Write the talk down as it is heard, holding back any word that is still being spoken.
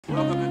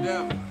Welcome to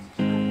Denver.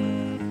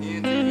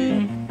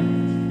 ENTV.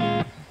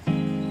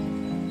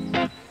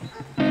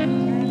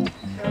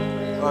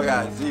 Oh,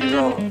 God,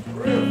 zero.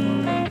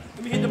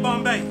 Let me hit the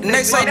Bombay.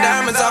 They say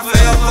diamonds are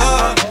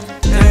forever.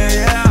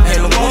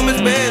 And a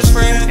woman's best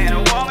friend.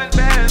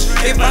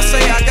 If I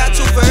say I got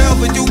you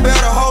forever, you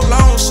better hold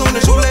on. Soon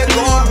as you let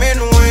go, I'm in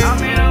the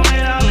wind.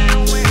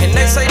 And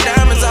they say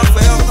diamonds are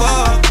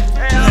forever.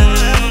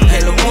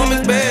 And a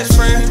woman's best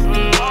friend.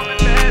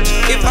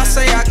 If I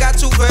say I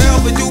got you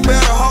forever, you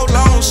better hold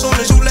on. Soon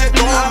as you let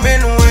go, I'm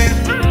in the wind.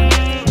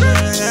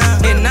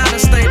 And I done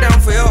stay down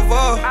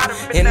forever.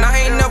 And I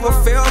ain't never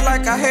felt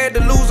like I had to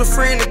lose a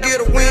friend to get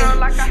a win.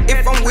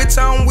 If I'm with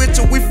you, I'm with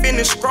you. We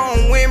finish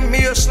strong.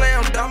 Windmill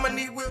slam,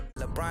 Dominique with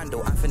LeBron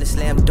though, I finna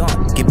slam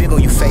dunk. Get big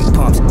on you fake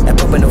pumps. That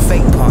pump ain't no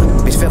fake pump.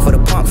 Bitch fell for the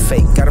pump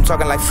fake. Got him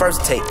talking like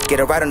first take. Get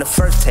it right on the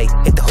first take.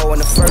 Hit the hole in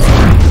the first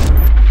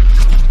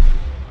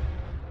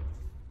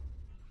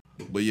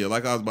take. But yeah,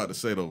 like I was about to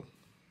say though,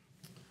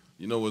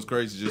 you know what's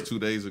crazy? Just 2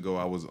 days ago,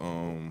 I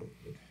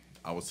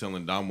was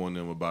telling Damo and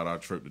them about our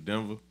trip to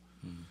Denver.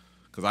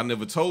 Cause I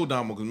never told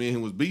Damo, cause me and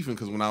him was beefing.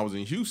 Cause when I was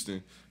in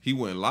Houston, he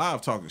went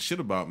live talking shit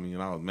about me,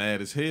 and I was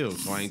mad as hell.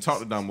 So I ain't talked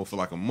to Damo for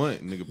like a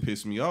month. And nigga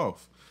pissed me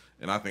off.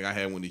 And I think I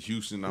had went to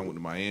Houston, I went to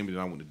Miami, then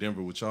I went to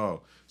Denver with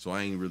y'all. So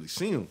I ain't really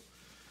seen him.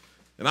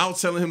 And I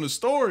was telling him the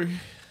story.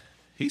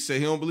 He said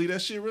he don't believe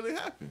that shit really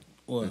happened.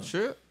 What? The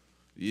trip?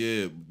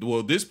 Yeah.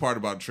 Well, this part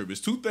about the trip. There's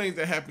two things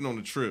that happened on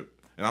the trip.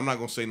 And I'm not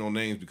gonna say no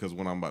names because of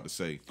what I'm about to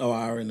say. Oh,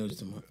 I already know what you're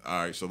talking about.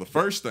 All right, so the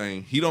first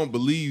thing, he don't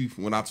believe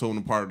when I told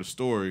him part of the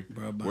story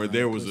where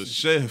there was a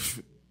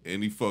chef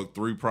and he fucked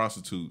 3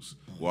 prostitutes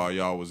while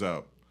y'all was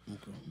out.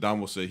 Okay.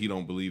 Damo said he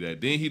don't believe that.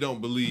 Then he don't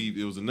believe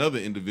it was another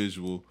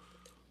individual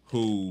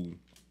who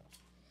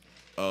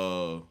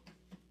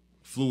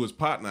flew his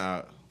partner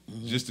out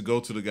just to go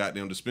to the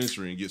goddamn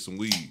dispensary and get some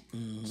weed.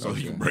 So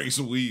he can bring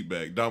some weed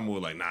back. Damo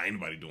was like, nah, ain't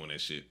nobody doing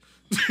that shit.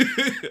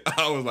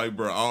 I was like,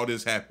 bro, all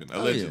this happened,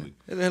 allegedly.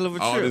 It's a hell of a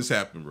trip. All this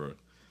happened, bro.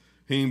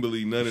 He ain't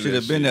believe none of that Should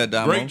have been there,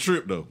 Damo. Great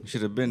trip, though.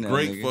 Should have been there,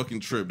 Great nigga. fucking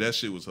trip. That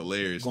shit was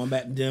hilarious. Going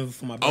back to Denver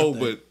for my birthday. Oh,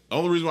 but the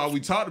only reason why we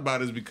talked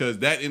about it is because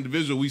that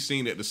individual we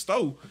seen at the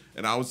store,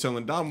 and I was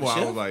telling Damo,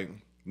 I was like,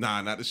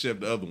 nah, not the chef,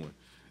 the other one.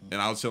 And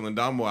I was telling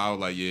Damo, I was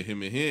like, yeah,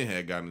 him and Hen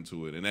had gotten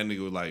into it. And that nigga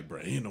was like, bro,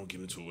 Hen don't get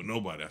into it with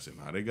nobody. I said,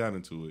 nah, they got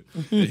into it.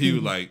 And he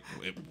was like,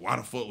 why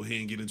the fuck would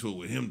Hen get into it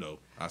with him, though?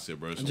 I said,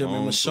 bro, it's I just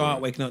remember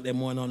Sharp waking up that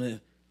morning on the,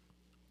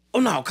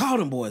 oh no, call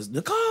them boys.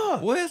 The car.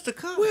 Where's the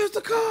car? Where's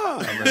the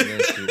car?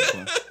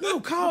 No,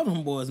 call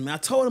them boys, man. I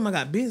told him I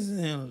got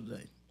business to handle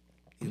today.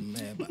 He was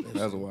mad about that.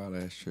 That was a wild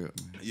ass trip,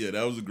 man. Yeah,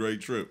 that was a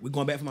great trip. We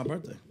going back for my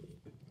birthday.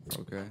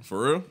 Okay.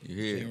 For real? You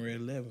hear it. January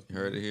 11th. You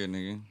heard it here,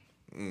 nigga.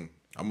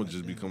 I'm going to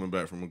just be coming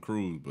back from a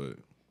cruise, but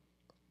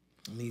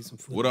I need some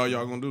food. what are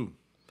y'all going to do?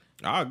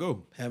 I'll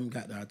go. Haven't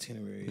got the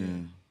itinerary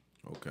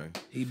yet. Okay.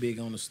 He big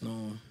on the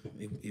snow.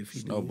 If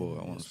he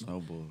Snowboard. I want to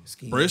snowboard.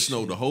 skiing Bro, it and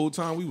snowed shit. the whole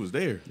time we was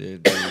there. Yeah,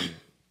 dude.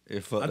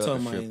 It fucked I up told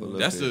the him I trip ain't a gonna-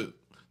 little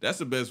That's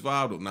the best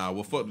vibe though. Nah,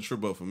 what fucked the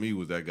trip up for me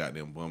was that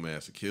goddamn bum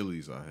ass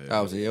Achilles I had.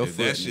 I was your If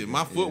foot, that shit, nigga.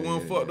 my foot Yeah,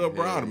 wasn't yeah, fucked up,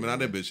 bro. yeah, I'd have been out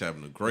that bitch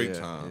having a great Yeah,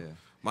 time. yeah.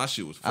 My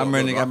shit was fucked I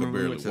remember, up. nigga, I I could remember we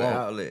barely went to the walk.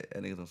 outlet.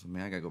 That nigga was like,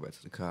 man, I gotta go back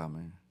to the car,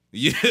 man.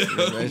 Yeah,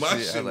 That my shit,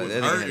 I shit like, was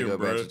that nigga had to hurting, go back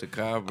bro. to the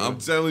car, bro. I'm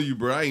telling you,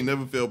 bro, I ain't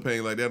never felt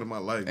pain like that in my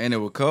life. And it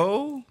was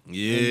cold?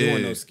 Yeah. Ain't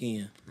doing no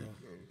skiing.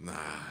 Nah.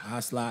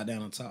 I slide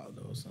down on top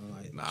though. So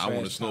like, Nah, I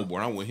want to trash top. snowboard.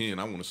 I went here and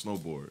I want to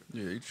snowboard.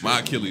 Yeah, you My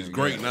tripping, Achilles man.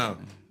 great Yeah. now.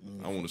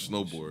 I want to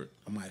snowboard.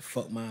 I might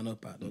fuck mine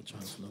up out there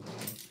trying to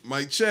snowboard.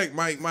 Mike, check.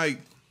 Mike.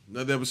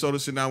 Another episode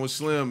of Sit Down with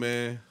Slim,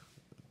 man.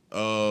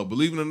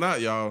 Believe it or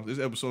not, y'all, this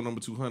is episode number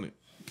 200.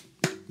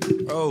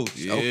 Oh,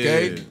 Yeah.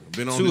 okay.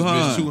 Been on 200.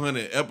 this bitch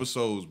 200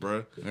 episodes,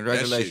 bro.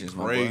 Congratulations, that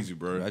my shit crazy, boy.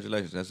 bro.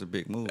 Congratulations. That's a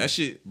big move. That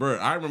shit, bro.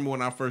 I remember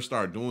when I first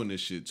started doing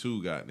this shit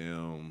too.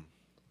 Goddamn,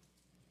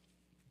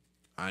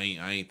 I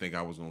ain't think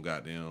I was gonna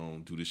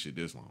goddamn do this shit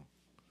this long.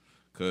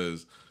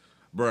 Cause,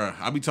 bro,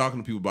 I be talking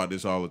to people about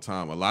this all the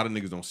time. A lot of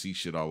niggas don't see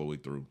shit all the way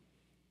through.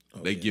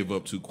 They give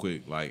up too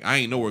quick. Like I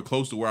ain't nowhere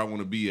close to where I want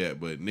to be at,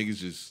 but niggas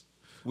just.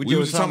 We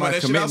was talking about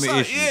that shit commitment outside.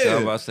 issues. Yeah. I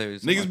was about to say, we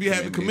was talking Niggas be about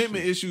having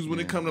commitment issues when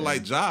it come to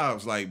like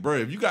jobs. Like, bro,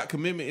 if you got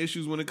commitment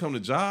issues when it come to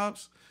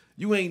jobs,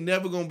 you ain't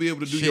never gonna be able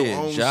to do your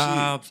own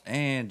jobs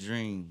and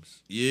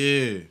dreams. shit.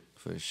 Yeah.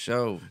 For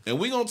sure. And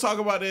we gonna talk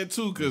about that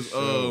too, cause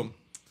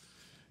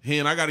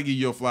Hen, I gotta give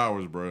you your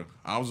flowers, bro.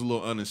 I was a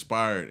little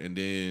uninspired, and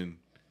then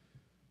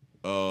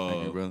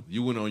Thank you, brother.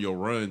 you went on your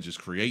run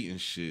just creating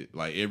shit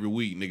like every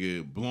week,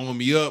 nigga, blowing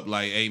me up.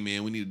 Like, hey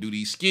man, we need to do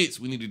these skits,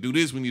 we need to do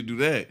this, we need to do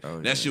that. Oh,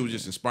 that yeah, shit was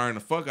just inspiring the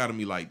fuck out of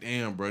me. Like,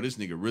 damn, bro, this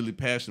nigga really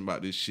passionate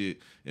about this shit,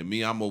 and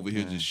me, I'm over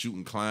here just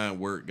shooting client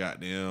work,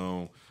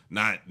 goddamn,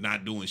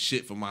 not doing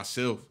shit for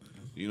myself.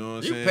 You know what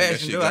I'm You saying? That passionate,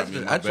 shit though. got me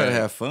in my I try to bag.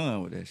 have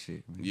fun with that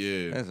shit, man.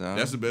 Yeah, That's all.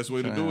 that's the best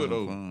way to Try do have it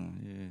though. Fun.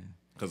 Yeah.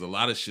 Cause a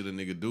lot of shit a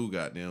nigga do,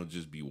 goddamn,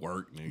 just be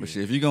work, nigga. But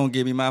shit, if you gonna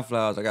give me my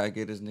flowers, I gotta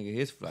give this nigga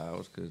his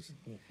flowers, cause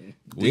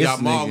We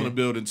got Mal in the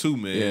building too,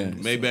 man. Yeah.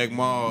 Maybach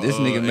Mal, this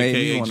nigga made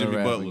me aka want to Jimmy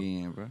rap Butler.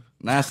 again, bro.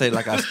 Now I say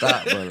like I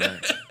stopped, but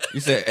like You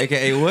said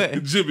AKA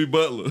what? Jimmy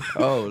Butler.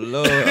 Oh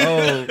Lord.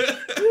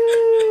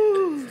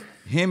 Oh.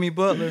 Hemi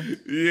Butler.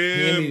 Yeah,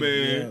 Hemi,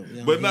 man.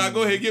 yeah, But nah, Hemi.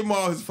 go ahead, give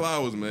Mal his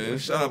flowers, man.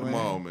 Shout out to man.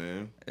 Mal,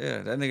 man.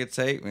 Yeah, that nigga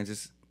tape man.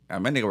 Just my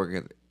nigga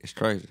work. It's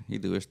crazy. He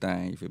do his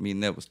thing. You feel me? He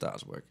never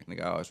stops working.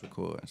 Nigga always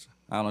recording. So,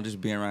 I don't know.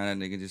 Just being around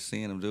that nigga, just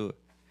seeing him do it,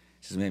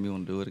 just made me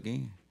want to do it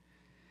again.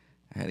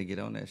 I had to get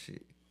on that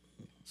shit.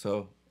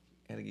 So.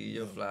 Had to give you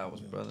your flowers,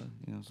 brother.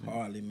 You know what I'm saying?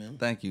 Hardly, man.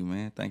 Thank you,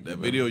 man. Thank you. That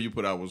brother. video you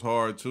put out was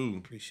hard too.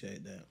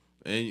 Appreciate that.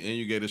 And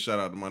you gave a shout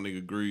out to my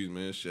nigga Grease,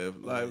 man. Chef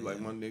life like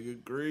my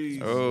nigga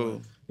Grease.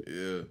 Oh.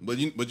 Yeah. But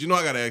you know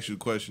I gotta ask you a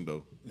question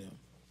though. Yeah.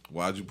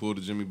 Why'd you pull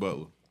the Jimmy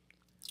Butler?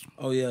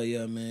 Oh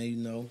yeah, man. You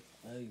know,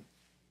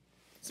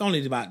 it's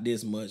only about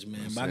this much,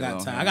 man. But I Say got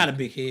long time. hand. I got a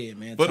big head,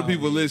 man. For the Tall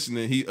people head.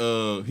 listening,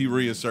 he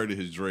reinserted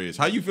his dreads.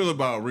 How you feel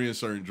about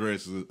reinserting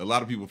dreads? A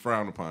lot of people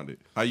frown upon it.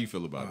 How you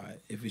feel about All it? right.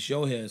 If it's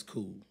your hair, it's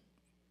cool.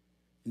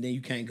 And then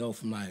you can't go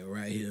from like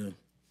right here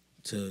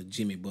to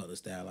Jimmy Butler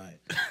style, like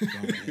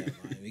long hair.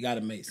 Like, it got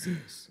to make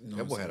sense. You know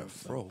That what boy I'm had a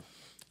saying? fro.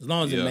 As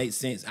long as Yeah. it makes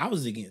sense, I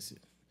was against it.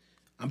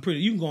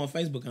 You can go on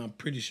Facebook and I'm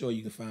pretty sure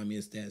you can find me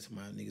a stats of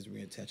my niggas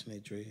reattaching their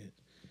dreads.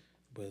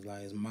 But it's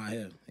like, it's my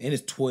hair. And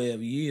it's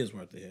 12 years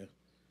worth of hair.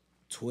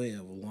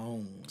 12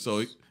 long.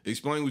 So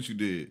explain what you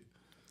did.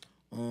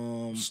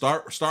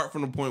 Start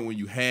from the point when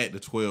you had the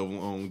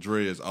 12 on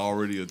dreads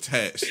already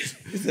attached.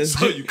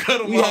 So you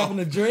cut them We off. having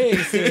a dread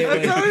set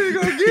right now. You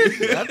gonna get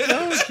you. I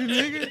told you,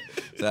 nigga.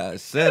 So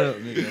set up,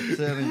 nigga. I'm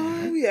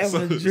telling you. We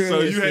having a dread So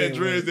you set, had man.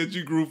 dreads that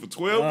you grew for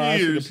 12 I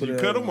should've years. put You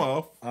it cut on. them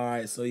off. All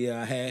right, so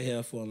yeah, I had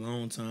hair for a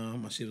long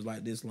time. My shit was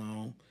like this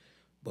long,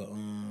 but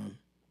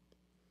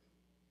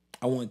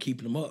I wasn't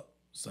keeping them up.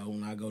 So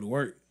when I go to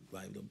work,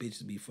 like the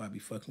bitches be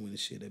fucking with the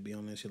shit. They be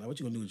on that shit. Like, what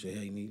you gonna do with your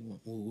hair? You need woo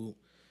woo.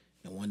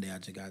 And one day I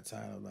just got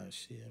tired. I was like,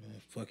 shit,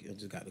 man, fuck it. I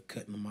just got to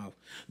cutting them off.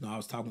 No, I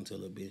was talking to a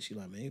little bitch. She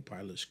like, man, you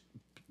probably look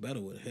better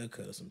with a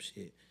haircut or some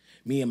shit.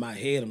 Me in my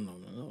head, I'm like,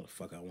 no, the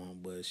fuck I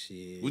want, but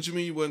shit. What you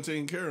mean you wasn't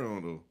taking care of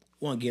them though?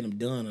 Want to get them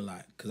done a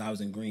lot because I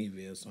was in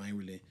Greenville, so I ain't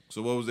really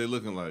So what was they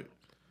looking like?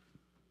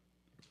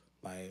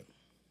 like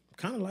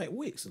kind of like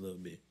wicks a little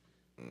bit.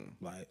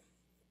 Like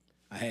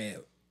I had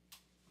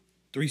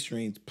 3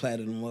 strings,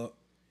 plaited them up,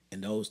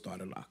 and those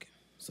started locking.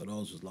 So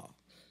those was locked.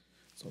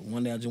 So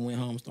one day I just went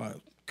home,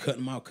 started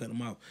cutting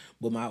them out.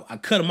 But I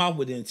cut them off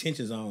with the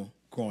intentions on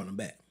growing them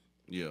back.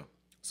 Yeah.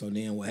 So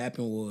then what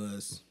happened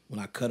was when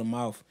I cut them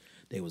off,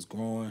 they was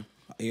growing,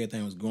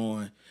 everything was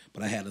growing,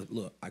 but I had a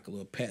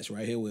little patch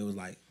right here where it was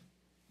like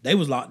that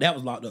was locked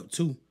up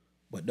too,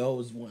 but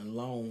those weren't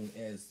long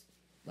as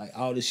like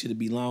all this shit would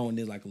be long and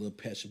then like a little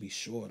patch should be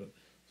shorter.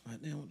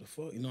 Like, damn, what the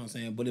fuck? You know what I'm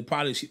saying? But it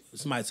probably,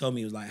 somebody told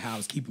me it was like how I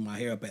was keeping my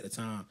hair up at the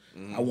time.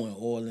 I wasn't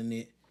oiling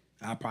it.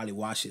 I probably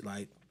wash it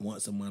like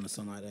once a month or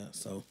something like that.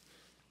 So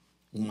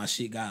when that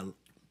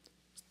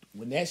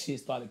shit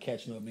started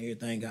catching up and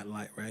everything got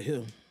like right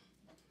here,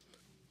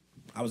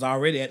 at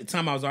the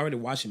time I was already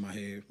washing my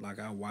hair. Like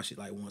I wash it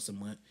like once a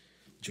month,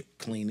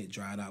 clean it,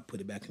 dry it out,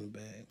 put it back in the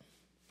bag.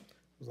 I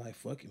was like,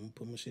 fuck it, I'm gonna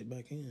put my shit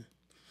back in.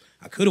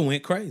 I could have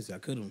went crazy.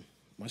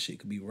 My shit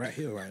could be right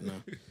here right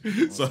now.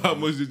 So how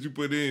much did you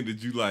put in?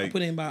 Did you like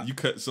put in about- you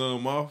cut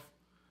some off?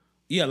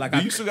 Yeah, like Do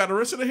you still got the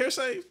rest of the hair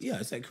saved? yeah,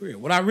 it's that career.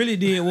 What I really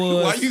did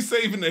was Why you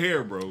saving the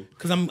hair, bro?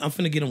 because I'm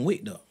finna get them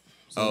wicked up.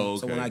 So, Oh,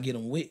 so okay. when I get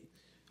them wicked,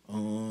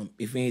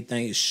 if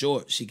anything is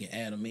short, she can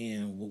add them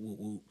in. Woo, woo,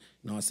 woo.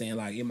 You know what I'm saying?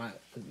 Like it might,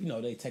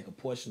 they take a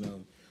portion of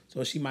them,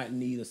 so she might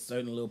need a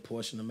certain little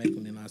portion to make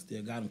them. Then I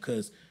still got them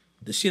because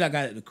the shit I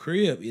got at the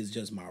crib is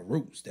just my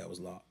roots that was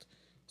locked.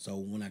 So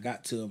when I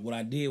got to what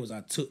I did was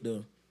I took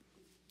the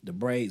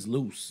braids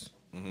loose,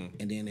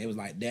 and then it was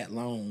like that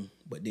long,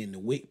 but then the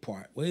wick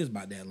part, well, it was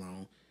about that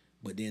long,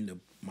 but then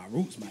my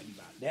roots might be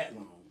about that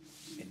long,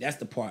 and that's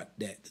the part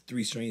that the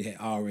 3 strings had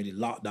already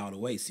locked all the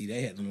way. See,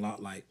 they had them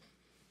locked like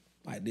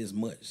this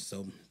much,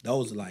 so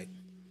those are like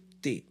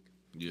thick.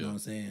 Yeah. You know what I'm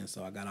saying?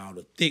 So I got all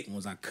the thick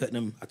ones. I cut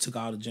them. I took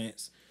all the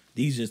joints.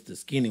 These just the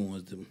skinny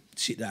ones, the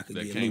shit that I could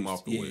That get came loose.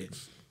 off the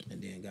wicks. And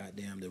then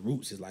goddamn, the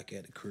roots is like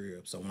at the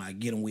crib. So when I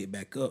get them wick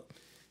back up,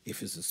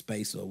 if it's a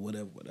space or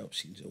whatever,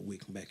 she can just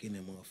wick them back in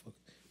that motherfucker.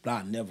 But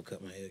I'll never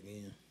cut my hair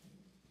again.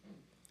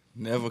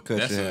 Never cut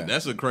your hair.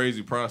 That's a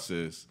crazy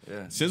process.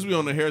 Yeah. Since we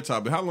on the hair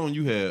topic, how long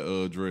you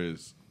had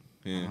dreads?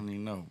 I Yeah. don't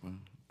even know, bro.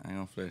 I ain't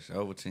gonna flex.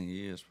 Over 10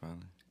 years,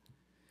 probably.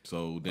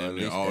 So Or damn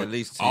at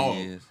least 10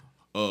 years.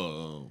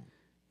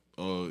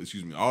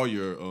 Excuse me, all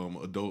your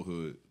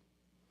adulthood.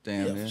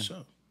 Damn Yeah, near. for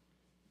sure.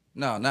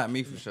 No, not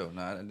me for sure.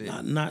 No, I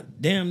didn't.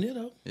 Not damn near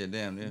though. Yeah,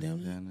 damn near.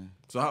 Damn near. Damn near.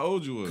 So how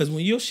old you was? Because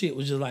when your shit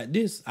was just like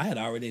this,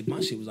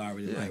 my shit was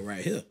already like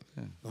right here.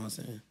 You know what I'm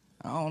saying?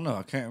 I don't know.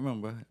 I can't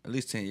remember. At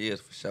least 10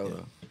 years for sure,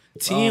 though.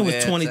 10 was Long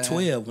ass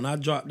 2012. When I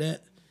dropped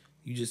that,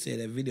 you just said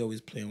that video we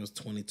was playing was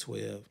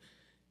 2012.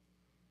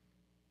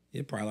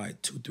 It probably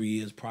like 2-3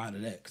 years prior to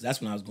that, because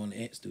that's when I was going to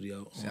Ant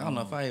Studio. See, I don't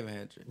know if I even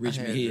had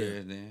Richmond I had Hill.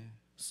 dreads then.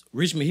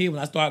 Richmond Hill,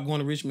 when I started going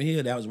to Richmond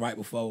Hill, that was right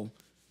before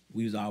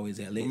we was always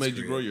at Lex. What made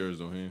you grow yours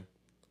though, Hen?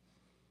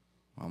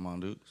 My mom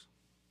Dukes.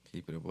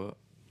 Keep it above.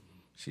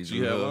 She She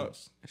drew had hers.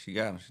 locks? She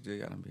got them. She still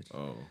got them bitches.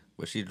 Oh.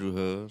 But she drew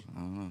hers. I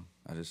don't know.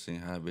 I just seen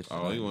how bitches.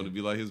 Oh, like he wanted it. to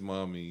be like his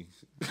mommy.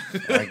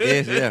 I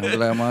guess, yeah. I'm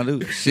like my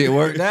dude. Shit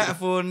worked out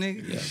for a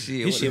nigga. Yeah. Shit.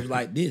 His What shit was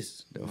like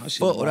this. My shit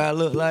fuck was what like, I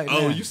look like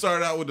Oh, now? you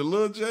started out with the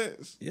little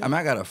jets? Yeah. I mean,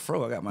 I got a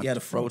fro. I got my Yeah, the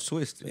fro fro.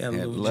 twisted. Yeah,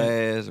 Yeah, little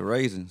last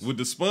raisins. With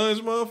the sponge,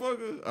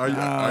 motherfucker? Are you,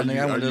 Nah, are nigga, I you,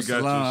 went are to you the got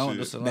salon. I your went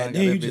to shit? salon. back got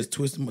then you that just bitch.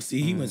 twisted my.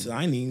 See, he went to.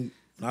 I ain't even.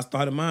 When I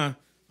started mine,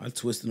 I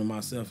twisted them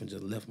myself and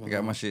just left my. I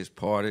got my shits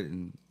parted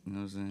and you know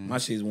what I'm saying. My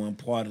shit's wasn't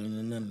parted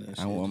and none of that I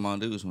shit. went where my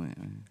dudes went,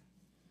 man.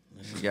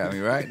 She got me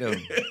right though.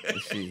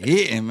 This shit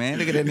hitting, man.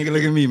 Look at that nigga.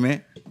 Look at me,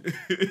 man.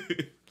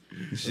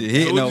 This shit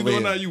hitting So what you over doing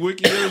here. now? You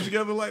wicking yours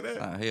together like that?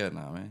 Nah, hell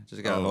nah, man.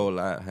 Just got a whole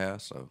lot of hair,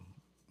 so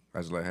I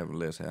just like having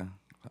less hair.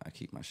 I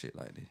keep my shit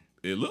like this.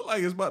 It look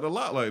like it's about to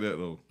lot like that,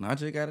 though. No, I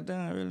just got it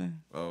done, really.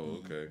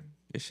 Oh, okay.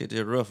 This shit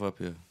just rough up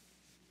here. You know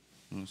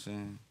what I'm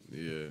saying?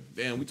 Yeah.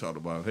 Damn, we talked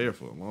about hair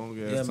for a long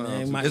ass Yeah, time.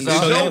 man. too. Might It's need to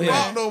all show your your Your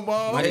hair. fault, though,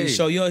 ball. Might need to Hey.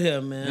 show your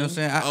hair, man. You know what I'm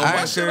saying? Oh,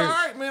 my shit all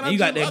right, man. You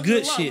got that I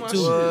good lock shit, my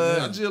too.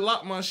 What? I just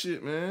lock my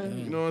shit, man.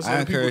 You know what I'm I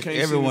saying? People encourage can't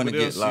see everyone it, to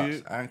but get they'll locks. see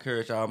it. I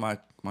encourage all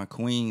my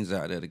queens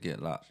out there to get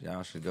locks.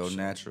 Y'all should go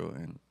natural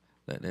and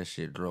let that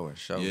shit grow and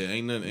show. Yeah,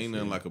 ain't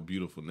nothing like a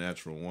beautiful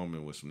natural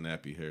woman with some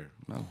nappy hair.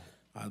 No.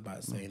 I was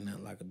about to say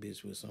nothing like a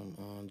bitch with some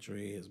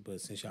dreads, but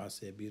since y'all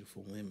said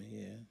beautiful women,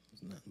 yeah,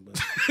 it's nothing but.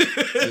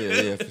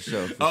 Yeah, for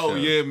sure. For Oh sure.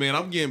 yeah, man,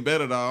 I'm getting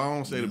better, dog. I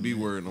don't say the B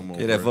word no more.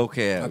 Yeah, that bro. vocab.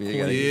 Yeah, you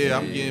gotta Yeah, get-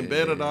 I'm getting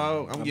better,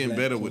 dog. I'm getting black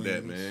better with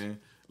that, queens. man.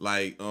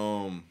 Like,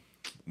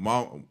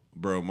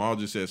 Maul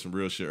just said some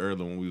real shit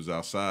earlier when we was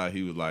outside.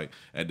 He was like,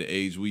 at the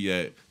age we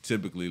at,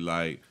 typically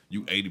like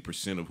you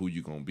 80% of who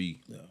you gonna be.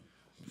 Yeah.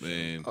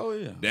 Man, Oh,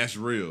 yeah. that's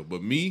real.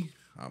 But me,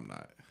 I'm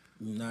not.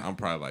 Not I'm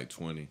probably like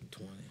 20.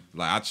 20.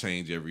 Like I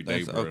change every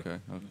day, That's bro. okay.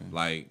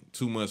 Like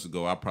 2 months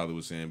ago, I probably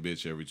was saying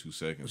bitch every 2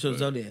 seconds. What's your but,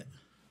 zodiac?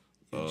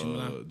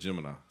 Gemini?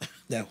 Gemini. That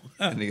That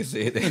one. nigga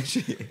said that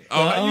shit.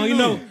 Oh, how you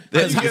know,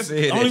 That's You how guess- said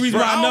the only that reason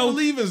Bro, why I I don't know,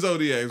 believe in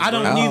zodiacs. I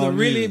bro. don't either don't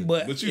really, either.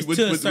 but But you- it's but-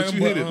 to a but certain.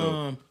 you hit it, But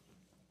though.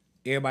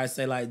 everybody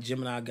say like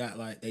Gemini got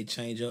like they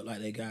change up, like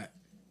they got.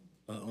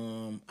 I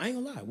ain't gonna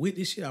lie. With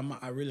this shit,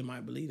 I really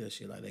might believe that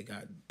shit. Like they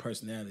got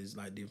personalities,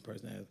 like different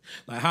personalities.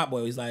 Like Hot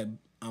Boy, he's like,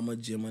 I'm a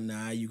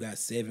Gemini. You got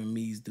 7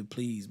 me's to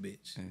please,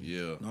 bitch. Yeah.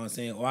 You know what I'm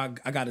saying? Or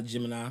I got a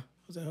Gemini. I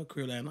was at her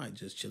crib last night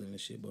just chilling and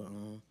shit. But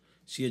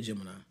she a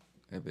Gemini.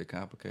 That bit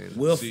complicated.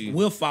 See-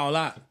 We'll fall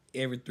out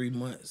every 3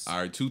 months. All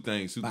right, two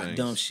things. About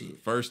dumb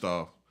shit. First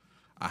off,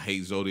 I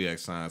hate zodiac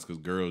signs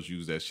because girls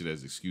use that shit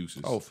as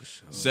excuses. Oh, for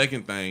sure.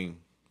 Second thing,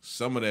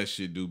 some of that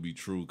shit do be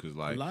true because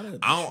like A lot of it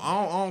I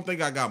don't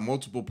think I got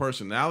multiple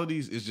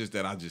personalities. It's just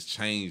that I just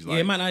changed. Like,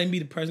 Yeah, it might not even be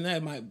the personality,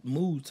 it might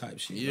move type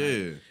shit.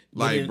 yeah, but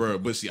like then- bro.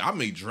 But see, I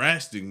made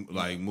drastic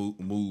like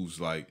moves.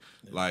 Like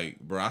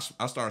bro,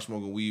 I started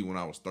smoking weed when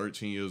I was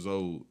 13 years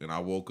old, and I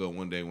woke up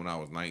one day when I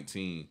was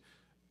 19,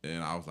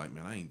 and I was like,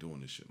 man, I ain't doing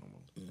this shit no more.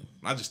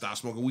 I just stopped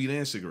smoking weed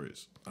and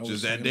cigarettes. I was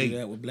Just that gonna day, do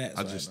that with blacks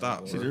I right just now,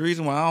 stopped. boy. See, bro. the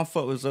reason why I don't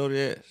fuck with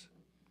zodiacs,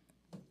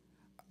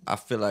 I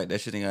feel like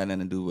that shit ain't got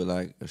nothing to do with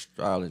like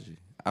astrology.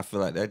 I feel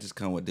like that just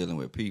come with dealing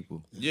with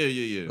people.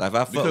 Yeah. Like, if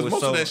I fuck because with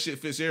most some- of that shit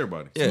fits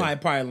everybody. Yeah. Somebody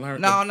probably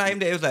learned. No, not even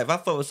that. It was like if I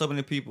fuck with so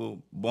many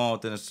people born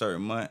within a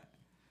certain month,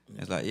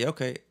 it's like, yeah,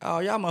 okay. Oh,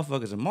 y'all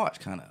motherfuckers in March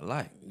kind of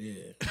alike. Yeah.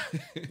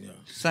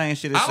 Same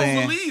shit as I saying.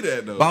 don't believe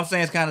that though. But I'm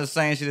saying it's kind of the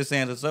same shit as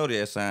saying the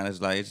zodiac sign.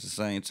 It's like it's the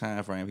same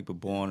time frame. People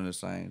born in the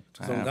same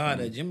time So God,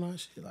 frame. that Gemini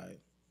shit, like,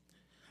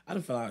 I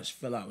done fell out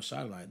with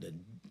Shawty like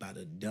by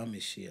the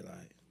dumbest shit,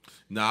 like.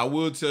 Now I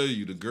will tell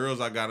you, the girls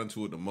I got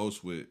into it the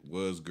most with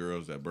was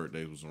girls that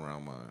birthdays was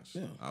around mine.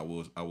 Yeah. I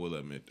will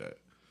admit that.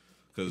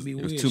 Because Be It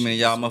was weird too many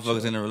shit, y'all that's motherfuckers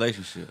what's in a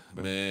relationship.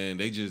 man,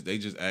 they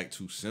just act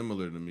too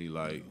similar to me.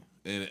 Like,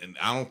 and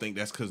I don't think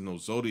that's because no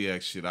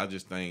zodiac shit. I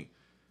just think,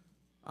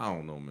 I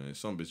don't know, man.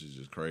 Some bitches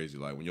just crazy.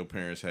 Like when your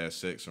parents had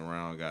sex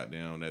around,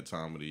 goddamn, that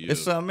time of the year.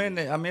 It's something in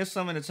there. I mean, it's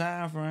something in the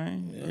time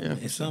frame. Yeah.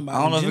 It's something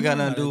I don't know if it got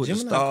Gemini. nothing to do with the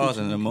Gemini stars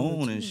cool and the too.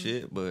 moon and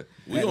shit, but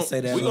we had to gonna, say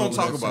that we gonna over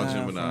talk the about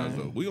time Geminis frame.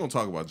 though. We gonna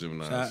talk about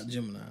Geminis. Shout out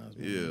Gemini.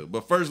 Yeah,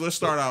 but first let's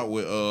start out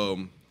with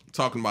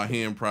talking about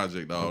Hen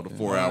Project, dog. The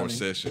 4-hour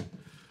session.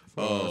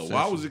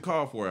 Why was it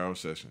called 4-hour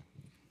session?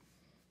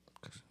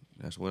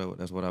 that's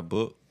what I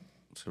booked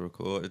to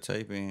record the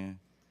tape in.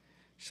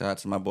 Shout out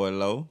to my boy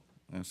Low. You know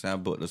what I'm saying? I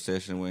booked the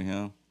session with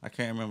him. I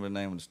can't remember the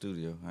name of the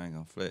studio. I ain't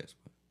gonna flex,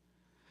 but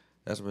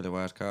that's really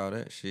why it's called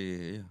that. Shit,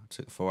 yeah. It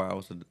took 4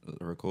 hours to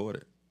record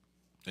it.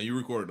 And you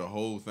recorded the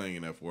whole thing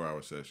in that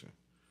 4-hour session.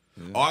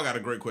 Yeah. Oh, I got a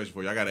great question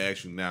for you. I got to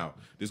ask you now.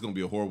 This is going to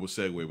be a horrible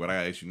segue, but I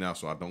got to ask you now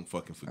so I don't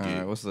fucking forget. All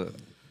right, what's up?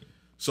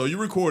 So you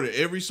recorded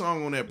every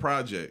song on that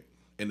project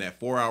in that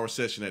 4-hour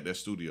session at that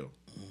studio.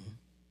 Mm-hmm.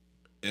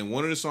 And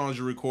one of the songs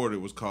you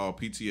recorded was called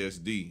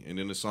PTSD. And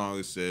then the song,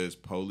 it says,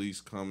 police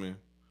coming.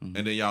 Mm-hmm.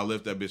 And then y'all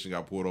left that bitch and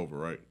got pulled over,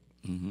 right?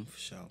 Mm-hmm. For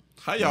sure.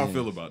 How y'all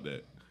feel about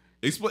that?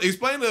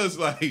 Explain to us,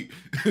 like,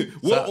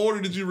 what order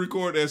did you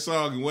record that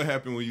song and what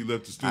happened when you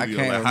left the studio?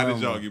 can't Like, how did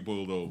remember. y'all get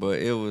pulled over? But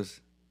it was,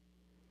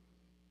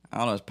 I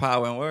don't know, it's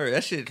power and word.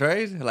 That shit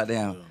crazy. Like,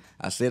 damn,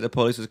 I said the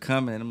police was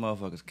coming, and the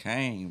motherfuckers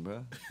came,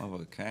 bro.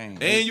 Motherfuckers came.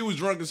 And you was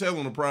drunk as hell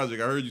on the project.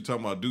 I heard you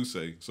talking about Duce.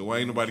 So why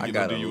ain't nobody I getting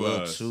got no a little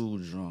DUIs?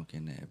 too drunk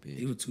in that bitch.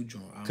 He was too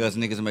drunk. Because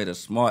niggas made a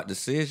smart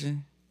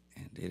decision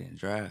and they didn't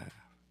drive.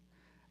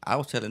 I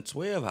was telling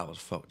 12 I was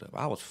fucked up.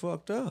 I was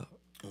fucked up.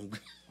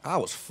 I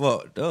was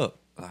fucked up.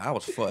 I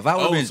was fucked. If I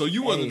Oh, been, so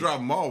you wasn't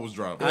driving, Maul was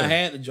driving. I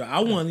had to drive. I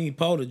wasn't even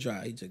supposed to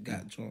drive. He just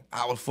got drunk.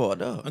 I was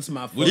fucked up. Until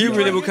my Was you You really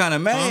drinking? were kind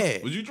of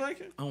mad. Was you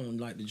drinking? I don't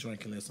like to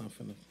drink unless I'm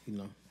finna,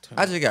 turn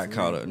I just got up.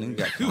 caught up. Nigga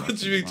got caught up.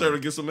 What you ain't trying to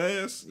get some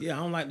ass? Yeah,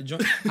 I don't like to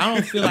drink. I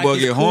don't feel That like boy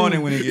it's get cool. horny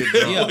when he get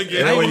drunk. Yeah,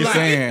 That's I what ain't he's lie.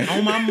 saying.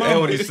 On my mama, That's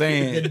what he's the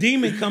saying.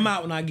 demon come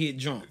out when I get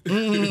drunk.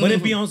 But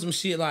it be on some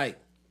shit like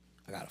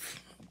I gotta,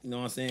 you know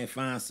what I'm saying,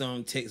 find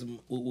something, text.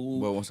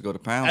 Boy wants to go to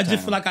Pound I just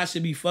Town. feel like I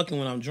should be fucking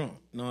when I'm drunk.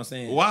 You know what I'm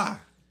saying? Why?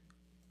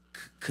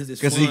 Because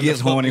it's 'Cause he fun gets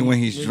to fuck horny when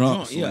he's with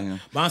drunk, Yeah, Slim.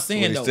 but I'm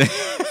saying though, What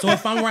he so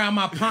if I'm around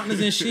my partners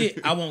and shit,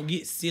 I won't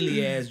get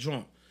silly ass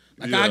drunk.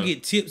 Like Yeah. I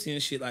get tipsy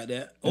and shit like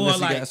that, or Unless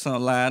you like got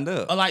something lined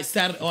up. or like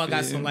Saturday, or I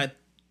got Yeah. some like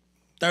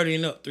 30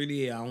 and up,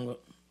 3D. I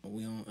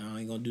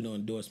ain't gonna do no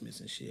endorsements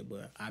and shit,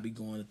 but I be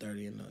going to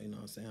 30 and up. You know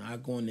what I'm saying? I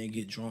go in there and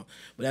get drunk,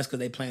 but that's because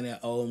they playing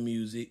that old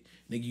music.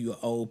 They give you an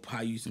old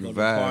pie. You used to go to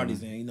the Vibing.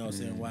 parties and you know what I'm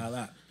saying, wild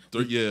out.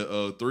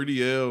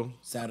 3DL.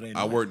 Saturday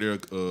night. I worked there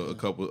a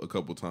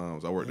couple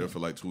times. I worked there for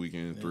like 2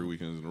 weekends, 3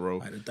 weekends in a row.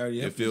 Like the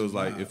 30th It feels was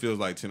like wild. it feels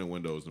like tinted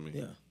windows to me.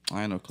 Yeah.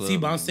 I ain't no club. See,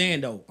 but I'm man.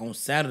 saying though, on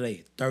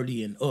Saturday,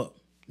 30 and up,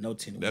 no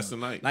tenant. That's the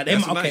night. Like they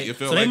That's might, the okay, night. It so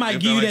felt they like- might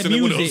it give you felt like that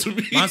tenant music. windows to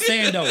me. But I'm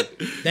saying though, they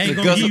ain't gonna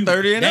Because give of you.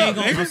 30 and They ain't up,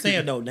 gonna. I'm nigga.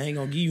 saying though, they ain't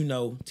gonna give you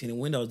no tenant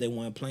windows. They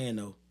weren't playing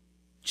though.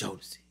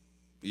 Jodeci.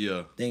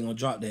 Yeah. They ain't gonna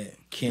drop that.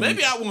 Kim.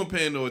 Maybe I wasn't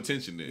paying no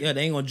attention then. Yeah,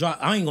 they ain't gonna drop.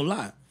 I ain't gonna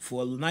lie.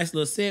 For a nice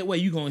little set way,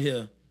 you gonna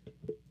hear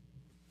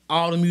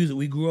all the music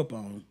we grew up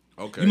on.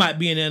 Okay. You might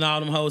be in there and all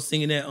them hoes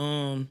singing that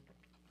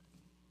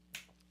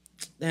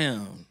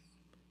damn,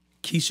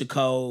 Keisha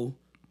Cole,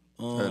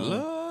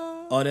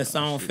 Hello? or that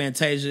song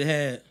Fantasia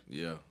had.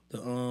 Yeah. The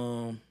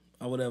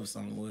or whatever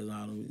song it was,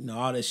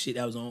 all that shit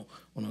that was on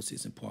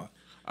 106 in Park.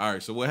 All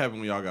right. So what happened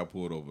when y'all got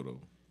pulled over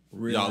though?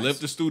 Real Y'all lights.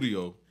 left the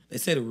studio. They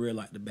said it real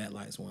like the back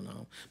lights went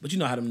on, but you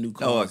know how them new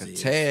cars Oh, like a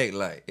is. tag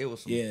light. It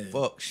was some Yeah,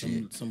 fuck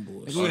shit. some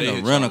bullshit. We in they a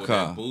hit rental y'all with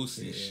that car.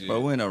 Boosie shit.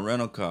 But we in a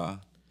rental car.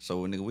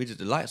 So nigga, we just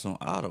the lights on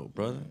auto,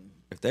 brother.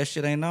 If that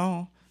shit ain't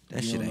on,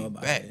 that You shit don't know ain't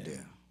about back that.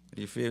 there.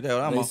 You feel that?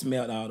 I'm They on.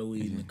 smelled all the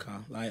weed in the car,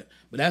 like,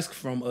 but that's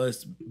from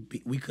us.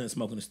 We couldn't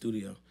smoke in the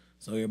studio,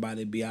 so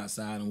everybody be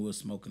outside and we'll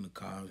smoke in the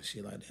car and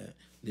shit like that,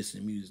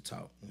 listen to music,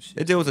 talk and shit.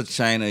 It just was a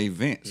chain of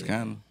events,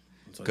 kind of.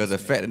 So Because the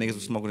they fact that smelled niggas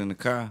was smoking in the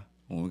car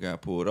when we got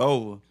pulled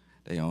over,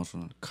 they on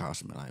some car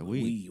smell like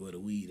weed. weed, where the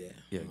weed at?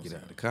 Yeah, get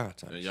out of the car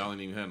type. And y'all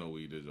ain't even had no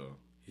weed, did y'all?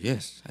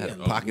 Yes, I had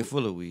Yeah. a pocket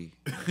full of weed.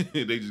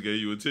 They just gave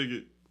you a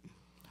ticket.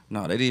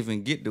 No, they didn't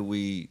even get the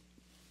weed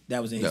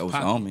That was in his that was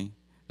pocket. on me.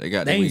 They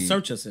got They the ain't weed.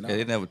 search us at Yeah, all.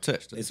 they never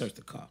touched us. They searched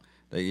the car,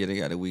 They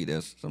got the weed.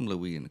 There's some little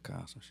weed in the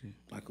car, some shit.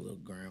 like a little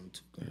gram,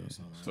 2 grams, or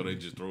something. So they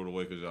just threw it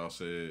away because y'all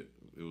said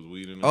it was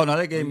weed in there? Oh no,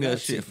 they gave me got a a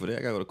shit ticket. for that.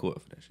 I gotta go to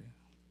court for that shit.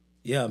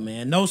 Yeah,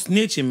 man. No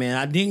snitching, man.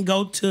 I didn't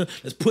go to.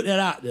 Let's put that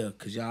out there,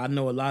 cause y'all. I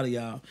know a lot of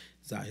y'all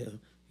is out here,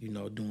 you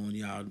know, doing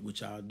y'all what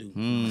y'all do.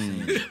 You know what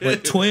I'm saying?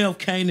 But 12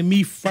 came to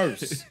me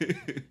first.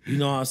 You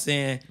know what I'm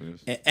saying?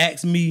 And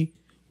asked me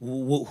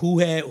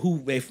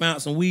who they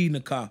found some weed in the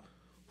car.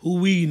 Who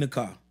weed in the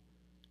car?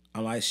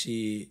 I'm like,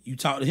 shit. You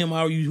talk to him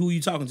or who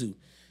you talking to?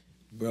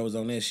 Bro was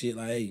on that shit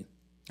like, hey.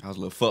 I was a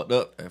little fucked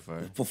up at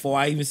first. Before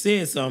I even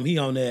said something, he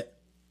on that.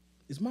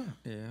 It's mine.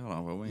 Yeah, hold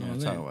on, bro. We ain't Know gonna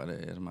what talk I'm about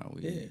that. That's my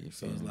weed. Yeah. You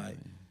So feel it's me? like,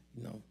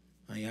 you know,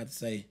 I ain't have to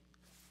say,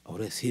 oh,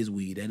 that's his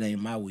weed. That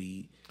ain't my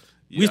weed.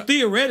 We Yeah.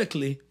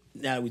 theoretically,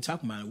 now that we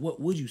talking about it, what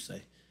would you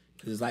say?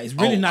 Because it's like, it's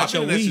really Oh, not I've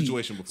been your in that weed.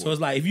 situation before. So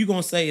it's like, if you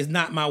going to say it's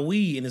not my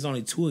weed and it's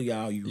only 2 of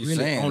y'all, you really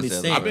saying only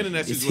it's say I've been in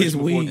that it's situation his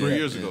before weed. 3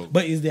 years ago.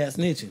 But is that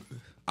snitching?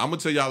 I'm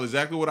gonna tell y'all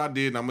exactly what I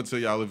did, and I'm gonna tell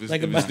y'all if it's,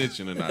 Think if it's about-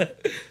 snitching or not.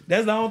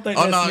 That's the only thing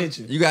Oh that's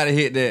no, snitching. you gotta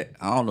hit that.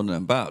 I don't know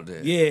nothing about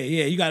that.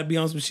 Yeah, you got to be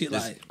on some shit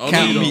like, Oh,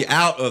 Count no, me no.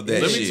 out of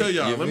that Let shit. me tell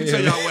y'all. You Let me feel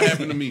tell me? y'all what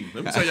happened to me.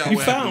 Let me tell y'all you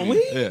what happened found to me.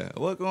 weed? Yeah,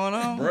 what going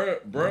on?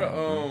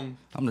 Bruh,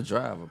 I'm the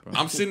driver, bro.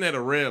 I'm sitting at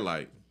a red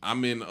light.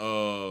 I'm in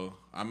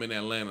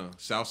Atlanta,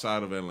 south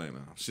side of Atlanta.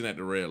 I'm sitting at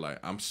the red light.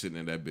 I'm sitting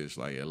in that bitch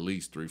like at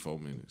least 3-4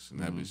 minutes,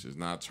 and that bitch is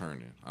not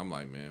turning. I'm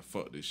like, man,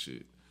 fuck this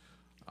shit.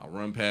 I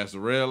run past the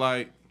red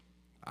light.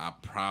 I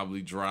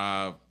probably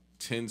drive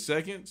 10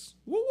 seconds.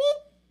 Whoop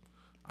whoop.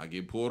 I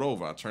get pulled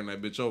over. I turn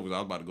that bitch over 'cause I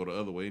was about to go the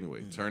other way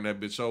anyway. Turn that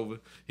bitch over.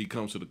 He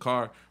comes to the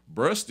car.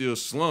 Bruh still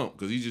slumped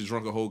because he just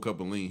drunk a whole cup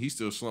of lean. He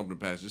still slumped in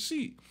the passenger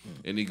seat.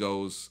 And he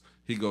goes,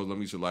 let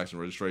me see license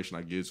and registration.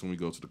 I get it. So when we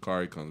go to the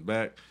car, he comes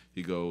back.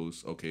 He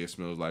goes, okay, it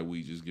smells like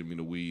weed. Just give me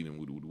the weed and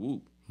whoop, whoop,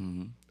 whoop.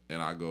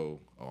 And I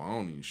go, oh, I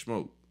don't even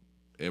smoke.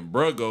 And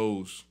bruh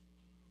goes,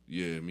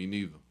 yeah, me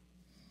neither.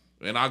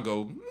 And I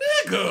go,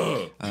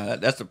 nigga.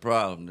 That's the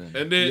problem. Then.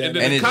 And then And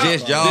the it's cop,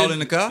 just y'all in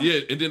the car?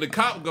 Yeah, and then the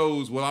cop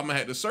goes, well, I'm gonna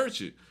have to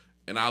search it.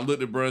 And I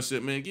looked at bruh and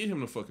said, man, get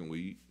him the fucking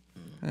weed.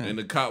 And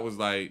the cop was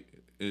like,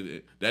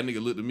 That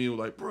nigga looked at me and was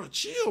like, bro,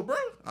 chill, bro.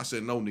 I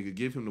said, no, nigga,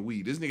 give him the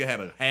weed. This nigga had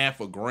a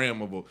half a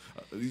gram of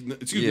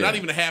excuse me, not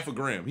even a half a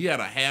gram. He had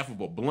a half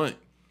of a blunt.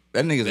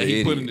 That nigga's that an he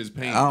idiot. put in his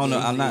pants. I don't know.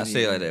 I'm not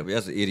saying like that, but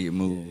that's an idiot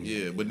move.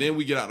 Yeah, but then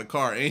we get out of the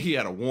car and he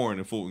had a warrant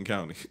in Fulton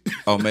County.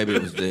 Oh, maybe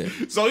it was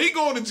that. So he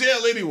going to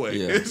jail anyway.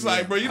 Yeah. It's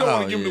like, bro, you don't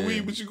want to give him the yeah.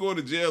 weed, but you going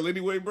to jail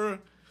anyway, bro.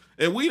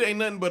 And weed ain't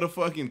nothing but a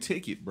fucking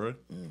ticket, bro.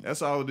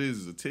 That's all it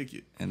is a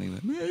ticket. And they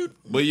like, man, you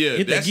But yeah,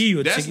 If they give you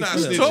a that's ticket not for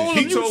that.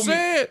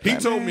 snitching. He Like,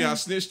 told me man. I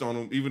snitched on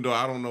him, even though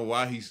I don't know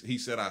why he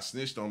said I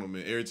snitched on him.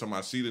 And every time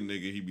I see the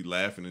nigga, he be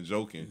laughing and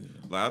joking.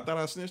 Like, I thought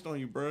I snitched on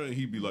you, bro. And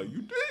he be like,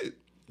 you did.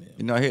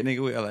 you know, I hit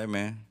nigga with, I like,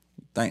 man,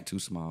 you think too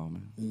small,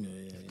 man.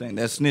 Think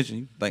that's snitching,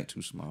 you think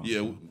too small.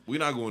 Yeah, we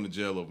not going to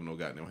jail over no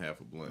goddamn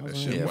half a blunt. That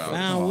shit Yeah, wild.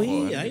 Found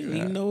weed. I Yeah. didn't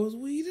even know it was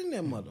weed in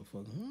that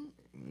motherfucker. Huh?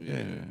 Yeah,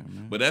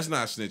 man. But that's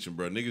not snitching,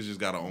 bro. Niggas just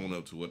gotta own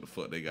up to what the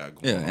fuck they got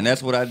going on. Yeah, and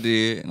that's what I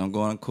did, and I'm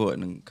going to court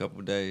in a couple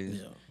of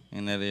days. Yeah.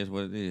 And that is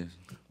what it is.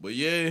 But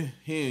yeah,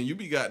 Hen, you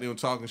be goddamn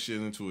talking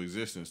shit into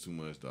existence too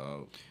much,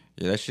 dog.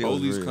 Yeah, that shit was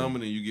Police real.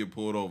 coming and you get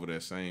pulled over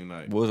that same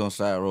night. Was on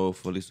side road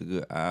for at least a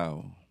good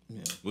hour.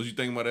 What you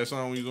think about that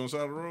song when you was on the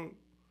side of the road?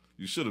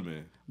 You should have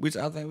been.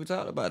 I think we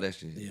talked about that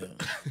shit. Yeah.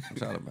 We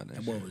talked about that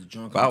That shit. boy was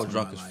drunk. But I I'm was talking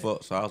drunk about, as like,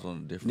 fuck, so I was on a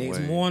different Next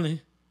way. morning,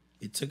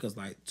 it took us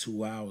like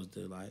 2 hours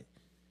to like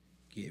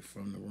get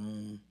from the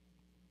room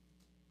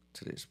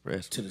To the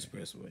express. to the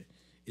expressway.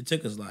 It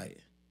took us like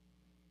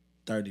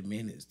 30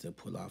 minutes to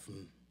pull off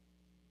from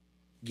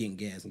getting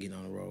gas and getting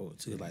on the road. It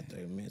took us like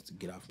 30 minutes to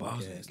get off from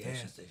the gas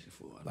station.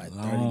 for Like 30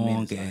 long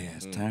minutes.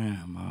 gas Like,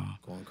 time, man.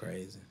 going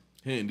crazy.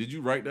 Hen, did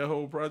you write that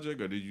whole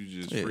project or did you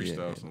just Yeah, freestyle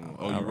yeah. something?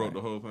 I Oh, you wrote write.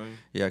 the whole thing?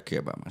 Yeah, I care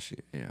about my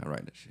shit. Yeah, I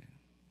write that shit.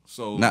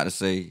 So Not to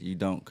say you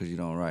don't because you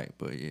don't write,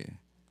 but yeah.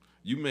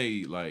 you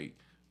made like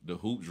the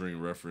Hoop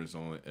Dream reference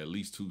on at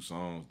least 2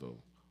 songs though.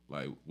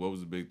 Like, what was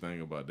the big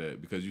thing about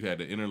that? Because you had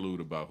the interlude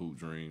about Hoop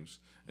Dreams,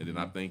 and then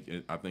I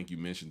think you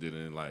mentioned it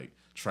in like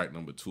track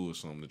number 2 or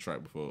something, the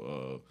track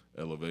before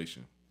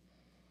Elevation.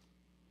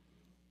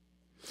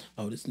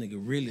 Oh, this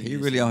nigga really. He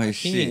listen. really on his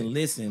he shit. Ain't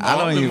listen. I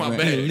don't in even. my He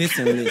bag. ain't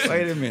listen.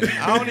 Wait a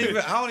minute. I don't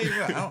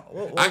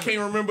even. I can't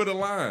remember the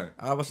line,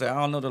 I would say I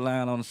don't know the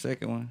line on the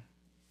second one.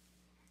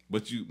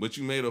 but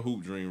you made a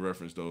Hoop Dream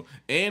reference though,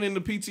 and in the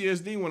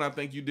PTSD one, I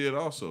think you did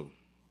also.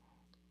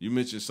 You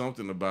mentioned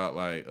something about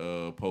like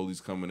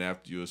police coming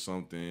after you or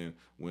something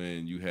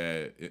when you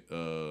had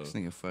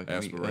nigga fucking me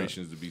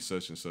aspirations to be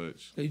such and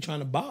such. You trying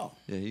to ball?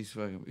 Yeah, he's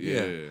fucking.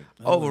 Yeah. Yeah.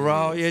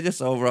 Overall, yeah, just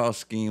the overall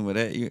scheme of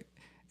that.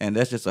 And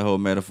that's just a whole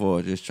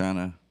metaphor, just trying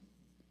to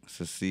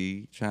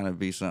succeed, trying to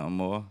be something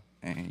more,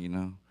 and you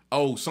know.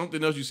 Oh,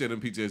 something else you said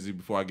in PTSD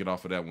before I get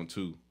off of that one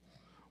too.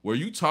 Were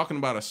you talking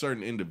about a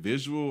certain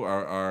individual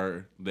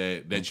or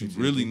that you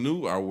really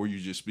knew, or were you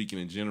just speaking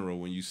in general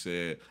when you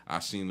said I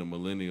seen a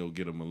millennial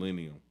get a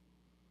millennium?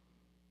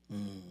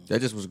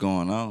 That just was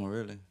going on,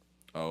 really.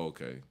 Oh,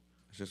 okay.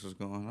 That's just what's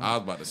going on. I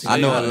was about to say. I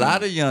know a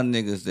lot of young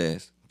niggas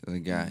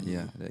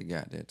that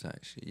got that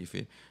type shit. You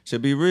feel? To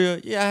be real,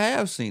 yeah, I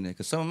have seen it.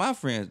 Cause some of my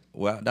friends,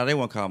 well, now they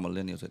weren't called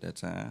millennials at that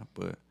time,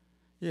 but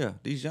yeah,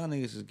 these young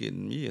niggas is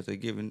getting years. They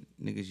giving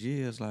niggas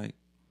years like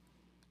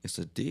it's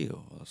a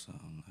deal or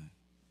something. Like,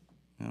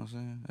 you know what I'm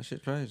saying? That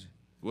shit crazy.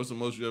 What's the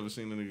most you ever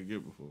seen a nigga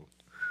get before?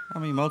 I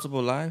mean,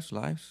 multiple lives.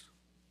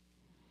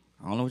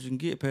 I don't know what you can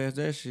get past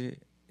that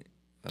shit.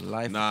 A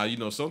life. Nah, you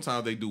know,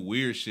 sometimes they do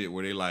weird shit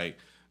where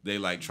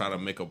they try to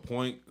make a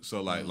point.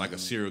 So like a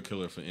serial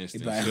killer, for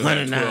instance, like he'll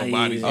have 12 109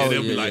 bodies. years. Yeah, Oh,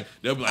 they'll be yeah.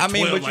 like I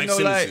mean, 12 but you like know,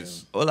 like,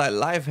 sentences. or like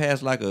life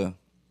has like I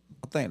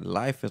think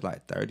life is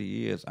like 30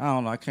 years. I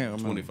don't know. I can't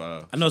remember.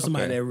 25. I know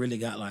somebody Okay. that really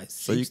got like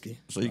So you, 60.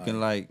 so you can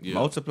like Yeah.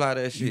 multiply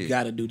that shit. You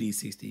got to do these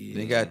 60 years.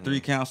 They got 3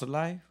 counts of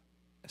life.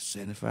 That's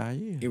 75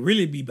 years. It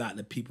really be about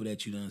the people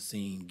that you done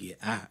seen get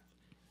out.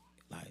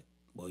 Like,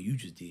 well, you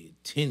just did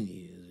 10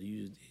 years. Or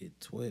you just did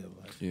 12.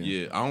 Like,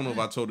 Yeah, I don't know if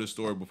I told this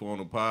story before on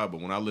the pod,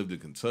 but when I lived in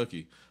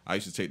Kentucky, I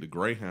used to take the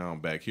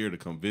Greyhound back here to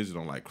come visit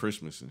on like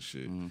Christmas and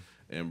shit.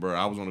 And bro,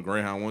 I was on the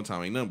Greyhound one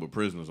time, ain't nothing but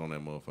prisoners on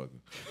that motherfucker.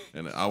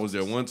 And I was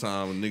there one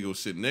time, a nigga was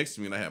sitting next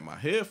to me, and I had my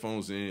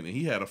headphones in, and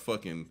he had a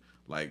fucking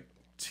like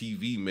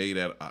TV made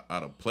out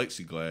of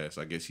plexiglass.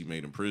 I guess he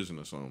made in prison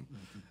or something.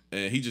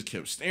 And he just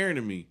kept staring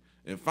at me.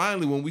 And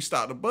finally, when we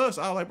stopped the bus,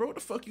 I was like, bro, what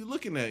the fuck you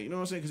looking at? You know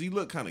what I'm saying? Because he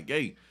looked kind of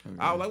gay.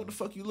 I was like, what the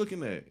fuck you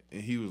looking at?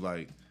 And he was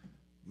like,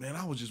 man,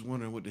 I was just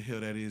wondering what the hell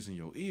that is in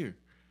your ear.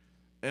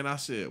 And I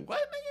said, what,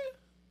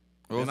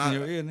 nigga? What's And in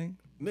your ear, nigga?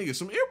 Nigga,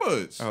 some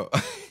earbuds. Oh.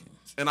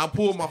 And I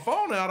pulled my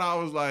phone out. I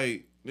was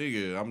like,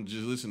 nigga, I'm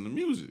just listening to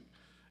music.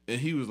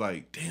 And he was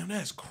like, damn,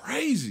 that's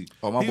crazy.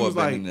 Oh, my he boy was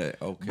been like, in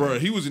that. Okay. Bro,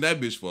 he was in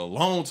that bitch for a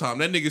long time.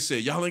 That nigga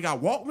said, y'all ain't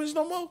got Walkmans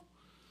no more?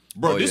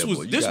 Bro, Oh, this yeah, was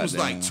boy, you this was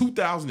like goddamn-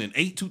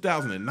 2008,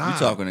 2009. You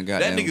talking to That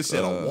goddamn, nigga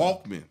said a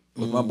Walkman.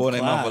 What's my boy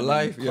named Clyde, for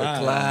life? man. Yeah,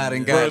 Clyde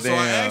and Bro, goddamn. so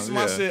I asked him,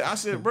 yeah. I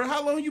said, bro,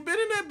 how long you been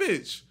in that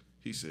bitch?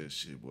 He said,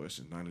 shit, boy,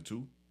 since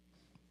 92.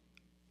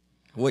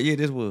 What year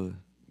this was?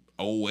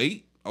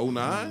 08,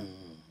 09.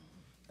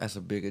 That's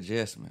a big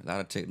adjustment. A lot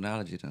of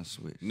technology done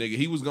switched. Nigga,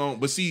 he was going,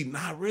 but see,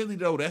 not really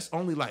though. That's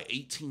only like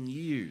 18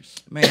 years.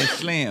 Man,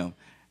 Slim.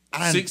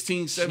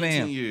 16,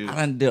 17 years. I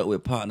done dealt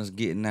with partners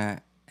getting out,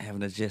 having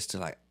to adjust to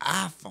like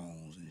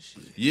iPhones and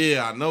shit.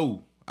 Yeah, I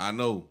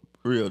know.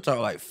 Real talk,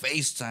 like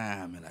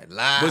FaceTime and like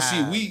live. But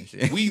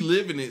see, we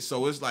live in it,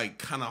 so it's like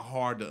kind of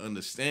hard to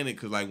understand it.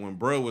 Cause like when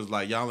bro was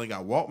like, y'all ain't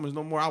got Walkmans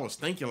no more, I was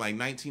thinking like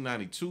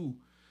 1992,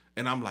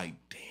 and I'm like,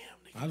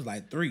 damn, I was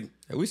like 3.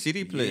 Hey, we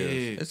CD players.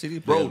 yeah, That's CD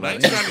bro,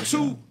 players.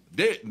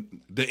 1992,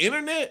 the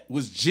internet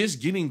was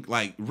just getting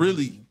like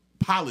really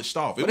polished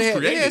off. It But was they had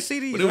created,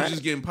 CDs, but it was right?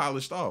 just getting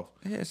polished off.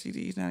 They had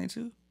CDs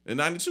 92. In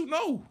 92,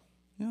 no.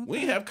 We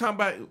ain't have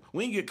compact.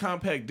 We ain't get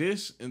compact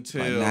discs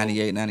until Like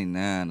 98,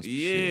 99. Or some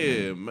Yeah,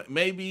 shit,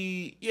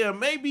 maybe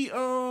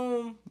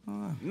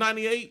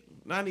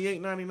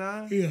 98,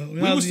 99. Yeah,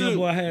 we I was was young still,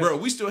 boy, I had- bro.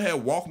 We still had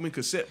Walkman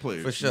cassette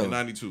players For sure. in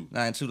 92.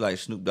 92 like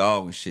Snoop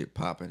Dogg and shit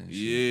popping and shit.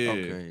 Yeah.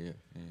 Okay, yeah.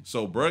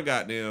 So, bro,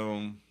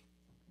 goddamn,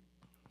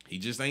 he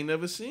just ain't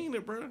never seen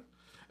it, bro.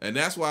 And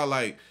that's why,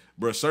 like,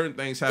 bro, certain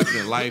things happen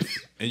in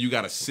life, and you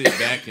gotta sit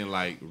back and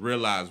like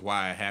realize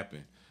why it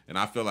happened. And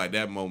I feel like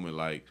that moment,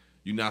 like,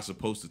 you're not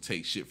supposed to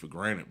take shit for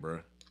granted, bro.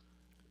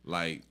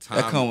 Like,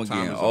 That come with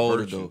getting is a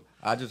older, virtue. though.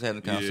 I just had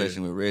a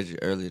conversation with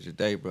Reggie earlier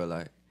today, bro.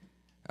 Like,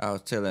 I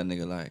was telling that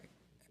nigga, like,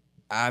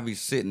 I be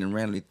sitting and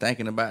randomly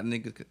thinking about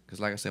niggas. Because,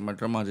 like I said, my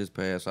grandma just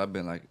passed, so I've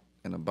been, like,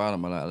 in the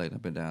bottom a lot lately.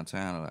 I've been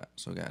downtown a lot.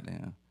 So,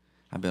 goddamn,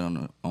 I've been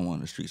on one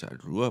of the streets I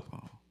grew up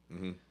on.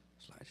 Mm-hmm.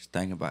 So, like, just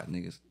thinking about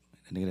niggas.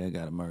 The nigga that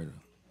got a murder.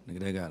 Nigga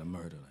that got a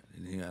murder. Like,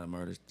 the nigga got a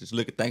murder. Just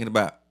thinking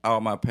about all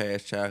my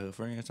past childhood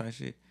friends type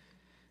shit.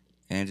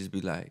 And just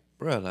be like,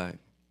 bro, like,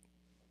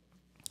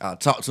 I'll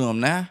talk to him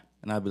now,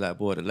 and I'll be like,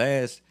 boy, the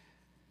last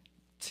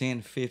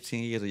 10,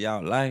 15 years of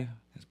y'all life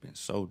has been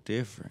so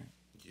different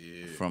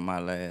from my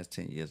last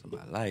 10 years of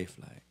my life.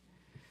 Like,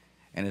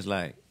 and it's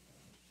like,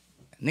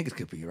 niggas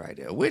could be right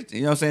there with you.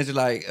 You know what I'm saying? It's just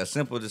like a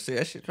simple to say,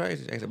 that shit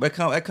crazy. But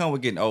that come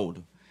with getting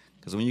older.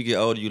 Because when you get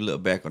older, you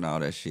look back on all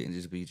that shit and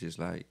just be just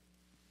like,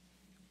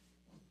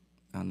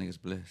 y'all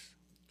niggas blessed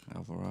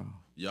overall.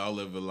 Y'all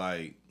ever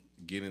like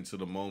get into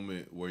the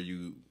moment where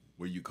you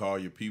call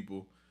your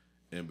people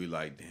and be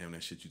like, damn,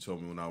 that shit you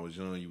told me when I was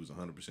young, you was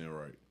 100%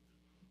 right.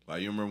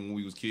 Like, you remember when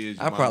we was kids?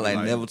 I probably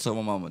never told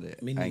my mama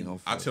that. Me I ain't neither. gonna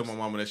I tell my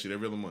mama that shit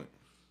every other month.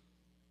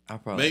 I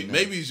probably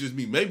Maybe it's just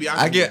me. Maybe I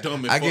can give be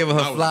dumb as I fuck give when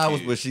her I was a flowers,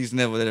 kid. but she's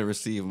never let her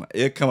receive them.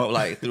 It come up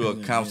like through a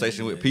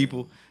conversation with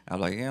people. I'm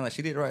like, yeah, like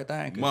she did the right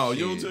thing. Ma,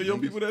 you don't shit, tell young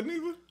niggas- people that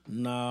neither?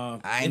 Nah.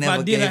 I ain't if never I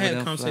did, gave I her had a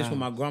them conversation with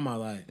flowers. my grandma,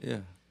 like, Yeah.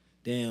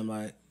 damn,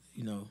 like,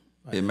 you know.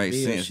 Like It the makes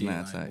bill sense shit,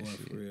 now like, type boy,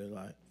 shit. For real,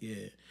 like,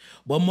 yeah.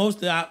 But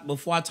mostly,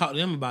 before I talk to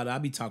them about it, I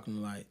be talking to,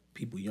 like,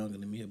 people younger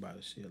than me about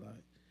the shit. Like,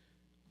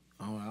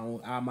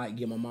 I might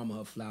give my mama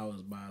her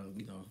flowers by,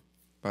 you know,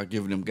 By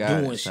giving them doing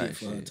guidance shit type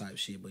for her shit. type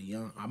shit. But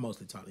I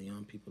mostly talk to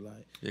young people,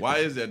 like. Why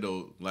is that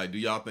though? Like, do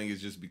y'all think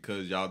it's just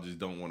because y'all just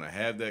don't want to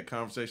have that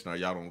conversation, or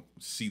y'all don't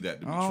see that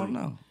to be I true? don't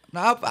know.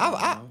 No,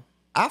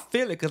 I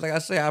feel it because, like I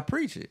say, I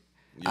preach it.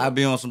 I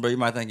be on some, bro, you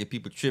might think if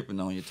people tripping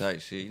on you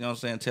type shit. You know what I'm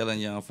saying? Telling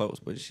young folks,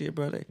 but shit,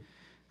 bro,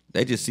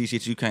 they just see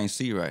shit you can't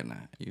see right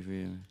now. You feel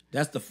me?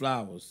 That's the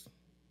flowers.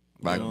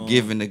 By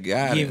giving the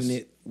guidance. Giving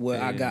it what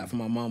I got from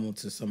my mama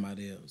to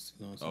somebody else.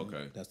 You know what I'm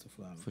saying? Okay. That's the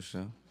flowers. For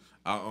sure.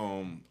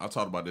 I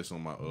talked about this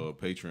on my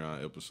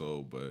Patreon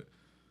episode, but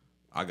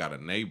I got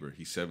a neighbor.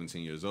 He's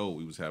 17 years old.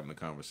 We was having a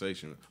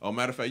conversation. Oh,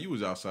 matter of fact, you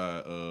was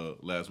outside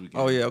last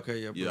weekend. Oh, yeah, okay,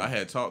 yeah. Yeah, bro. I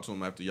had talked to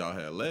him after y'all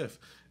had left,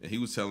 and he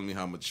was telling me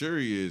how mature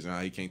he is and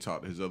how he can't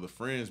talk to his other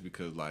friends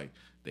because like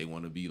they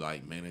want to be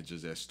like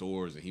managers at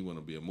stores and he want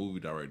to be a movie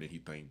director. And he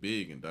think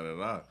big and da da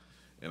da.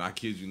 And I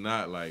kid you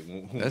not, like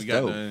when That's we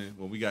got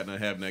dope. done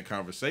having that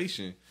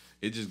conversation,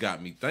 it just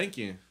got me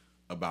thinking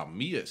about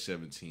me at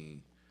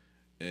 17.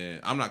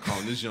 And I'm not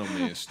calling this young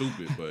man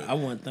stupid, but I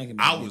wasn't thinking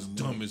about I was it.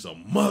 dumb as a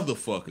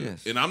motherfucker.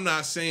 Yes. And I'm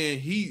not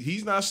saying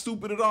he's not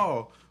stupid at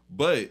all,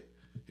 but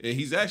and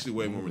he's actually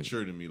way more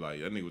mature than me.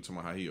 Like that nigga was talking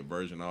about how he a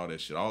virgin, all that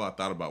shit. All I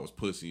thought about was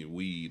pussy and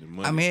weed and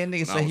money. I mean, that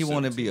nigga when I say he was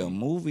want to be a 17.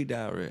 movie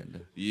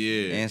director.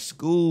 Yeah. In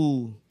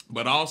school.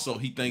 But also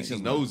he thinks he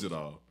knows it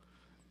all.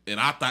 And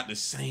I thought the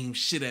same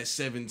shit at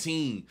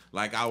 17.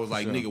 Like I was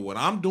like, nigga, what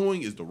I'm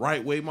doing is the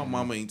right way. My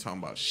mama ain't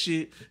talking about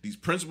shit. These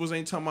principals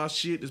ain't talking about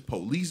shit. This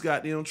police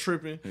got them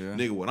tripping. Yeah.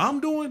 Nigga, what I'm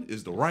doing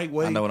is the right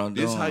way. I know what I'm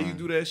This doing. how you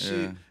do that shit.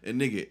 Yeah.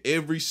 And nigga,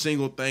 every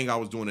single thing I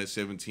was doing at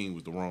 17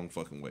 was the wrong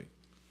fucking way.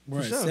 Bro,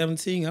 at sure.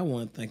 17, I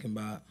wasn't thinking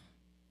about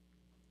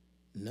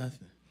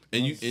nothing.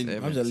 And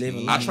I'm just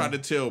living I life. tried to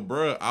tell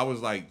bruh, I was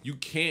like, you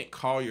can't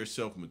call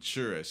yourself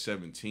mature at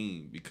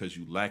 17 because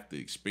you lack the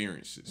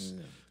experiences.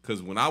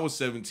 Because when I was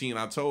 17,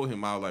 I told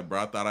him, I was like,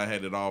 bro, I thought I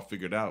had it all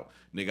figured out.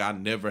 Nigga, I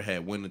never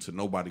had went into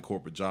nobody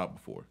corporate job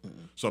before.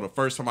 So the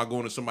first time I go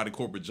into somebody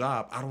corporate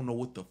job, I don't know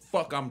what the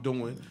fuck I'm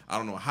doing. I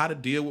don't know how to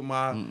deal with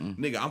my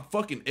nigga. I'm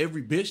fucking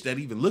every bitch that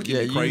even look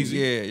at me crazy.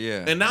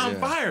 Yeah. And now I'm yeah,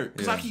 fired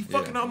because I keep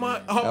fucking out my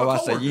That's why I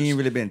say you ain't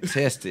really been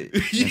tested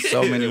in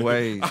so many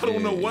ways. I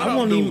don't know what I I'm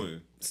wasn't doing.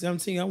 even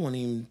 17. I wasn't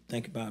even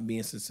think about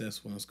being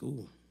successful in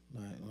school.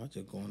 Like, I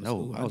just going to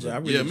No, school. I was I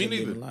a- really Yeah, just me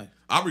living neither. life.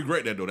 I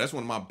regret that though. That's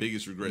one of my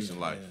biggest regrets in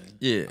life.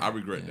 Yeah, I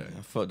regret that.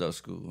 I fucked up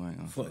school. I ain't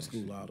gonna Fuck front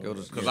school shit. all the Go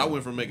way. to Because I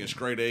went from making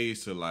straight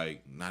A's to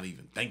like not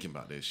even thinking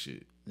about that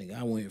shit. Nigga,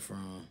 I went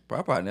from Bro,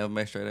 I probably never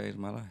made straight A's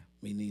in my life.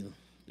 me neither.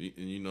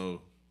 And you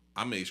know,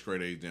 I made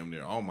straight A's damn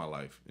near all my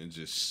life, and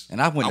just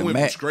And I went to from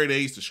Mac- straight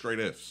A's to straight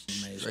F's.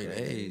 Made Straight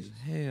A's.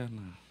 Hell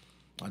no.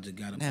 I just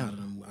got up Never. out of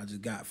them. I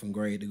just got from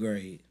grade to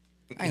grade.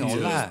 I ain't gonna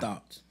Just lie.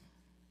 stopped.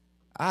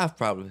 I've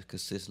probably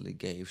consistently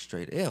gave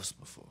straight F's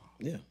before.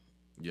 Yeah.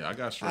 Yeah, I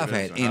got straight I've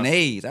F's. had in high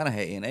NAs. I done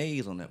had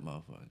NAs on that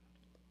motherfucker.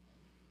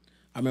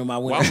 I remember I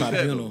Why went was to that,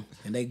 tribunal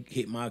and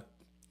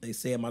they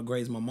said my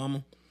grades my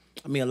mama.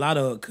 I mean, a lot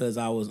of it because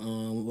I was,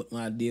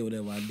 when I did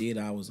whatever I did,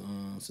 I was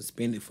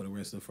suspended for the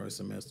rest of the first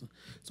semester.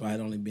 So I had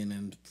only been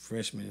in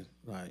freshman,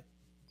 like,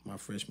 my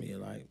freshman year,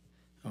 like,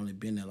 I only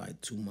been there like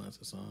 2 months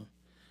or something.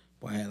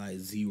 But I had like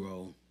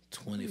 0,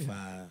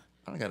 25,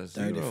 I got a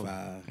 0.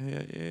 35.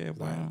 Yeah,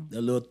 boy. Like,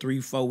 the little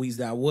 3-4 weeks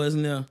that I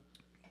wasn't there,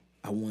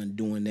 I wasn't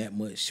doing that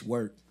much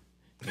work.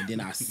 And then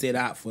I set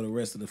out for the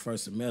rest of the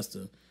first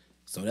semester.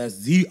 So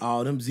that's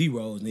all them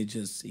zeros, and it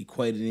just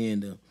equated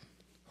into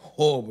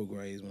horrible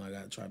grades when I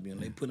got tribunal.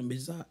 They put them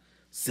bitches out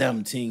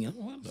 17. I'm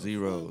like, what the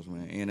Zeros,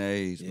 man.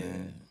 NAs,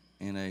 man.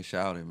 NA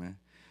shouted, man.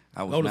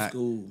 I was Go to not,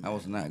 school, I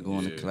was not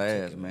going to Yeah,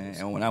 class, man.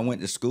 And when I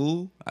went to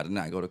school, I did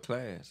not go to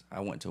class.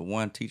 I went to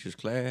one teacher's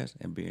class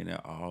and be in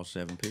there all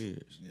 7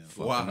 periods.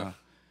 Fucking Why? up.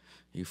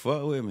 He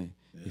fucked with me.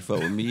 He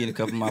fucked with me and a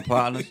couple of my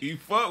partners. He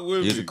fuck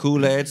with He was me. a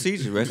cool ass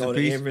teacher. Rest Go in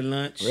to peace. every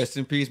lunch. Rest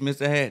in peace,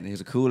 Mr. Hatton.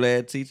 He's a cool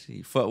ass teacher.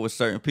 He fuck with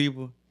certain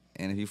people.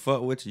 And if he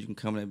fuck with you, you can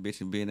come in that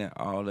bitch and be in there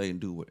all day and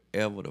do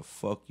whatever the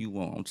fuck you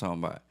want. I'm talking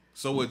about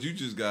So what you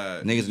just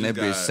got? niggas in you that just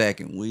bitch got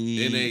sacking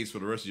weed. NAs for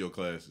the rest of your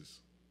classes.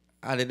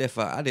 I did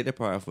that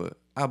probably for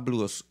I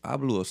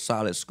blew a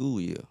solid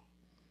school year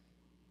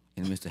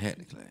in Mr.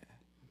 Hatton class.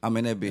 I'm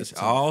in that bitch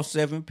all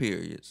 7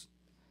 periods,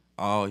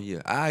 all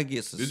year. I get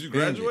Did suspended. you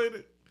graduate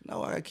it?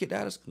 No, I got kicked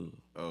out of school.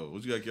 Oh,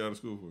 what you got kicked out of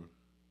school for?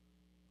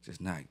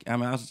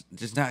 I was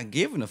just not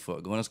giving a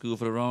fuck. Going to school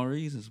for the wrong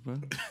reasons, bro.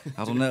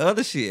 I was on that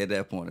other shit at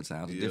that point in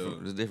time. I was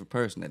Yeah. a different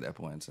person at that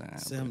point in time.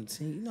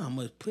 17. You know how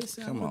much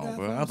pussy Come I would've on, got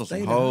bro. if I was on stayed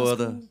some in whole high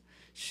other school?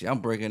 shit. I'm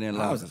breaking in I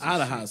laws. was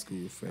out of high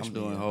school freshman I'm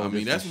doing year. whole I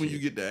mean, that's different when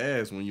shit. you get the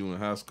ass when you in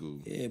high school.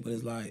 Yeah, but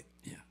it's like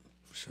Yeah,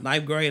 for sure.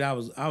 9th grade, I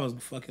was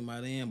fucking by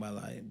then by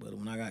like, but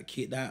when I got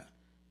kicked out,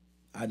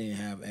 I didn't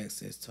have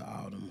access to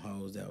all them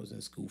hoes that was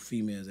in school,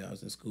 females that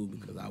was in school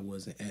because I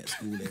wasn't at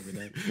school every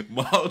day.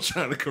 Maul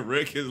trying to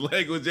correct his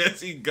language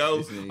as he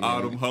goes.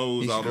 All them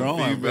hoes, He's all them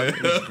growing, bro.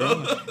 females. He's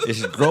growing.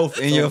 It's growth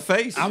in your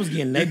face. I was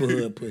getting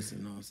neighborhood pussy,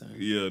 you know what I'm saying?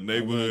 Yeah, I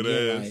neighborhood wasn't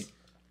getting, ass. like,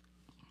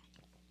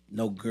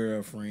 no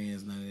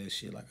girlfriends, none of that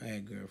shit. Like I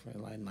had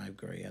girlfriends like 9th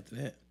grade. After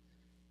that,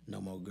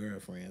 no more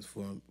girlfriends.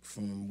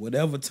 From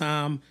whatever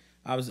time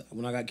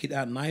when I got kicked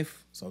out of 9th,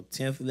 so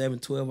 10th,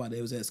 11th, 12th, while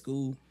they was at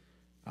school,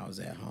 I was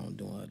at home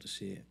doing other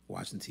shit,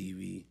 watching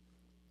TV,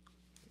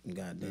 and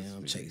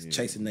goddamn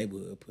chasing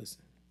neighborhood pussy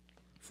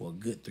for a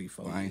good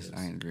 3-4 I years.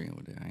 ain't agreeing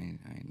with that. I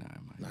ain't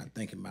nodding my head. Not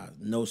thinking about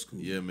no school.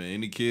 Yeah, man.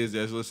 Any kids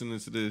that's listening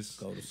to this,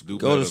 Go to school. do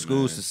Go to better, school,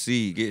 man.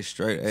 succeed, get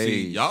straight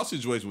See, A's. y'all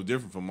situation was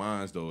different from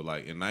mine though.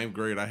 Like in 9th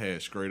grade, I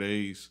had straight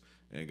A's,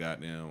 and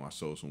goddamn, I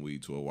sold some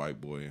weed to a white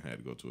boy and had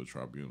to go to a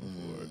tribunal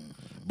for it.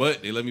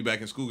 But they let me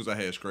back in school because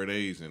I had straight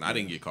A's, and I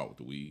didn't get caught with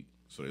the weed,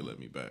 so they let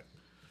me back.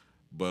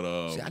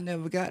 But See, I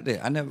never got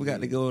that. I never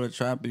got to go to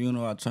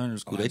tribunal alternative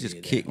school. I They just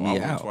did that. kicked I me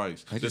went out.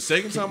 twice. They The just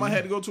second kicked time I me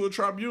had to go to a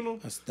tribunal,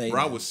 I stayed where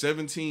I there. was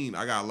 17,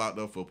 I got locked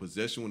up for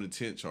possession with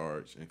intent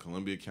charge in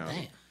Columbia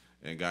County.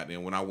 And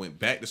goddamn, when I went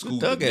back to school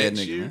the thug ass next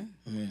nigga, year,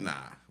 man. nah.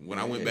 When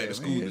I went back to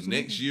school man, the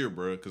next year,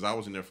 bro, because I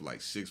was in there for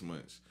like 6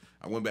 months.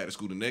 I went back to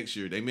school the next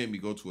year. They made me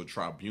go to a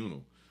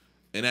tribunal,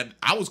 and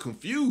I was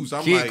confused.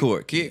 I'm Kid like,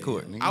 court,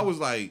 nigga. I was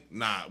like,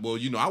 nah. Well,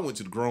 I went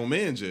to the grown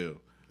man jail,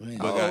 but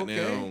Oh, goddamn,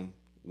 okay.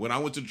 when I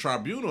went to the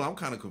tribunal, I'm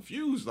kind of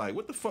confused. Like,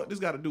 what the fuck this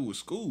got to do with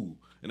school?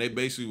 And they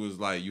basically was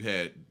like, you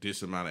had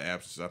this amount of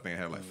absences. I think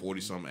I had like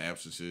 40-something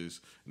absences,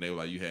 and they were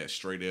like, you had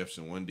straight Fs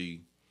and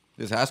 1D.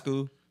 This high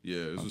school? Yeah,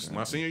 it was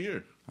my senior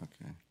year.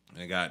 Okay.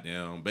 And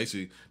goddamn,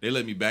 basically, they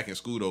let me back in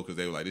school though, because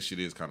they were like, this shit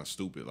is kind of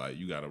stupid. Like,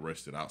 you got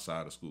arrested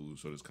outside of school,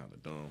 so it's kind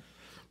of dumb.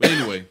 But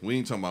anyway, we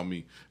ain't talking about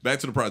me. Back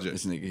to the project.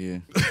 This nigga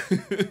here.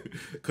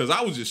 Because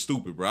I was just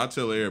stupid, bro. I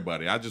tell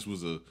everybody, I just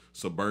was a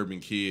suburban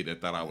kid that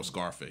thought I was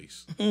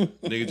Scarface.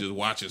 Nigga just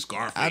watching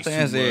Scarface I think too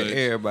that's much.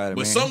 everybody,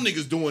 But man. some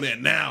niggas doing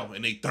that now,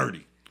 and they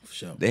 30. For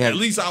sure. They have At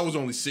least I was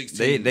only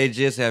 16. they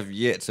just have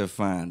yet to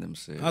find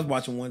themselves. I was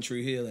watching One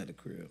Tree Hill at the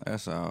crib.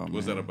 That's all.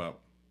 What's man. that about?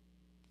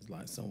 It's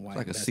like some white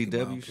Like a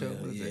basketball CW show?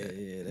 player. What is Yeah, that?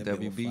 yeah. That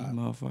WB, bit was fire.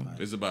 motherfucker.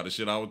 It's about the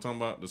shit I was talking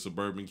about. The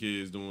suburban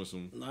kids doing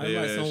some. No, it's like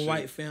hey-ass some shit.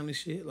 white family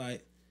shit.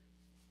 Like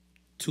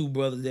 2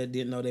 brothers that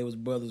didn't know they was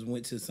brothers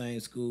went to the same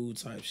school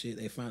type shit.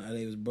 They found out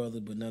they was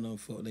brothers, but none of them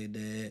fucked their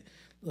dad.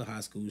 Little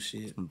high school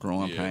shit.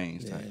 Growing Yeah.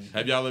 pains type.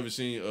 Have y'all ever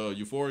seen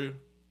Euphoria?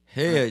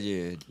 Hell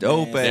yeah,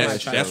 dope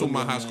ass. That's what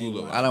my high school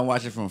looked like. I don't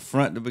watch it from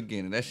front to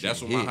beginning. That's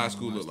what my high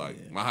school looked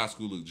like. My high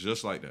school looked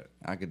just like that.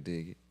 I could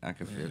dig it. I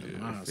could feel it.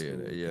 I could feel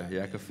that.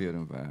 Yeah, I could feel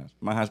them vibes.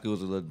 My high school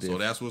was a little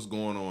different. So that's what's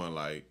going on.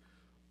 Like,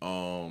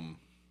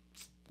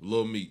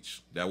 Lil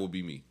Meech, that would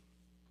be me.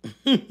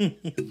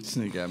 This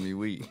nigga got me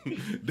weak.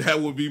 That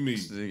would be me.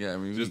 This nigga got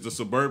me weak. Just the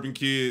suburban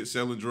kid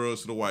selling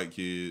drugs to the white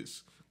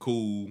kids.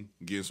 Cool,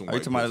 getting some Are you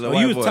white talking about pussy. the Oh,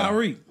 white you was boy?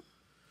 Tyreek.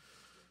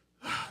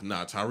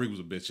 Nah, Tyreek was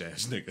a bitch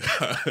ass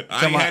nigga.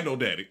 I ain't had no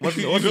daddy. What's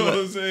the you know what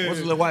I'm saying? What's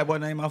the little white boy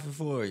name off it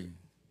for you?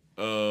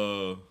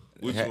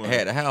 Which one?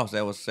 Had a house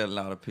that was selling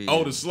all the pills.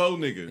 Oh, the slow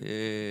nigga.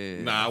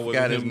 Yeah. Nah, I wasn't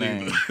Forgot his him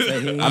name.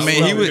 neither. I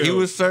mean, he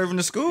was serving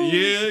the school.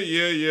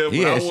 Yeah. But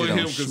He I had shit wasn't on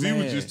him because he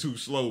was smash. just too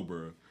slow,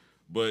 bro.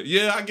 But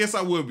yeah, I guess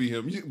I would be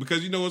him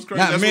because you know what's crazy.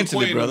 Not That's mentally,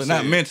 what Queen brother. them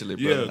Not said. mentally,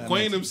 brother. Yeah, Not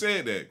Queen them mentally.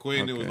 said that.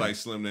 Queen them was Okay. like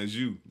Slim as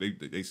you.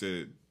 They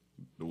said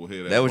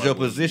That was your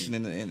position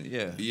in the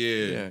yeah.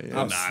 Yeah.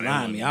 I was Nah, that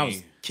slimy. wasn't I was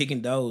me.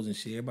 kicking doors and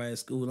shit. Everybody at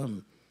school,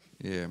 I'm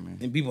Yeah, man.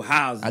 in people's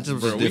houses. I just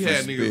was Bro, we different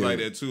had niggas spirit. like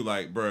that too.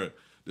 Like, bro,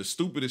 the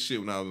stupidest shit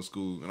when I was in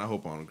school, and I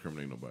hope I don't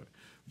incriminate nobody.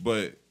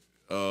 But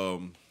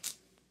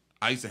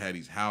I used to have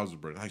these houses,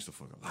 bro. I used to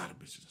fuck a lot of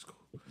bitches in school.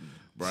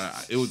 Bro,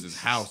 it was this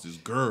house, this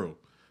girl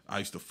I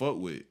used to fuck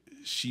with.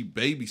 She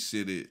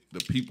babysitted the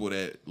people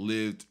that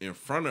lived in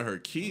front of her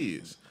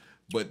kids.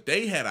 But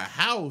they had a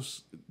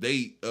house.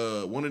 They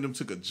one of them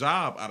took a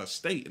job out of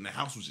state, and the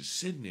house was just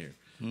sitting there.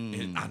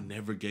 And I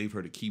never gave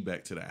her the key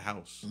back to that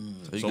house. So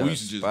you So got we a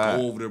used to just spot.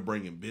 go over there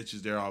bringing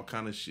bitches there, all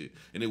kind of shit.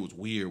 And it was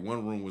weird.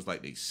 One room was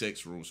like they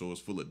sex room, so it was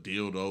full of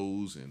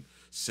dildos and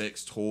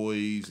sex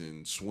toys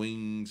and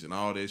swings and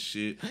all that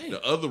shit.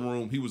 The other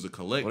room, he was a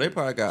collector. Well, they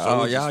probably got So it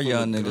all was just y'all full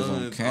young of niggas on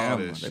guns, all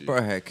camera. that They shit.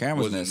 probably had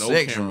cameras in that Wasn't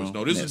sex cameras. room.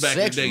 No, this In is that back in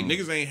the sex day. room.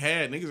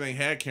 Niggas ain't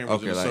had cameras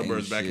Okay, in the like in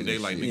suburbs back in the day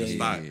shit like and niggas shit.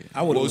 thought. Yeah.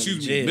 I would've Well, went to excuse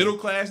me, jail. middle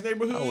class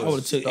neighborhoods. I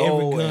would've took Stole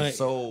every and gun.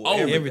 sold Oh,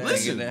 everything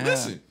listen, in that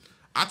listen. house.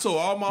 I told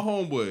all my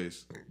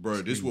homeboys,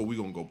 bro, this is where we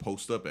gonna go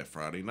post up at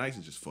Friday nights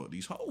and just fuck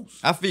these hoes.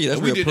 I feel you. That's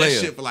And we real did player.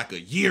 that shit for like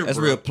a year, That's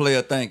bro. real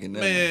player thinking.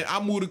 Man,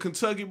 I moved to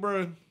Kentucky,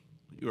 bro.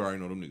 You already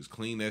know them niggas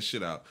clean that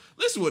shit out.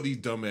 Listen to what these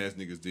dumbass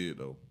niggas did,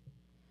 though.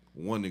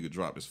 One nigga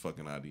dropped his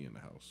fucking ID in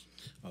the house.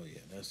 Oh yeah,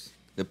 that's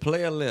The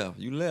player left.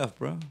 You left,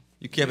 bro.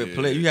 You kept it Yeah.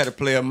 play. You had a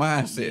player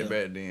mindset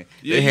back then.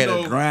 Yeah, They you had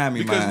know, a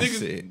grimy because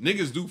mindset.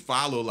 Niggas do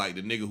follow like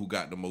the nigga who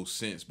got the most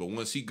sense, but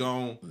once he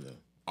gone,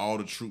 all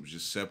the troops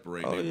just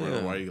separate. Oh, They run yeah.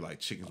 away like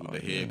chickens with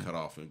their head cut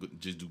off and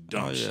just do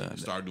dumb Oh, shit. yeah.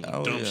 Start doing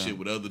Oh, dumb yeah. shit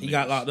with other niggas. he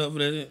got locked up for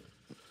that.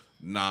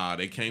 Nah,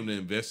 they came to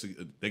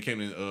investigate. They came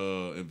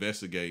to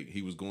investigate.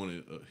 He was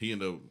going to. He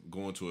ended up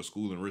going to a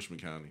school in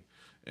Richmond County,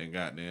 and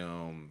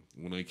goddamn,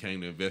 when they came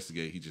to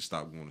investigate, he just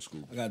stopped going to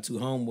school. I got two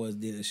homeboys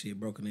did that shit,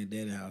 broke in their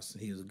daddy house.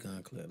 He was a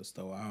gun collector,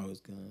 stole all his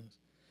guns.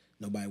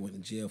 Nobody went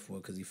to jail for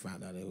it because he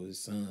found out it was his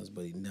sons,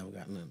 but he never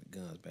got none of the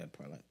guns back.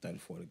 Probably like 30,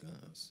 40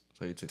 guns.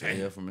 So you took the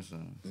L from his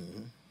son.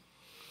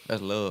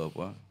 That's love,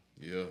 boy.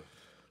 Yeah,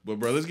 but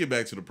bro, let's get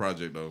back to the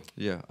project though.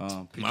 Yeah. My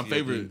PTSD.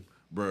 favorite,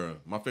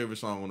 my favorite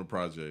song on the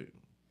project,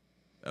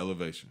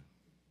 Elevation.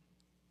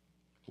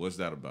 What's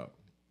that about?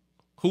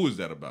 Who is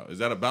that about? Is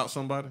that about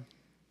somebody?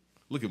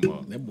 Look at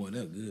Mark. That boy,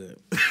 that good.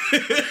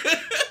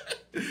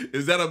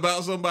 Is that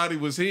about somebody?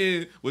 Was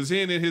he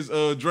in his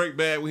Drake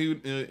bag when he was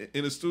in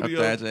the I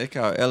studio? thought they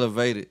call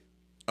elevated,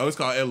 Oh, it's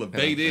called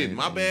Elevated. Elevated,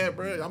 My bad,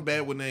 bro. I'm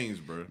bad with names,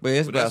 bro. but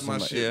it's about that's my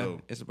somebody. shit Yeah,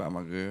 though. it's about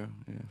my girl.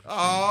 Yeah.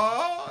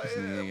 Oh,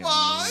 nigga, yeah,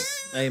 man.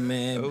 Hey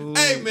man, Ooh.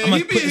 hey man, I'ma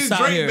he be put his this out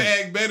Drake here.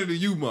 bag better than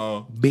you,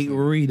 ma. Big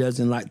Ree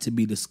doesn't like to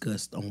be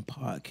discussed on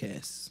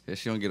podcasts. Yeah,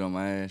 she don't get on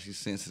my ass. She's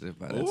sensitive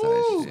about that type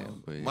Ooh, of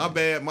shit. But,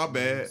 yeah. my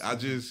bad. I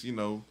just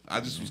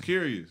was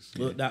curious.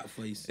 Looked out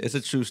for you. It's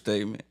a true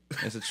statement.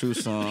 It's a true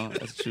song.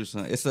 It's a true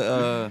song. It's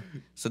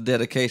a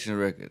dedication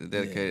record. It's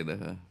dedicated to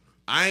her.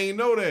 I ain't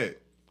know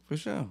that, For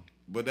sure.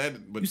 but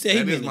You said he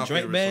that been is in my the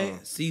Drake favorite bag?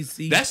 song.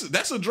 CC.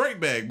 That's a Drake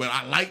bag, but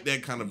I like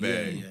that kind of yeah,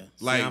 bag. yeah.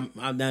 Like, See,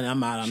 I'm done.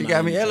 I'm out. I'm She not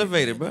got me in the Drake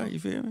elevated, bag, bro. though. You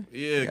feel me?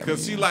 yeah, Got cause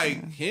me, see, yeah.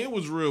 like, Hen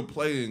was real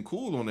playing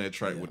cool on that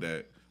track with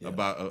that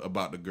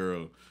about the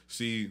girl.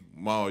 See,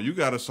 Ma, you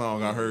got a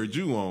song I heard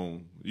you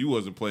on. You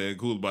wasn't playing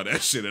cool about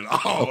that shit at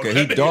all. Okay,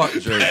 That he dark,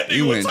 nigga- Drake. that nigga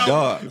You was went talking-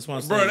 dark. That's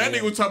what I'm Bro, saying, that yeah.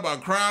 nigga was talking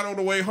about crying on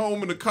the way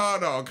home in the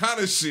car, all kind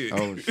of shit.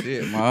 Oh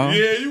shit, mom.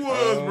 Yeah, you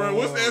was, bro.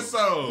 What's that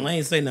song? I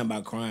ain't say nothing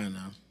about crying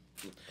now.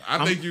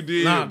 I think you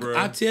did, Nah, bro.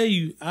 I tell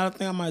you, I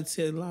think I might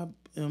tell a lot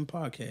in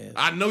podcast.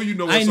 I know you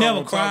know what I ain't song never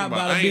I'm cried talking about.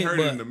 about a I ain't bit, heard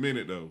it but- in a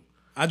minute though.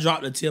 I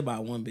dropped a tear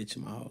about one bitch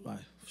in my whole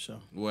life, for sure.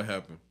 What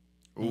happened?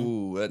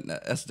 Ooh,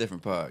 that's a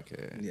different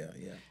podcast. Yeah.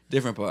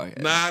 Different podcast.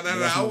 Nah.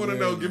 I want to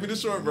know. Give me the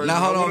short version. Now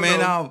hold I on, wanna man.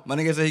 know. Now my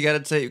nigga said he got a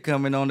tape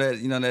coming on that.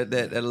 You know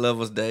that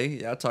Lovers Day.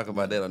 Y'all talk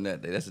about that on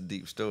that day. That's a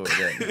deep story.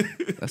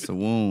 That's a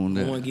wound.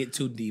 I There. don't want to get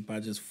too deep.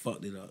 I just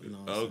fucked it up. You know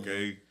what I'm saying?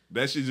 Okay.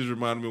 That shit just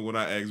reminded me when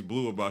I asked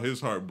Blue about his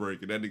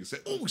heartbreak, and that nigga said,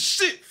 "Oh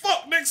shit,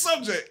 fuck, next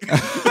subject."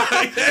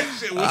 Like, that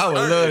shit was I would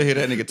hurting. love to hear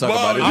that nigga talk Boy,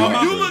 about his you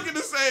heartbreak. looking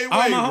the same All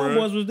way, my bro.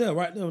 homeboys was there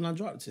right there when I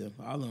dropped it.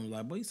 All of them was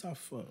like, boy, you soft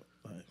fuck.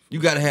 Like, You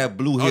gotta have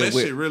blue Oh, here that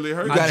with. shit really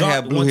hurt. You I gotta dropped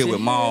have blue one here tear.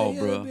 with Maul, yeah,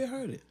 bro. That bit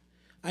hurt it.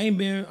 I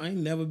ain't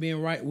never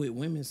been right with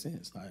women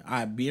since. Like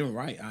I been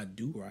right, I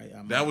do right.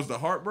 That was the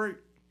heartbreak?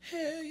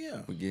 Hell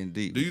yeah. We're getting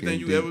deep. Do you think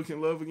you ever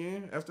can love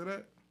again after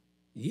that?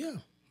 Yeah.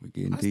 We're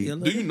getting I deep. still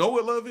love Do you that. know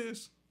what love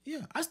is?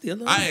 Yeah, I still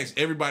love I it. asked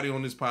everybody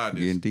on this pod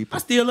Getting this. deeper. I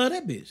still love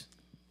that bitch.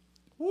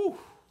 Woo.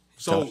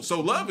 So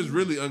love is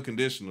really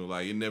unconditional.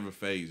 Like it never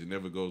fades. It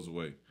never goes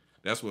away.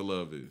 That's what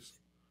love is.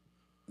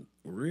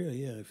 Real,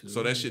 yeah. If it's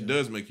So that real, shit yeah.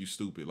 does make you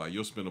stupid. Like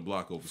you'll spin a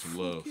block over some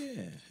love.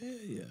 Yeah, hell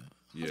yeah.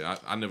 Yeah,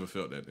 I never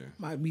felt that then.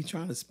 Might be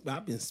trying to.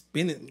 I've been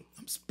spinning.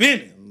 I'm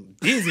spinning. I'm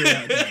dizzy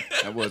right now.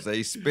 That was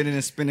a spinning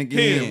and spinning Ken,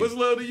 again. what's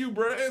love to you,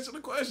 bro? Answer the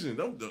question.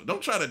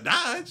 Don't try to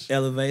dodge.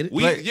 Elevated.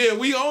 We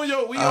on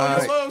your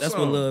right, love That's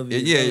song. what love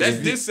is. Yeah, That's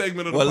this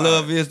segment of the What pod.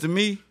 love is to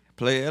me,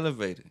 play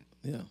elevated.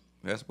 Yeah.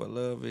 That's what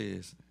love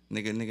is.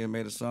 Nigga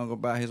made a song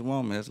about his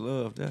woman. That's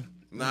love. There.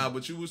 Nah,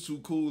 but you was too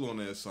cool on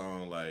that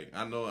song. Like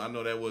I know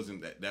that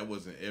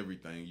wasn't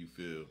everything you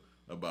feel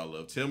about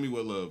love. Tell me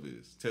what love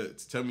is.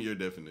 Tell me your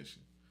definition.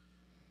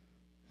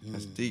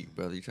 That's deep,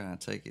 brother. You trying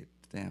to take it?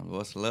 Damn,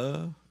 what's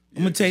love?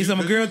 I'm gonna tell you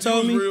something. A girl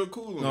told me. Real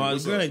cool. On No, it. the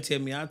What's girl up? ain't tell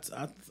me. I ain't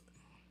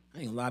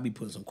gonna lie. I be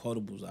putting some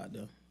quotables out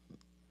there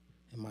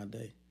in my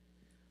day.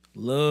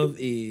 Love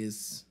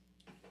is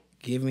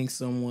giving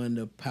someone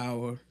the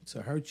power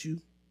to hurt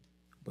you,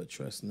 but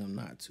trusting them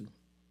not to.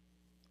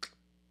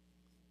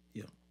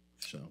 Yeah,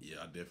 sure. Yeah,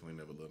 I definitely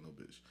never loved no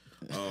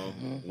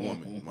bitch.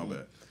 Woman, my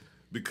bad.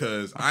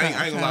 Because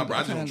I ain't gonna lie, bro. I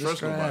just don't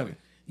trust nobody.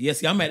 Yeah,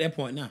 see, I'm at that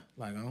point now.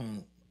 Like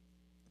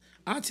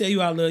I tell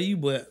you I love you,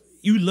 but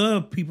you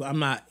love people. I'm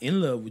not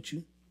in love with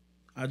you.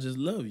 I just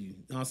love you. You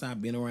know what I'm saying?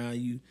 I've been around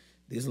you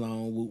this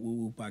long. Whoop, whoop,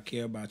 whoop. I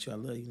care about you. I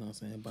love you. You know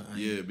what I'm saying? But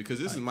Yeah, because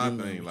this is my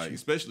thing. Like,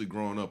 especially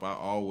growing up, I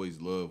always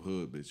love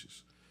hood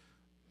bitches.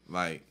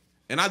 Like,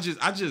 and I just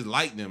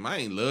like them. I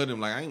ain't love them.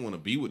 Like, I ain't want to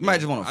be with them. might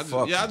just wanna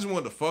fuck Yeah, I them. just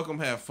want to fuck them,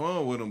 have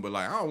fun with them. But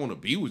like, I don't want to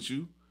be with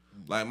you.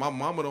 Like, my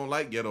mama don't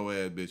like ghetto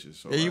ass bitches.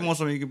 So Yeah, you like, want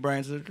something you can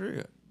bring to the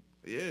crib.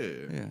 Yeah.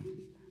 Yeah.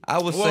 I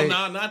would Well, say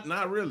nah,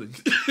 not really. this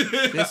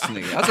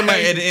nigga. I'm talking about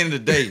at the end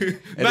of the day.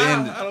 At the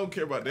end I don't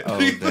care about that. Oh,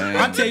 damn.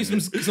 I'll tell you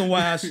some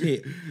wild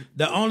shit.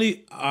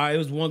 It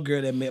was one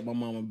girl that met my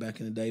mama back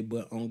in the day,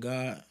 but on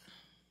God,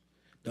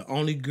 the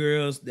only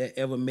girls that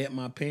ever met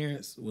my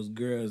parents was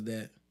girls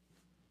that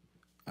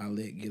I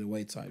let get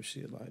away type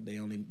shit. Like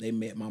they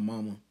met my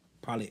mama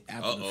probably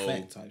after the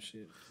fact type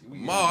shit.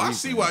 Ma, I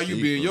see why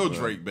you be in your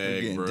Drake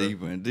bag, getting bro.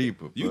 deeper and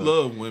deeper. You bro.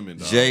 love women,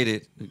 dog.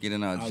 Jaded. You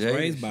getting all I was jaded.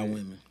 raised by shit.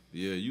 women.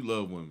 Yeah, you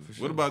love women.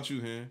 What about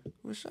you, Hen?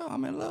 For sure,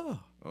 I'm in love.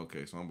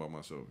 Okay, so I'm by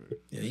myself here.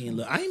 Yeah, he in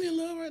love. I ain't in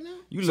love right now.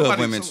 You Somebody- love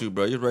women some- too,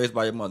 bro. You're raised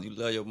by your mother. You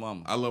love your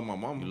mama. I love my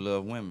mama. You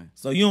love women.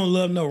 So you don't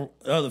love no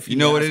other female. You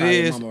know what it outside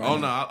your is? mama right Oh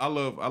now.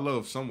 no, I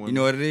love someone. You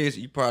know what it is?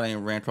 You probably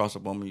ain't ran across a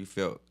woman you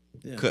felt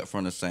Yeah. cut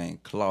from the same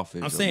cloth as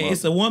I'm your saying mother.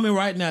 it's a woman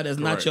right now that's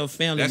not Correct. your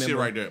family That's member.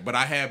 it right there. But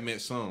I have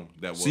met some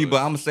that was. See, but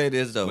I'm gonna say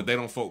this though. but they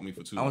don't fuck me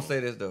for too I'm long. gonna say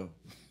this though.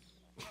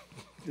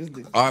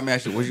 All right, man.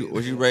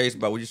 Was you raised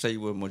by? Would you say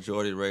you were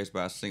majority raised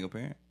by a single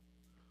parent?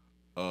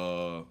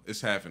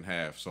 It's half and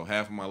half. So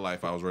half of my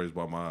life I was raised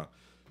by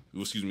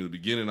the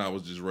beginning I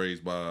was just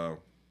raised by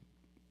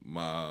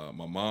my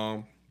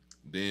mom,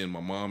 then my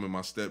mom and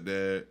my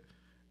stepdad,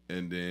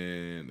 and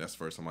then that's the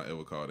first time I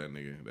ever called that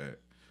nigga that.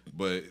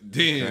 But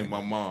then Okay.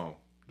 my mom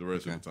the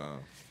rest of the time.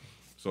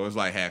 So it's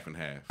like half and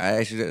half. I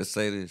asked you that to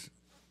say this.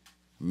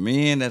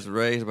 Men that's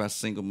raised by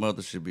single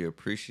mothers should be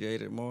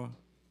appreciated more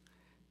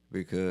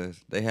because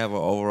they have an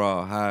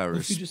overall higher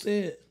What Future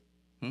respect.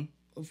 said?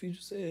 What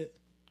Future said?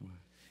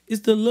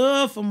 It's the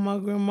love from my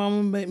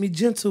grandmama make me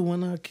gentle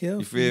when I care.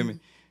 You feel me?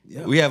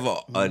 Yeah. We have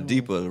a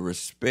deeper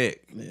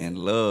respect and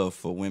love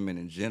for women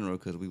in general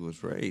because we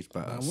was raised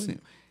by us.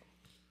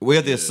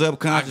 Whether it's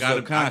subconscious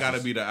or conscious. I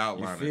gotta be the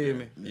outliner. You feel there.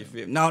 me? You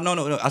feel me?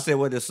 No. I said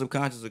whether it's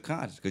subconscious or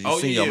conscious because you Oh,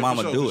 seen yeah, your for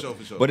mama sure, do for it. sure,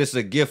 for sure. But it's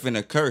a gift and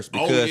a curse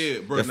Oh, because yeah,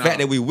 bro, the nah. fact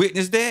that we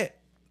witnessed that,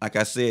 like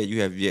I said,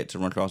 you have yet to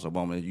run across a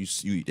woman that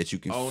you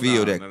can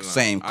feel that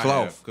same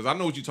cloth. Because I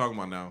know what you're talking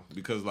about now.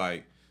 Because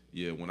like,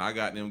 yeah, when I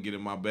got them get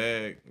in my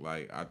bag,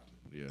 like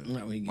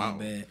Not when you get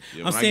bad. Yeah,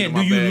 I'm when I saying, get in do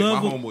my you bag,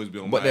 love my her? homeboys be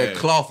on But my that ass.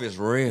 cloth is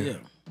real. Yeah.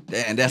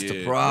 And that's Yeah,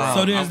 the bro. problem.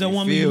 So there's the You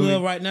woman you feel me?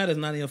 love right now that's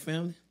not in your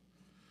family?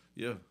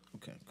 Yeah.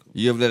 Okay, cool.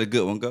 You ever let a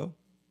good one go?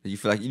 You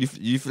feel like you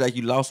feel like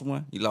you lost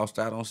one? You lost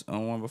out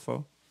on one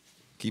before?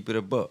 Keep it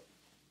a buck.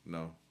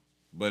 No.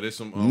 But it's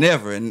some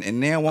Never. And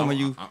now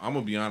woman I'm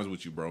gonna be honest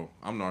with you, bro.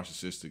 I'm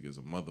narcissistic as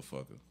a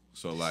motherfucker.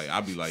 So like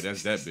I be like,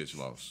 that's that bitch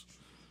lost.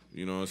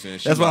 You know what I'm saying?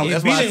 That's why I they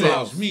said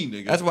lost me,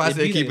 nigga. That's why I It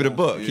said be keep they it a lost.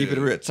 buck. Keep it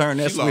Yeah. real. Turn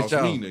that She switch lost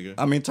off. me, nigga.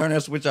 I mean, turn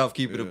that switch off.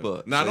 Keep it a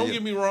buck. Now So, don't yeah.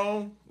 get me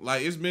wrong.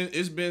 Like it's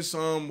been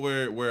some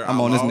where I'm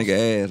I on this lost,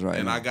 nigga ass right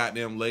and now. I got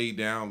them laid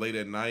down late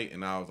at night,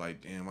 and I was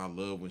like, damn, I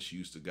love when she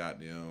used to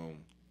goddamn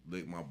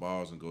lick my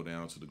balls and go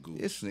down to the goose.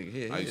 This nigga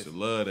here. I used to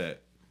love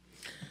that.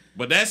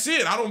 But that's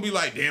it. I don't be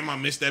like, damn, I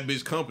miss that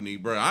bitch company,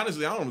 bro.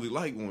 Honestly, I don't really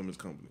like women's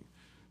company.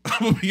 I'm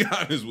gonna be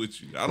honest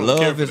with you. I don't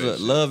care for that shit.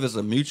 Love is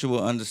a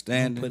mutual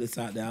understanding Put this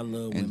out there. I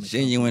love and women.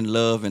 genuine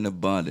love and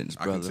abundance,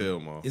 I brother. can tell,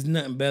 Mom. It's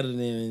nothing better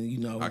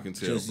than, I can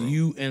tell, just bro.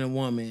 you and a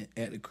woman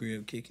at the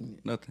crib kicking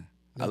it. Nothing.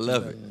 I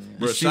love it.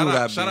 Bro, You see shout what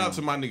I out, shout been out on.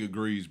 to my nigga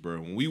Grease, bro.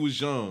 When we was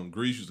young,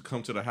 Grease used to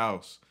come to the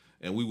house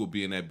and we would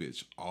be in that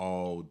bitch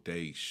all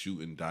day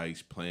shooting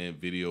dice, playing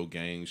video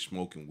games,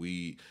 smoking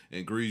weed.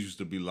 And Grease used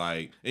to be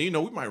like, and you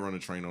know, we might run a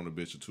train on a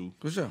bitch or two.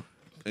 For sure.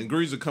 And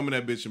Grease would come in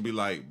that bitch and be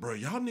like, bro,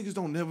 y'all niggas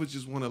don't never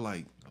just want to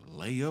like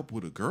lay up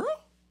with a girl?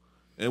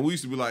 And we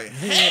used to be like,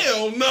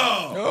 hell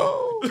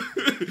no.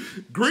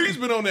 Grease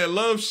been on that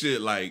love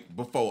shit like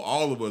before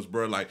all of us,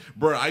 bro. Like,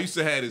 bro, I used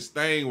to have this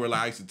thing where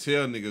like I used to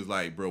tell niggas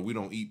like, bro, we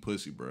don't eat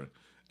pussy, bro.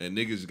 And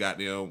niggas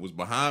goddamn was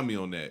behind me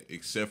on that,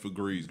 except for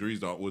Grease.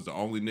 Grease was the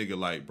only nigga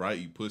like, bro, I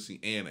eat pussy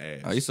and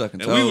ass. Oh, you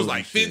sucking and we toes was like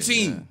and shit,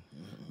 15. yeah.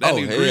 That Oh,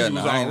 nigga hell Grease no,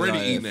 was I ain't already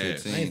know eating at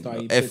ass. 15. I ain't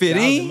started At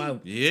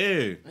 15?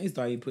 Yeah. I ain't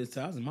started eating pussy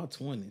till I was in my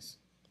 20s.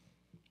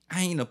 I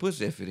ain't eat no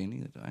pussy at 15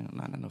 either. Though. I ain't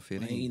no I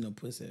 15. ain't eating no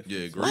pussy. At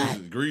Yeah,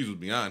 15. Grease was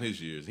beyond his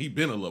years. He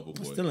been a lover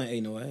boy. Still ain't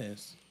ate no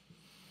ass.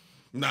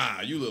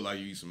 Nah, you look like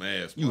you eat some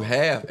ass. You bro.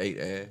 have 8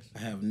 ass. I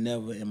have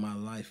never in my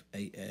life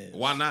ate ass.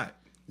 Why not?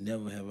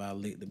 Never have I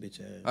licked a bitch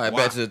ass. All right,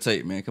 Why? back to the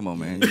tape, man. Come on,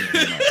 man.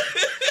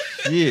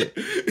 Yeah.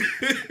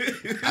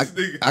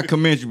 I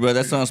commend you, bro.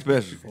 That sounds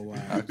special. For a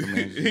while. I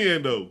commend you. He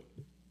ain't though.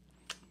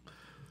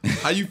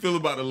 How you feel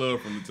about the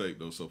love from the tape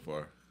though so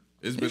far?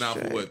 It's been out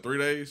for what, 3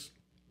 days?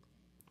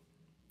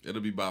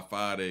 It'll be about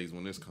 5 days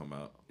when this come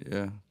out.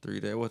 Yeah, 3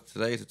 days. What,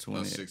 today's the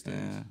 20th? 16th.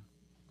 Yeah.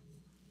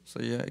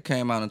 So, yeah, it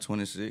came out on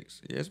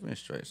 26. Yeah, it's been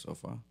straight so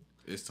far.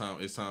 It's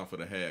time for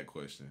the had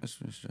question. It's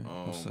been straight.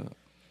 What's up?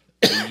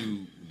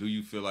 Do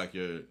you feel like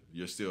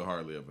you're still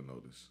hardly ever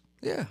noticed?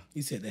 Yeah,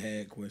 He said the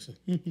had question.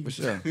 for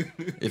sure.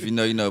 If you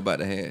know about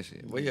the hash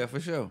shit. Well, yeah, for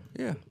sure.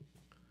 Yeah.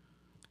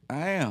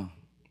 I am.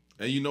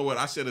 And you know what?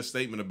 I said a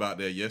statement about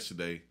that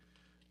yesterday,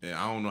 and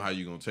I don't know how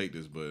you're gonna take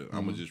this, but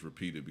I'm gonna just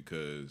repeat it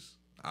because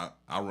I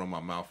run my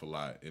mouth a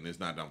lot, and it's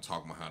not that I'm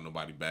talking behind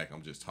nobody back.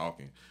 I'm just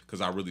talking because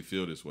I really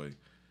feel this way.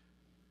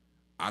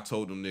 I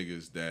told them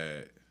niggas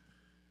that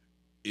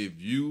if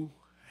you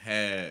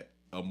had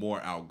a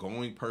more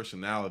outgoing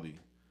personality,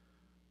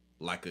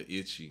 like a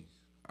Itchy,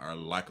 or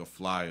like a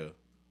Flyer,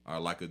 or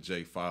like a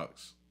J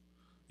Fox,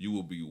 you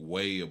will be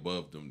way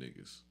above them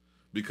niggas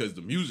because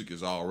the music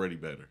is already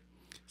better.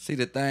 See,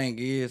 the thing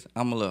is,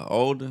 I'm a little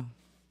older.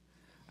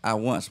 I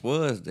once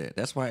was that.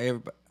 That's why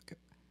everybody.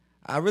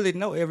 I really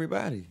know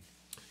everybody.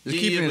 Just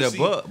Yeah, keeping but it see,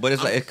 above, but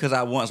it's like because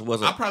I once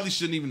was. I probably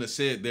shouldn't even have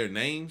said their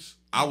names.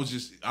 I was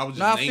just I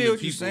naming feel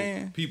what you're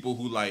saying. people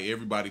who like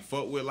everybody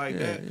fuck with like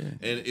that. Yeah.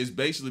 And it's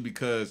basically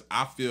because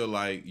I feel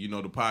like, you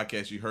know, the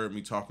podcast you heard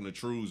me talking to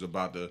Trues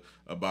about the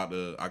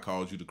I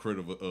called you the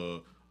critic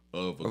of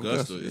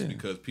Augusta is yeah.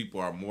 because people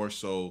are more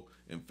so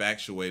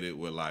infatuated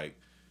with like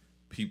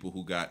people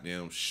who got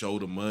them show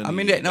the money. I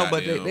mean, they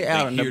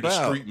out and hear about.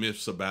 the street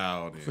myths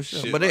about and For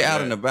sure. shit But they like out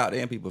that. and about.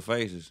 They in people's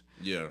faces.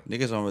 Yeah.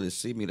 Niggas don't really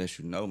see me unless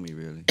you know me,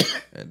 really,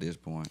 at this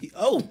point.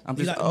 Oh, I'm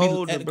he just like to be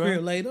older, at the bro.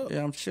 crib laid up.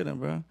 Yeah, I'm chilling,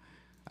 bro.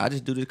 I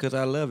just do this because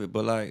I love it.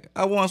 But, like,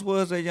 I once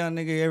was that young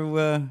nigga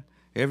everywhere,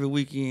 every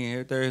weekend,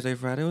 every Thursday,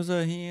 Friday. What's up,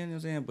 Hen? You know what I'm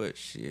saying? But,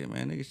 shit,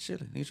 man, niggas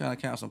chilling. Niggas trying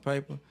to count some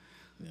paper.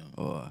 Yeah.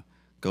 Or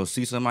go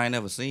see somebody I ain't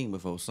never seen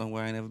before,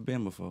 somewhere I ain't never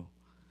been before.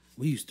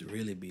 We used to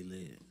really be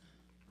lit.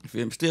 You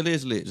feel me? Still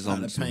is lit. Just Out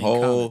on of some Payne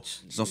whole, College.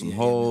 just on some Yeah,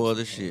 whole yeah,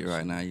 other some shit whole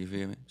right now. You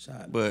feel me?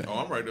 Shout out. But Oh,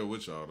 I'm right there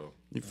with y'all though.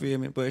 you feel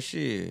me? But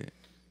shit,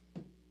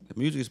 the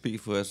music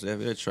speaks for itself.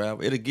 It'll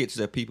travel. It'll get to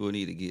that people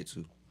need to get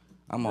to.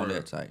 I'm on Bruh.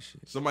 that type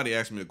shit. Somebody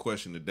asked me a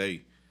question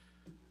today.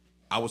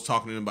 I was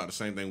talking to them about the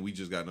same thing we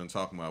just got done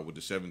talking about with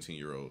the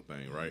 17-year-old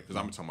thing, right? Because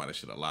I've been talking about that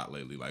shit a lot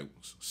lately. Like,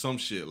 some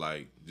shit,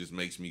 like, just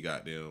makes me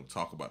goddamn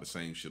talk about the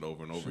same shit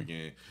over and over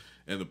again.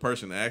 And the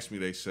person asked me,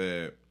 they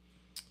said,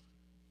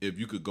 if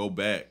you could go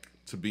back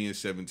to being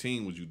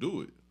 17, would you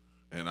do it?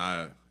 And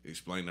I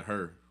explained to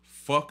her,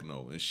 fuck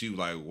no. And she was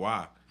like,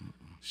 why?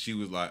 She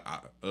was like,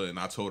 and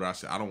I told her, I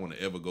said, I don't want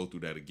to ever go through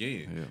that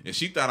again. Yeah. And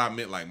she thought I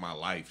meant like my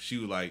life. She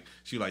was like,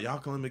 y'all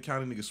Columbia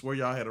County niggas swear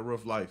y'all had a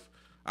rough life.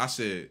 I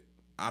said,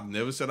 I've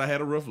never said I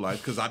had a rough life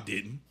because I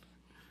didn't.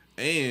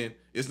 And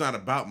it's not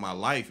about my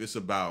life. It's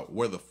about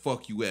where the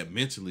fuck you at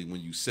mentally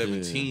when you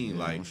 17. Yeah,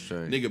 like, I'm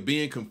straight. nigga,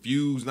 being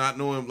confused, not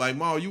knowing. Like,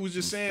 Ma, you was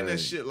just saying that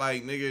straight. shit.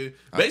 Like, nigga,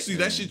 basically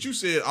that shit you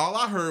said, all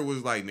I heard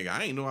was like, nigga,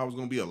 I ain't know I was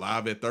going to be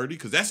alive at 30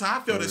 because that's how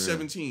I felt at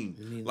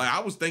 17. Like,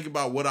 I was thinking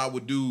about what I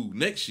would do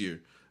next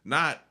year.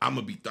 Not, I'm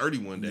going to be 30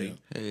 one day.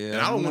 Yeah,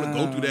 And I don't want to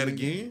go through that nigga.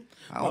 again.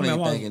 I don't I even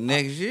mean, thinking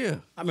next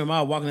year. I remember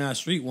I was walking down the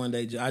street one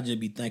day. I just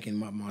be thinking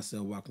about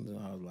myself walking.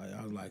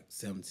 I was like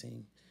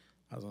 17.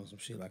 I was on some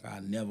shit like I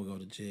never go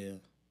to jail.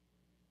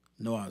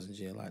 No, I was in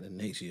jail like the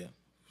next year.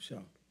 For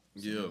sure.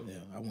 Yeah. Yeah,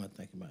 I wasn't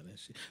thinking about that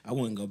shit. I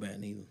wouldn't go back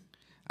neither.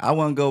 I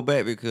wouldn't go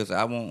back because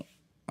I'm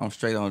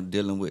straight on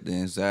dealing with the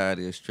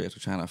anxiety and stress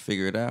of trying to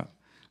figure it out.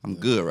 I'm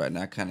good right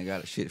now. I kind of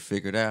got the shit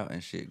figured out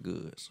and shit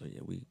good. So yeah,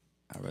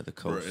 I'd rather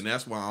coast. Bro, and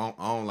that's why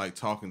I don't like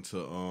talking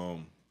to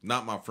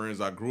not my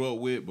friends I grew up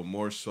with, but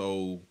more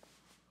so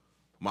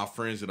my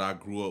friends that I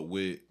grew up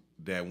with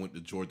that went to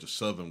Georgia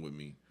Southern with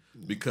me,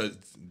 because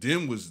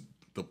them was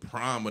the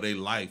prime of their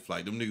life.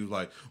 Like them niggas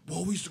like,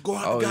 boy, we used to go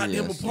out to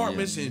goddamn yes,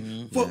 apartments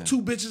and fuck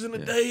 2 bitches in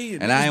a day.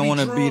 And I niggas ain't want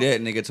to be drunk.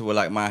 that nigga to where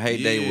like my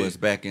heyday was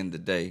back in the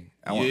day.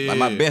 Like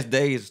my best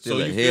days still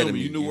so you ahead feel of me?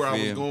 me. You knew where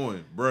I was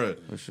going,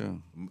 bruh. For sure.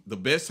 The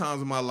best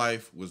times of my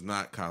life was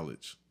not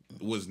college.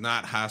 It was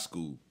not high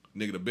school.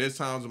 Nigga, the best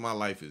times of my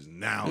life is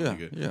now,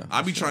 nigga. Yeah,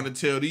 I be trying to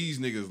tell these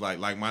niggas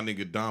like my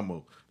nigga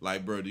Damo,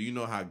 like, bro, do you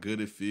know how good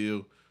it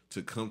feel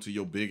to come to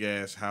your big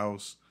ass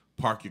house,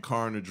 park your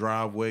car in the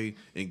driveway,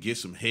 and get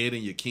some head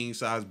in your king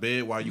size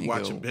bed while you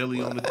watching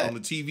Belly on the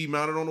TV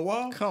mounted on the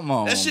wall? Come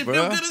on, that shit bro.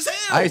 feel good as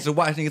hell. I used to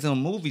watch niggas in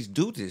movies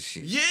do this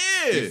shit. Yeah,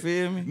 you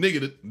feel me,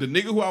 nigga? The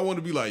nigga who I want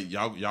to be like,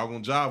 y'all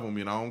gonna jive on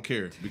me, and I don't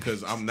care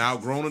because I'm now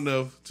grown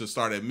enough to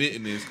start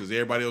admitting this because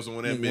everybody else don't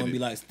want to admit it. Want to be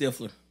like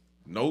Stifler?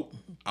 Nope.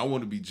 I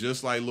want to be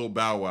just like Lil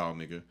Bow Wow,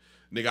 nigga.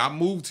 Nigga, I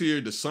moved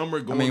here the summer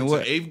going into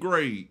 8th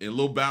grade, and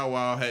Lil Bow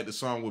Wow had the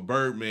song with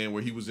Birdman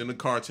where he was in the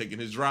car taking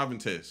his driving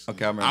test.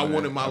 Okay, I remember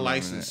wanted my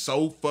license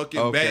so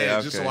fucking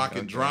bad just so I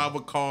can drive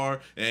a car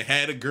and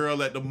had a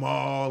girl at the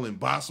mall and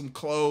buy some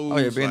clothes. Oh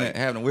yeah, being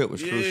having a whip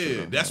was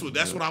crucial. Yeah, that's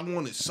what I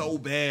wanted so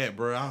bad,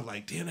 bro. I was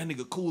like, damn, that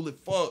nigga cool as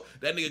fuck.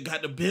 That nigga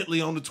got the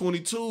Bentley on the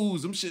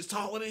 22s. Them shit's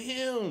taller than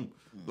him.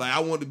 Like, I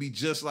want to be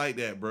just like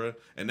that, bro.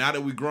 And now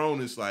that we grown,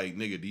 it's like,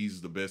 nigga, these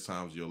are the best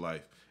times of your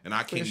life. And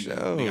I can't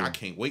nigga, I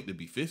can't wait to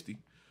be 50.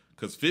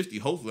 Because 50,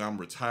 hopefully I'm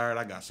retired.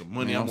 I got some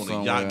money. I'm on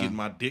a yacht getting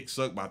my dick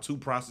sucked by 2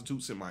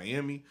 prostitutes in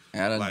Miami.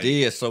 And I done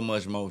did so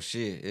much more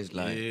shit. It's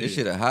like, this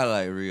shit a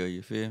highlight reel,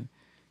 you feel me?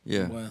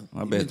 Yeah. Well,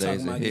 my best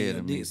days ahead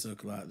of me. Dick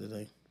suck a lot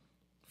today.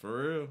 For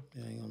real?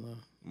 Yeah, I ain't gonna lie.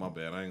 My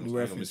bad. I ain't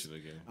gonna mention it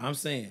again. I'm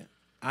saying,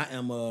 I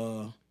am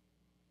a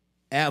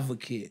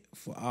advocate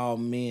for all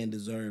men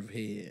deserve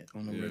head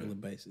on a regular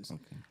basis.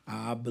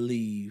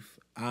 Okay.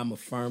 I'm a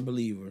firm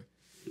believer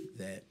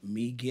that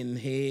me getting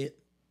head,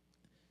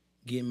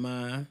 getting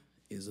mine,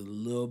 is a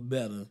little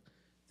better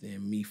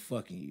than me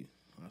fucking you.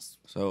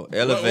 So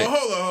elevate. Well,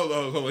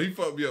 hold on. He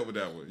fucked me up with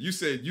that one. You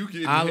said you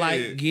getting head. I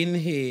like getting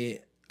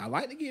head. I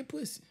like to get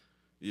pussy.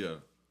 Yeah.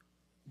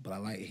 But I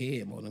like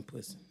head more than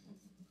pussy.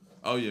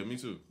 Oh yeah, me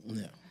too.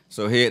 Yeah.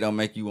 So head don't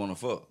make you want to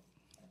fuck.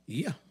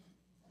 Yeah.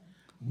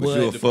 But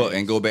you'll fuck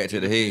and go back to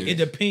the head. It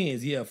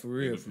depends, yeah, for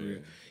real.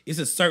 It's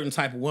a certain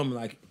type of woman,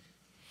 like,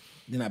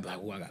 then I'd be like,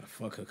 oh, I gotta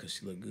fuck her because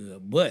she look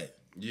good. But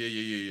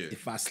yeah.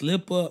 If I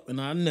slip up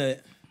and I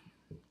nut,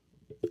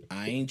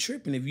 I ain't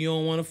tripping if you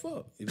don't want to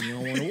fuck. If you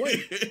don't want to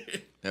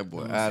wait. That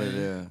boy out of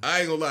there. I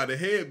ain't gonna lie, the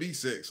head be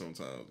sex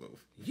sometimes though.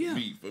 Yeah.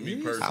 For me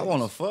personally. I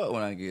want to fuck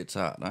when I get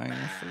top. I ain't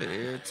gonna flip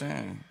every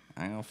time.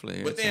 I ain't gonna flip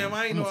every But damn, time.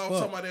 I ain't know I was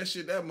talking about that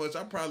shit that much.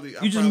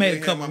 You just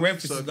made a couple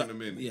references. In a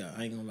minute. Yeah,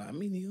 I ain't gonna lie.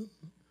 Me neither.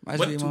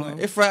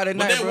 It's Friday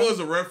night, but that bro. was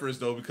a reference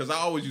though, because I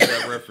always use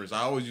that reference.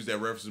 I always use that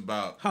reference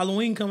about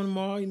Halloween coming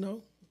tomorrow. You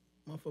know,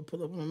 motherfucker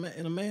pull up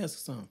in a mask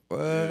or something. What?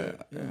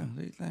 Yeah.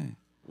 What you think?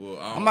 Well,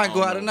 I might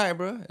go out tonight,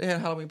 bro. They had a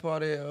Halloween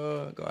party.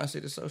 Go out and see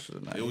the social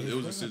tonight. It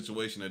was a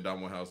situation at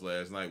Damo House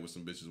last night with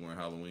some bitches wearing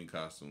Halloween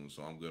costumes,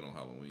 so I'm good on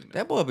Halloween now.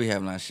 That boy be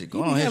having a lot of shit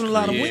going on. He having a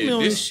lot of women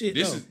on this shit.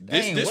 This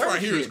right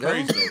here is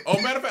crazy though.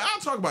 Oh, matter of fact, I'll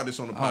talk about this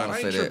on the pod. I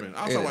ain't tripping.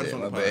 I'll talk about this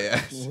on the pod.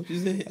 What you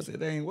said? I said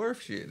they ain't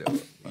worth shit though.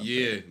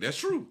 Yeah, that's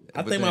true.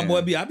 I think my boy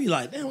I be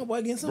like, damn, my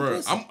boy getting some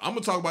pussy. I'm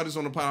gonna talk about this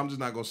on the pod. I'm just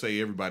not gonna say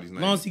everybody's name.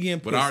 As long as he getting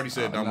pussy. But I already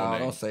said Damo name.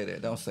 Don't say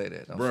that. Don't say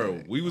that.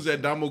 Bro, we was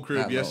at Damo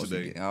crib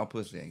yesterday. All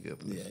pussy ain't good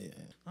pussy. Yeah.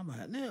 I'm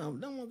like, damn,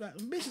 Damo got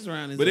them bitches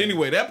around his But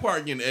anyway, that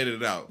part getting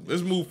edited out.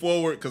 Let's move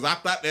forward because I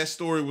thought that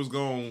story was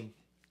going.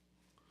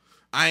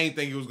 I ain't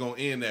think it was gonna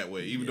end that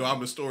way. Even though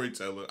I'm a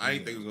storyteller, I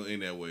ain't think it was gonna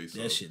end that way.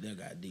 So. That shit that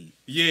got deep.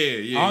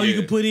 Yeah. All you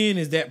can put in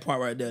is that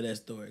part right there. That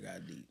story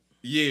got deep.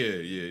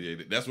 Yeah.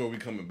 That's where we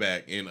coming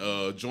back. And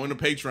join the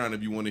Patreon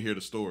if you want to hear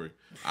the story.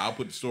 I'll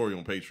put the story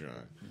on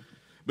Patreon.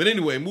 But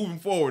anyway, moving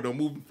forward.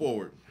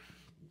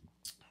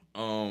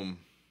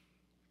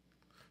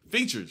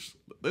 Features.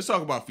 Let's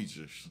talk about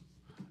features.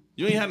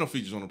 You ain't had no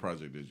features on the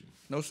project, did you?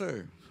 No,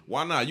 sir.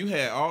 Why not? You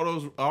had all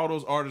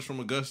those artists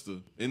from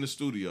Augusta in the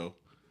studio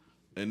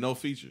and no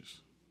features.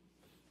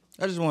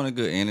 I just wanted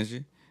good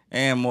energy.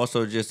 And more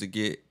so just to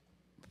get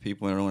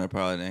people in the room that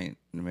probably ain't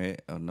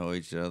met or know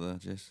each other.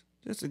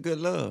 Just a good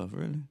love,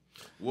 really.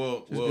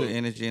 Well, good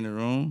energy in the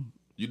room.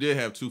 You did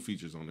have 2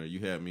 features on there. You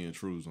had me and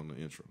Trues on the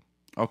intro.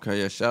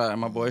 Okay, yeah. Shout out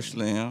my boy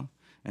Slim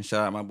and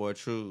shout out my boy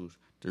Trues.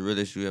 The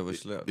realest you ever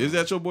slept. Is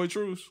that your boy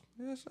Trues?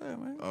 Yes, sir,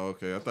 man. Oh,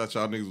 okay. I thought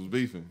y'all niggas was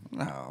beefing.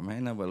 No,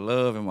 man. Nothing but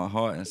love in my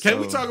heart and soul.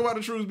 Can we talk about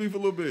the Trues beef a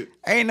little bit?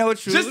 Ain't no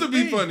Trues. Just to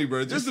be funny,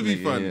 bro. Just to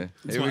be funny.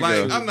 Yeah.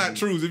 Like, I'm not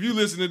Trues. If you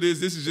listen to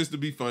this is just to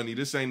be funny.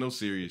 This ain't no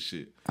serious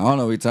shit. I don't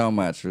know what we talking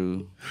about,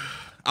 Trues.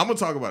 I'm going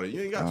to talk about it.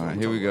 You ain't got to. All right,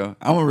 here we go.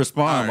 I'm going to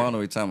respond. Right. I don't know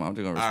what we talking about. I'm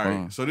just going to respond.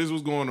 All right. So this is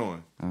what's going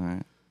on. All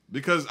right.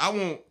 Because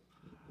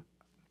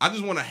I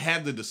just want to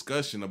have the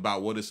discussion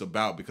about what it's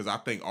about because I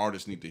think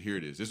artists need to hear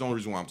this. It's the only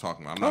reason why I'm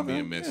talking about. I'm not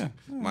being messy. Yeah.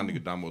 My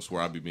nigga Damo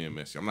swear I be being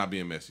messy. I'm not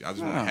being messy. I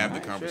just want to have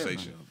the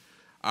conversation.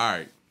 All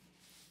right.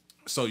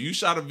 So you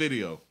shot a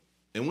video.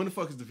 And when the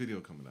fuck is the video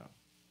coming out?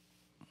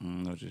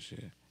 No, just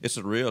yet. It's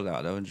a reel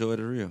out though. Enjoy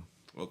the reel.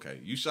 Okay.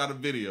 You shot a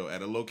video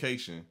at a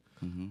location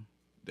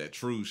that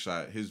True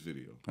shot his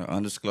video. An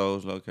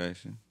undisclosed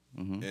location.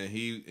 And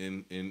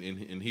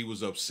he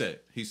was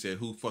upset. He said,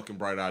 "Who fucking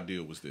bright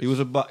idea was this?" He was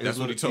That's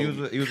what he told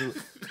me.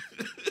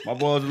 My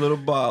boy was a little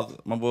bothered.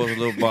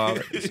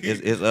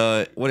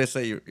 It's what they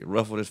say, you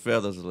ruffled his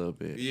feathers a little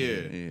bit.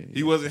 Yeah.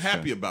 He wasn't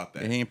happy about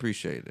that. Yeah, he didn't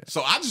appreciate that.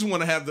 So I just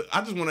want to have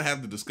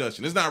the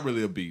discussion. It's not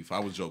really a beef. I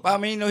was joking. I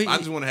mean, I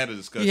just want to have the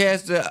discussion. He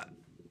has the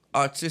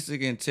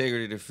artistic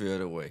integrity to feel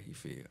the way he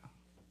feels.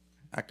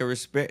 I can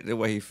respect the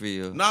way he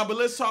feels. Nah, but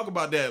let's talk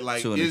about that.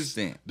 Like, to an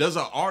extent. Does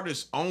an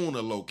artist own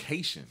a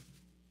location?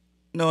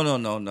 No.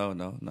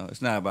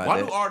 It's not about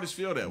Why that. do artists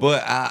feel that way?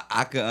 But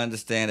I can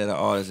understand that an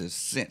artist is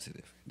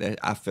sensitive. That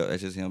I felt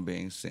that's just him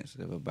being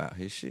sensitive about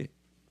his shit.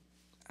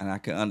 And I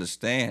can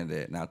understand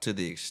that. Now, to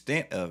the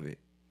extent of it,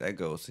 that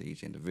goes to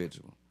each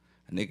individual.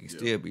 A nigga can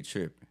still be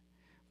tripping.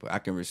 But I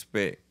can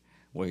respect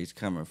where he's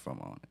coming from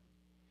on it.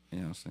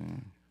 You know what I'm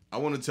saying? I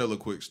want to tell a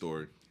quick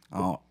story.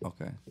 Oh,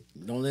 okay.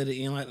 Don't let it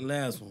end like the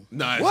last one.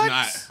 No, it's What?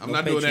 not. I'm No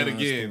not doing that Patreon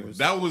again. stories.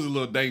 That was a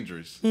little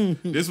dangerous.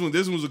 This one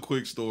was a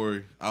quick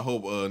story. I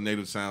hope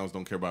Native Sounds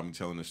don't care about me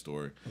telling this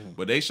story.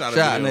 But they shot a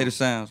Shout out video. Native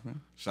Sounds, man.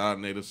 Shout out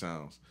Native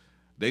Sounds.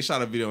 They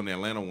shot a video in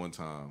Atlanta one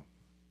time,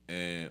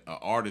 and an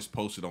artist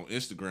posted on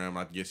Instagram.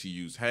 I guess he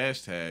used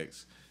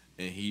hashtags,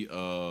 and he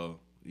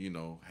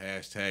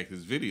hashtagged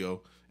his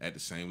video at the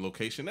same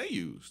location they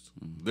used.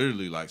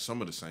 Literally, like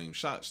some of the same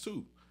shots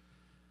too.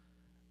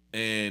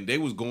 And they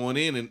was going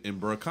in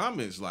and bruh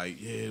comments like,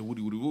 yeah,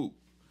 woody woody whoop.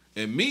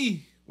 And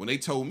me, when they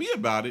told me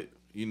about it,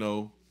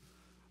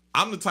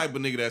 I'm the type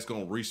of nigga that's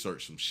gonna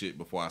research some shit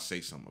before I say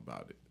something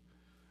about it.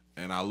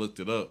 And I looked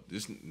it up.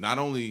 This not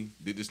only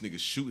did this nigga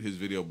shoot his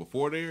video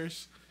before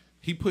theirs,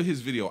 he put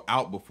his video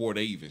out before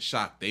they even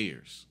shot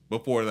theirs.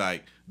 Before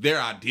like their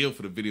idea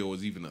for the video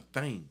was even a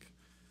thing.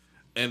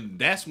 And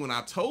that's when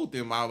I told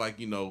them, I was like,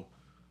 an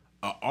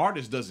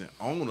artist doesn't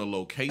own a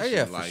location. Oh,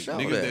 yeah, for like sure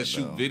niggas that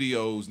shoot though.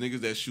 videos, niggas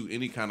that shoot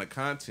any kind of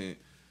content,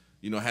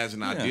 has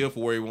an idea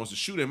for where he wants to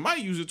shoot and might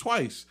use it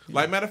twice.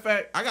 Like matter of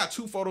fact, I got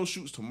 2 photo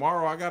shoots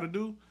tomorrow I gotta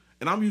do,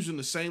 and I'm using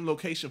the same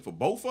location for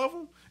both of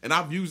them, and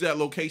I've used that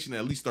location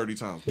at least 30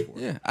 times before.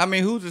 Yeah, I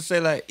mean, who's to say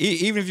like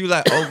even if you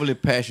like overly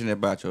passionate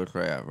about your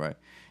craft, right?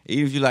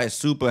 Even if you like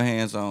super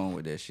hands on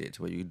with that shit,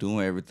 to where you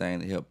doing everything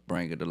to help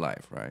bring it to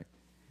life, right?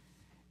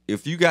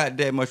 If you got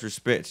that much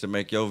respect to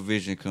make your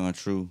vision come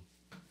true,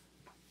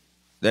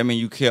 that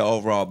means you care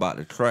overall about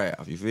the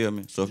craft. You feel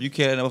me? So if you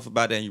care enough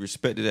about that and you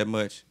respect it that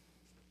much,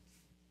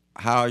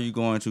 how are you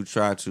going to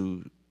try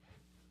to,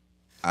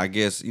 I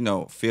guess,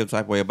 feel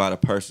type of way about a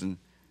person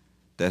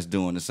that's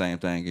doing the same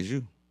thing as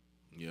you?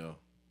 Yeah.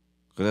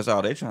 Because that's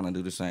all they trying to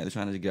do the same. They're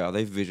trying to get all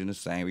their vision the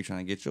same. We trying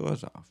to get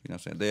yours off. You know what I'm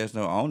saying? There's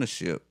no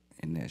ownership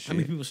in that shit. How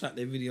many people shot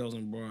their videos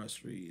on Broad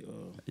Street?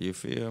 You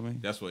feel me?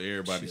 That's what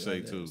everybody shit say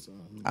like that, too. so.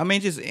 I mean,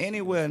 just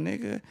anywhere,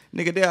 nigga.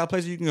 Nigga, there are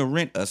places you can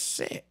rent a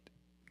set.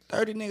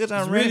 30 niggas It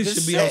on really rent a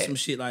should be on set. some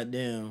shit like,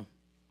 damn,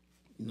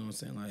 you know what I'm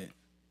saying? Like,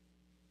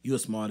 you a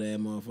smart ass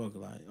motherfucker.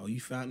 Like, oh, you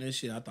found that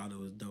shit? I thought it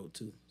was dope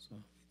too. So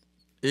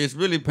It's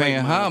really paying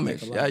Wait,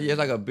 homage. make a lot. Yeah, it's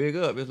like a big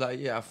up. It's like,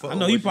 yeah, I fuck I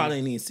know with you probably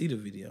ain't even see the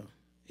video,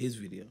 his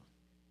video.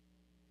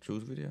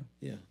 Truth video?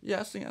 Yeah.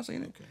 Yeah, I seen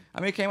it. I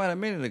mean, it came out a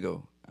minute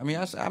ago. I mean,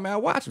 I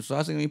watched him, so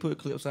I seen him put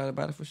clips out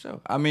about it for sure.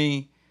 I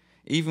mean,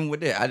 even with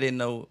that, I didn't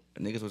know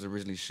niggas was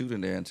originally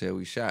shooting there until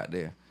we shot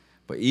there.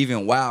 But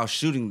even while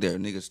shooting there,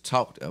 niggas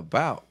talked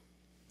about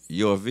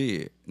your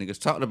vid. Niggas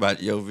talked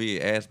about your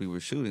vid as we were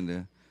shooting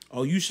there.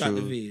 Oh, you shot the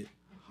True. vid.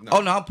 No.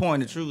 Oh, no, I'm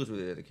pointing the truth with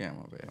it at the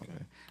camera, man.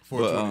 Okay.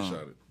 420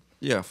 shot it.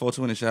 Yeah,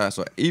 420 shots.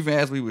 So even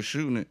as we were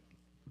shooting it,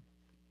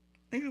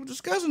 niggas were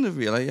discussing the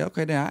video. Like, yeah,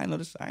 okay, then I ain't know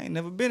this. I ain't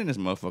never been in this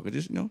motherfucker.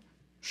 Just,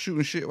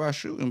 shooting shit while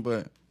shooting,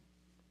 but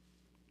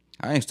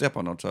I ain't step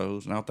on no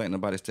toes, and I don't think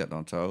nobody stepped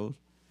on toes.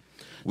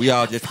 We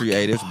all just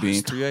creatives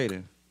being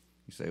creative.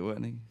 You say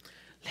what, nigga?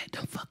 Let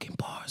them fucking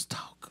bars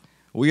talk.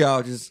 We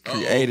all just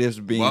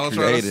creatives being Well, I'm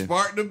trying to creative.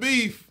 spark the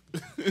beef.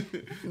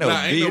 No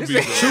ain't no beef.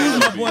 beef. Choose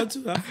my boy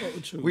too. I fuck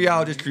with Choose. We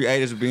all just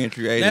creatives being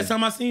creative. Last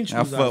time I seen Choose,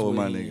 I fuck with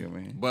my in. nigga,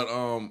 man. But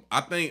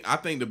I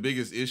think the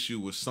biggest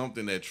issue was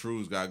something that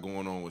True's got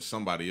going on with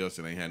somebody else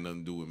that ain't had nothing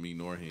to do with me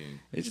nor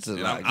him. It's just a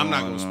And lot I'm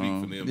not going gonna speak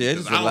on. for them. Yeah,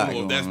 it's because just a I lot don't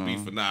know if that's going beef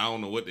on. or not. I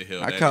don't know what the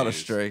hell. I that caught a is.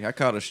 stray. I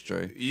caught a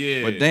stray.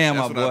 Yeah, But damn,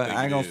 my that's what I boy, think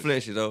I ain't it gonna is.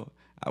 flex you though.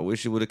 I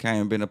wish you would have came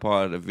and been a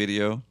part of the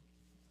video.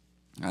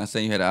 I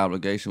saying you had an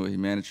obligation with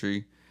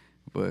humanity,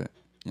 but you know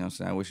what I'm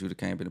saying? I wish you would have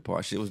came and been a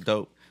part. Shit was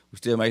dope. We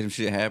still made some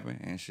shit happen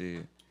and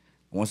shit.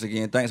 Once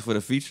again, thanks for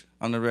the feature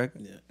on the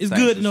record. Yeah. It's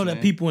Thanks good for to know that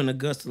sharing. people in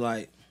Augusta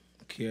like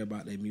care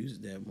about their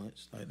music that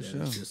much. Like that.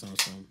 sure. It's just on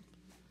some.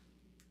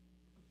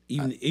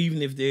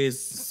 Even if there's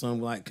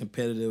some like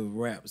competitive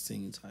rap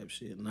scene type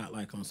shit, not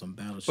like on some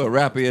battle shit. But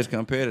rap is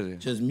competitive.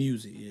 Just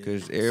music, yeah. 'Cause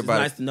It's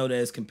everybody- nice to know that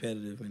it's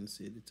competitive in the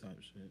city type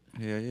shit.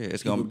 Yeah,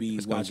 it's People gonna be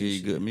give watching you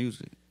shit. good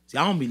music. See,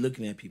 I don't be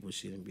looking at people's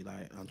shit and be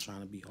like, I'm trying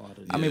to be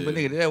harder. I mean, but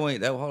nigga,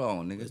 hold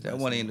on, nigga. That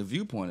wasn't in the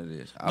viewpoint of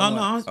this.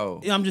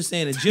 I'm just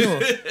saying in general.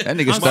 That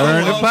nigga I'm stirring the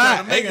trying to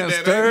pot. make They it gonna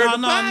that- stir No,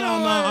 the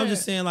pot. I'm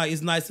just saying like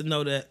it's nice to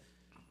know that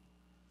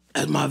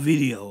that's my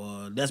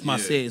video. That's my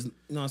Yeah. says. You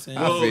know what I'm saying?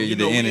 I Well, feel you you,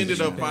 know, the we energy,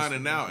 ended up man.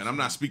 finding out, and I'm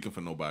not speaking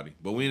for nobody,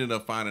 but we ended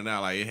up finding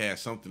out like it had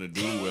something to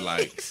do with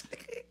like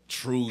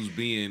True's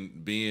being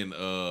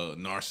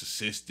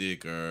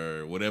narcissistic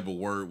or whatever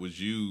word was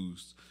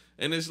used.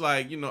 And it's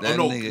like, you know, That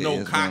no, nigga no,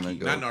 is cocky,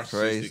 gonna not go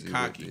crazy narcissistic, with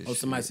cocky. this Oh,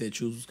 somebody said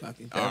Truth was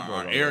cocky. Or gonna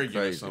go arrogant or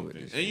crazy with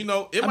something. this And you shit.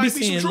 know, it I might be be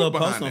some seeing truth little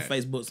posts behind on that.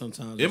 Facebook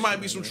sometimes. It and might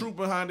shit be some like truth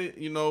behind it,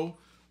 you know.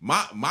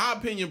 My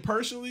opinion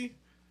personally,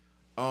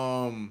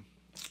 that.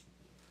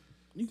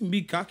 You can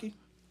be cocky.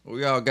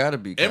 We all gotta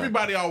be. Cocky.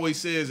 everybody always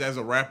says as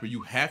a rapper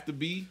you have to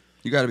be,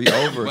 you gotta be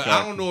over. but cocky.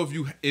 I don't know if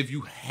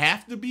you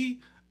have to be.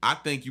 I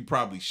think you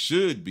probably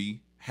should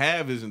be.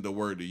 Have isn't the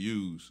word to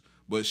use,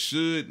 but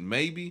should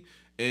maybe.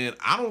 And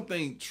I don't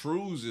think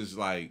Trues is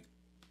like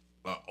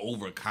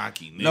over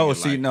cocky nigga. No,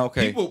 see, like, no,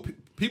 okay.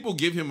 People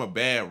give him a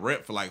bad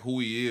rep for like who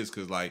he is,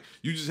 because like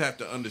you just have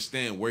to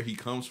understand where he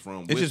comes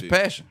from. It's with his it.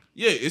 passion.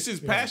 Yeah, it's his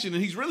passion,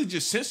 and he's really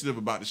just sensitive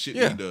about the shit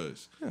Yeah. that he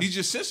does. He's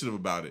just sensitive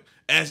about it,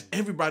 as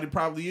everybody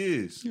probably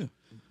is. Yeah.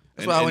 That's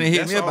And- why when and he hit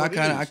that's me up, all I it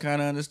kind is.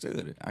 of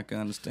understood it. I can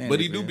understand. But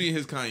it, he do man. be in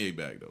his Kanye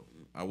bag though.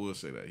 I will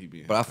say that he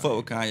be. In But I his fuck Kanye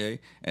with Kanye,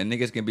 and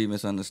niggas can be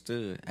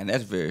misunderstood, and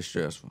that's very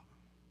stressful.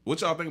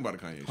 What y'all think about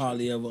the Kanye? shit?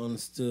 Hardly ever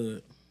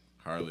understood.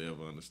 Hardly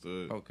ever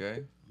understood.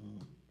 Okay.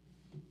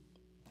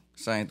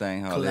 Same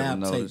thing. Hardly ever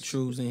Collab tape noticed.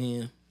 Truths in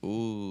here.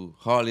 Ooh,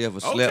 hardly ever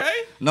slept.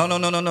 Okay.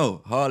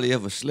 No. Hardly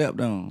ever slept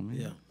on. Man.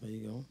 Yeah, there you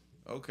go.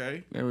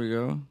 Okay, There we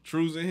go.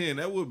 Trues in here.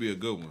 That would be a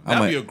good one. I'm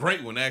That'd a- be a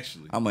great one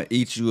actually. I'm gonna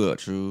eat you up,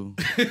 True.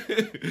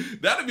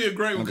 That'd be a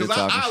great one I'm because just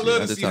talking I shit. love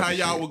I'm to just see how talking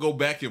y'all shit. would go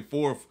back and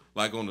forth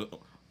like on the.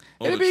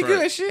 It'll the be track.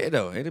 good shit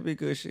though. It'll be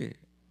good shit.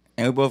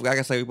 And we both, like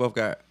I say, we both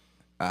got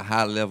a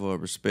high level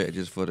of respect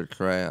just for the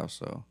crowd.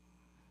 So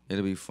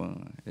it'll be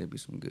fun. It'll be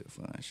some good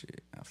fun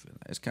shit. I feel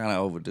like it's kind of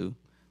overdue.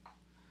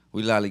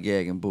 We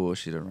lollygagging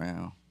bullshit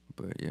around,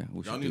 but yeah,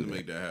 we Y'all should need do to that.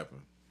 make that happen.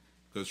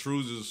 Because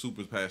Trues is a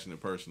super passionate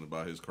person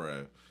about his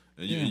craft.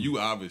 And Yeah. you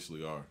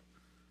obviously are.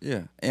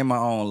 Yeah, in my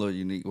own little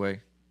unique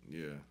way.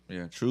 Yeah.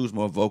 Yeah, True's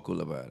more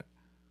vocal about it.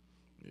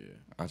 Yeah.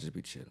 I just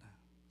be chilling.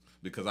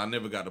 Because I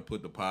never got to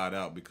put the pod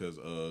out because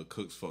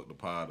Cooks fucked the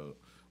pod up.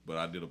 But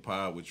I did a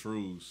pod with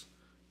Trues,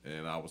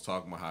 and I was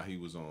talking about how he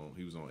was on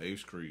 8th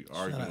Street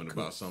arguing out about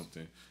Cooks.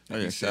 something. Oh, And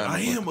yeah, he said, shout out I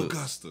my am Cooks.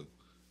 Augusta.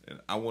 And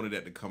I wanted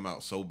that to come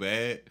out so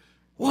bad.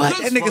 What?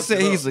 Cooks That nigga fucked said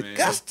it he's up, man.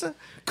 Augusta?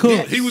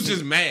 Cook. He was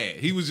just mad.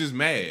 He was just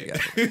mad.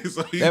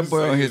 So he That was boy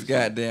on saying his shit.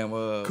 goddamn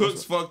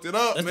Cooks fucked it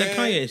up, That's man. that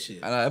Kanye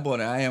shit. I know that boy.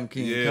 I am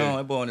King Yeah. Kong.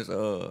 That boy on this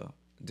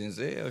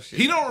Denzel shit.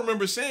 He don't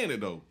remember saying it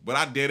though, but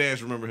I dead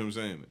ass remember him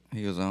saying it.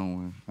 He was on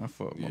one. I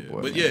fuck my Yeah.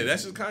 boy. But man. yeah,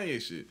 that's just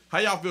Kanye shit. How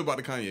y'all feel about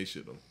the Kanye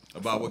shit though?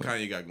 About what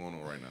Kanye got going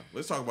on right now?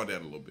 Let's talk about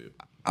that a little bit.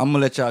 I'm gonna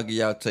let y'all get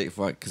y'all take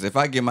for it, because if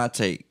I get my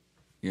take,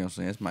 you know what I'm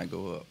saying, this might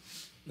go up.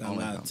 Got a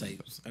Only lot of number.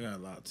 tapes. I got a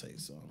lot of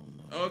tapes, so I don't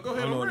know. Oh, go I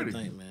ahead, don't know I'm what ready. to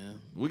think, man.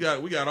 We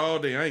got all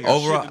day. I ain't got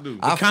Overall, shit to do.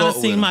 I It kind of fuck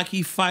with seemed him. like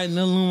he fighting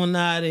the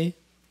Illuminati,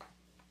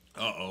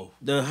 Uh-oh.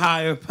 the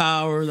higher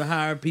power, the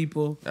higher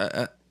people.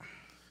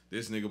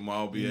 This nigga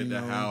Mal be at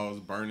the house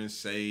burning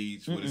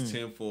sage with his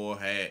tinfoil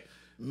hat.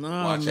 No,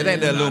 Watch It man.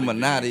 ain't the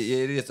Illuminati Illuminati.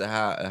 It is a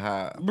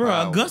high. Bro,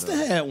 power, Augusta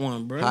though. had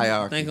one, bro.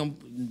 Hierarchy. I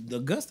think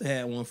Augusta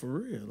had one for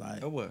real.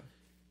 Like Oh what?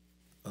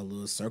 a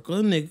little circle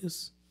of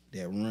niggas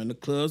that run the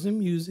clubs and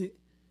music,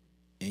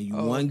 and you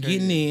Oh, wasn't okay,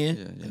 getting yeah. in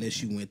Yeah,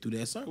 unless you went through that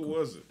Who circle.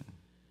 was it?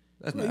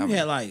 That's Bro, not. you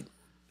had like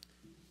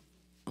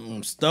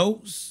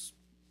Stokes,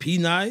 P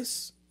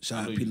Nice, I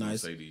shout knew out you P was gonna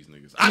Nice. say these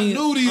niggas. I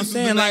knew these was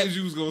the names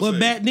you was gonna but say.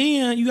 back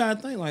then, you gotta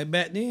think like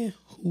back then,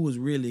 who was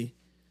really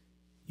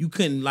you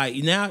couldn't like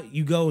now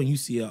you go and you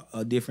see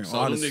a different So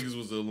them artist. niggas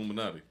was the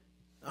Illuminati.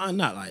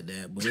 Not like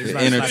that, but it's The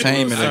like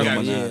entertainment like,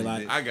 Illuminati. yeah,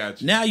 Illuminati. like I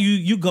got you. now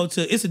you go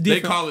to it's a They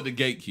different. call it the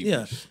gatekeepers.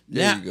 Yeah.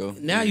 There Now, you go.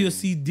 Now Yeah. you'll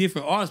see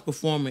different artists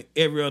performing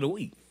every other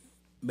week.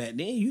 Back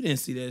then, you didn't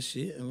see that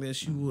shit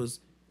unless you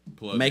was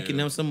Plug making in.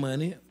 them some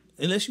money.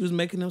 Unless you was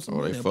making them some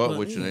Or money. they fuck But,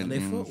 with you, yeah, they- they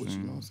you know fuck what with you.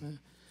 I'm You know what I'm saying?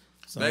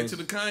 So, Back to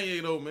the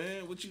Kanye though,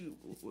 man. What you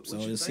so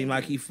you it think? seemed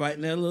like he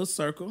fighting that little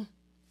circle,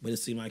 but it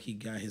seemed like he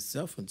got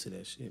himself into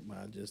that shit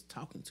by just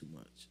talking too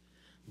much.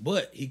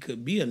 But he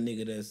could be a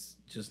nigga that's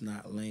just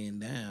not laying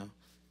down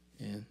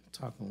and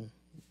talking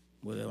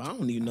whatever. I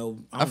don't even know.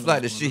 I don't feel know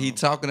like the what's shit he going on.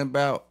 talking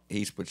about,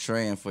 he's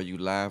portraying for you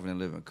live and in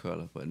living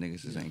color, but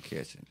niggas just ain't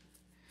catching it.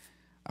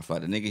 I feel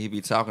like the nigga he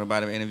be talking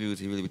about in interviews,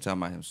 he really be talking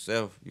about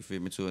himself. You feel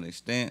me? To an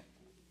extent,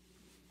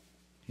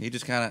 he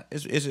just kind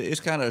of it's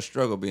kind of a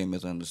struggle being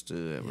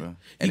misunderstood, bro.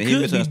 And He he could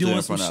be misunderstood doing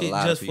in some front of a shit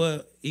lot just of people.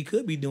 for. He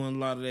could be doing a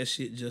lot of that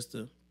shit just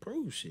to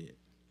prove shit.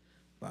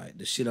 Like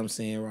the shit I'm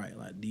saying, right?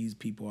 Like these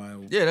people are.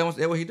 Yeah, that's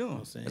what he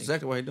doing. saying?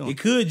 Exactly what he doing. It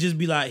could just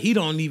be like he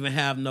don't even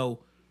have no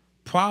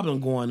problem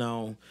going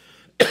on,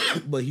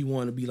 but he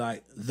want to be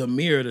like the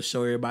mirror to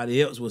show everybody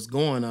else what's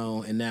going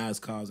on, and now it's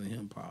causing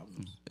him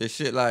problems. It's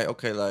shit like,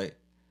 okay, like,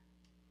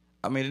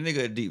 I mean, the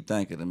nigga a deep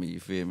thinker to me, you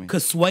feel me?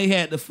 Cause Sway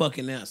had the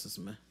fucking answers,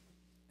 man.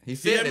 He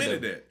said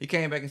admitted though. that. He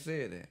came back and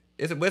said that.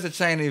 It's a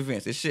chain of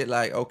events. It's shit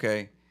like,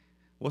 okay,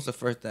 what's the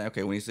first thing?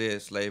 Okay, when he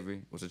said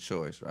slavery was a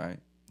choice, right?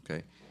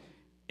 Okay.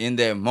 In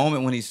that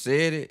moment when he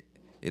said it,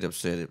 it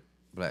upset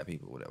black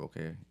people, whatever.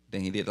 Okay,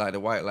 then he did like the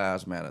White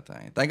Lives Matter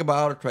thing. Think about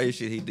all the crazy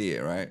shit he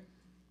did, right?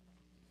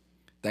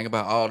 Think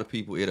about all the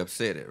people it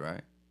upset it,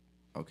 right?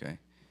 Okay.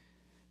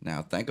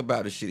 Now think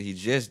about the shit he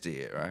just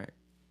did, right?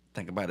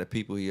 Think about the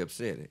people he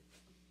upset it,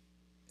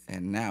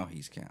 and now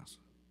he's canceled.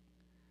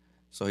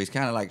 So he's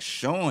kind of like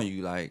showing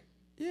you, like,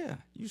 yeah,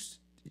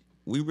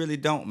 we really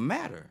don't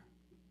matter.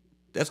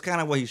 That's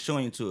kind of what he's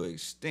showing you to an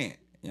extent.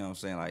 You know what I'm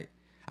saying? Like,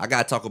 I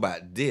gotta talk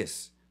about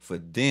this for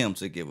them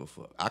to give a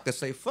fuck. I could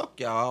say fuck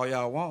y'all all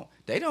y'all want.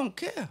 They don't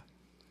care.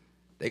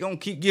 They gonna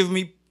keep giving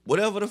me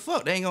whatever the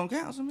fuck. They ain't gonna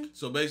cancel me.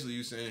 So basically,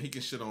 you saying he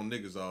can shit on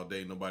niggas all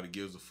day, nobody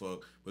gives a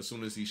fuck. But as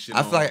soon as he shit,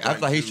 I feel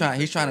like he's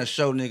trying to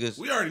show niggas.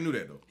 We already knew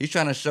that though. He's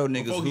trying to show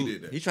niggas Before who he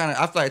did that.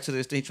 I feel like to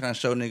this thing, he's trying to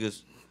show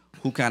niggas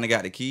who kind of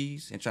got the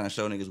keys and trying to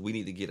show niggas we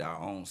need to get our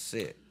own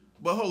set.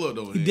 But hold up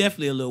though. He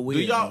definitely a little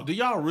weird. Do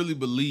y'all really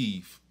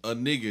believe a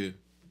nigga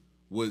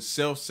would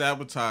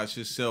self-sabotage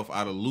himself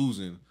out of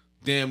losing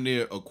damn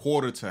near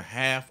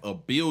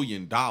 $250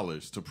 million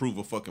to prove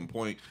a fucking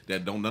point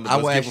that none of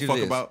us give a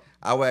fuck about?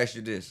 I will ask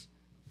you this.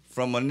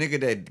 From a nigga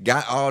that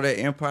got all that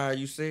empire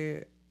you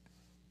said,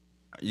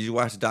 you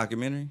watch the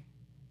documentary?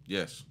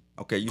 Yes.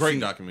 Okay, Great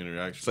documentary,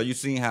 actually. So you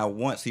seen how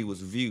once he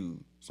was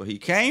viewed. So he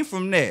came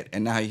from that,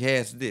 and now he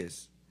has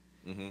this.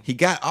 Mm-hmm. He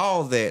got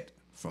all that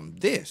from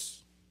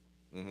this.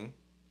 Mm-hmm.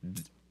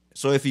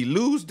 So if he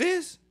lose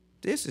this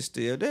is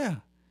still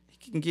there.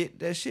 He can get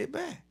that shit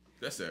back.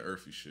 That's that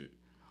earthy shit.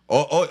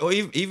 Or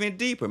even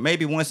deeper.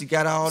 Maybe once he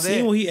got all that.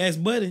 See when he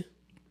asked Buddy,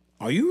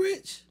 "Are you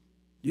rich?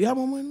 Do you have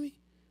more money than me?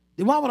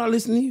 Then why would I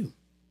listen to you?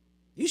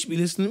 You should be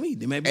listening to me."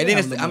 Then maybe. And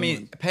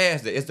then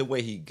past that, it's the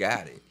way he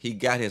got it. He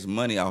got his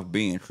money off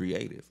being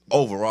creative.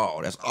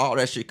 Overall, that's all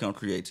that shit come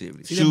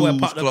creativity. See, shoes, that boy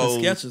popped clothes,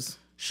 up in Skechers.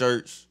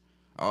 shirts,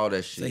 all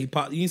that shit. So he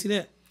popped. You didn't see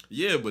that?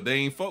 Yeah, but they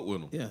ain't fuck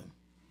with him. Yeah.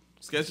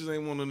 Skechers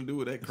ain't want nothing to do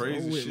with that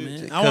crazy with,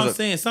 shit. Man. I was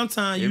saying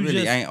sometimes it you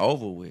really just ain't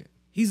over with.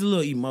 He's a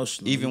little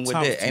emotional. Even with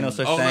that, ain't no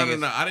such thing. thing.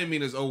 No. I didn't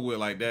mean it's over with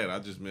like that. I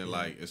just meant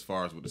like as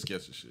far as with the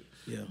Skechers shit.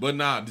 Yeah. But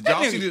nah, did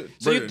y'all see the?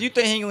 So you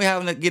think he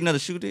gonna get another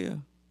shoe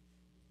deal?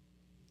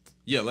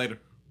 Yeah, later.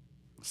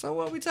 So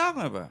what are we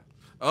talking about?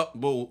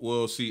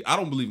 Well, see, I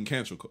don't believe in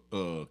cancel culture.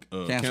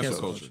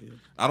 Yeah.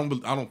 I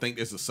don't think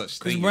there's a such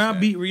thing. Chris Brown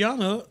beat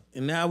Rihanna up,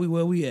 and now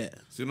where we at?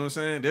 See what I'm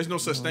saying? There's no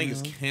such thing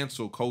as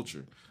cancel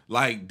culture.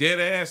 Like dead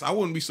ass, I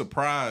wouldn't be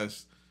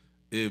surprised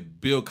if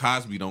Bill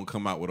Cosby don't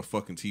come out with a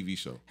fucking TV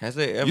show. Has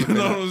there ever You been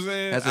know what I'm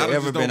saying? Has there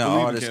ever been an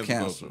artist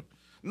canceled?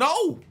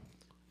 No.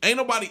 Ain't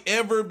nobody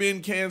ever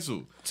been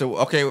canceled. So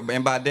okay,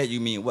 and by that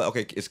you mean what?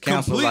 Okay, it's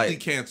canceled. Completely like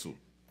canceled.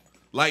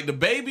 Like the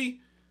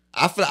baby.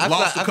 I feel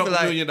lost a couple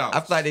 $1 million. I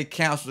feel like they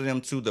canceled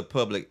them to the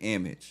public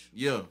image.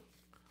 Yeah.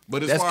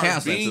 But as that's far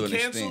as being to an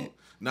canceled, extent.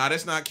 nah,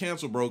 that's not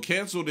canceled, bro.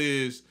 Canceled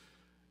is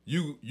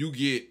you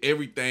get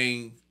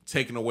everything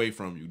taken away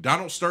from you.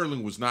 Donald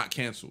Sterling was not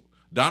canceled.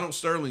 Donald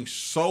Sterling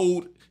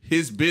sold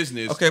his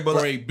business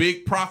for a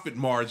big profit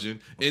margin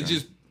and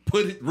just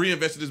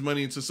reinvested his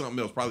money into something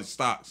else, probably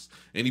stocks.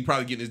 And he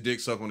probably getting his dick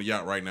sucked on the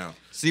yacht right now.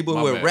 See,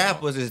 but with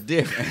rappers is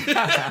different.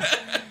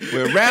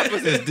 With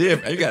rappers is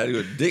different. You gotta do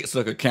a dick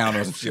sucker count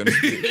or some shit on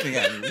this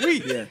dick.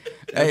 Weak. Yeah.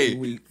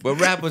 Hey, but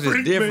rappers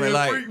is different.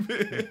 Like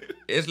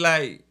it's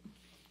like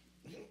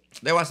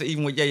that's why I say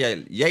even with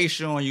Ye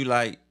showing you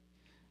like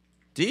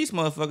these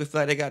motherfuckers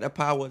feel like they got the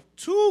power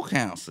to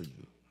cancel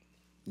you.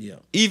 Yeah.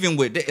 Even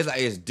with that, it's like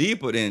it's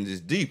deeper than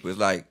just deeper. It's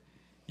like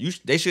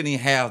they shouldn't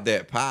even have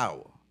that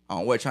power.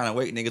 Trying to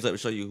wake niggas up to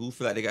show you who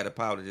feel like they got the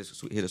power to just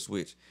hit a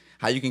switch.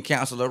 How you can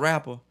cancel a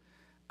rapper,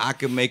 I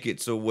can make it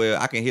to where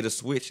I can hit a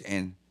switch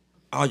and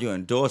all your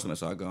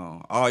endorsements are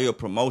gone. All your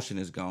promotion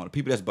is gone. The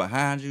people that's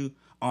behind you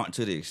aren't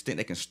to the extent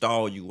they can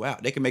stall you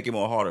out. They can make it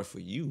more harder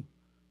for you.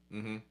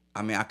 Mm-hmm.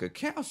 I mean, I could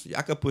cancel you.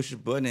 I could push a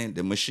button and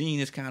the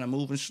machine is kind of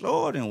moving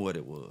slower than what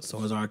it was.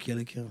 So is R.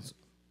 Kelly canceled?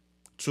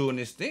 To an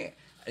extent.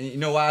 And you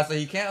know why I say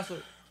he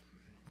canceled?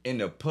 In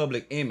the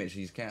public image,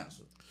 he's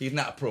canceled. He's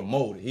not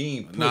promoted. He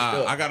ain't pushed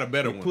up. I got a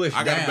better one.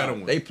 I got a better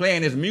one. They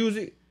playing his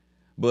music,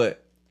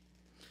 but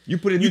you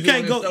put his you music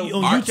can't on go his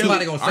on R. YouTube.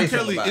 Somebody gonna say R. something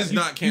Kelly about is it.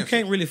 not canceled. You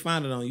can't really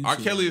find it on YouTube. R.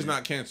 Kelly is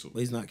not canceled. But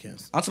he's not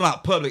canceled. I'm talking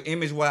about public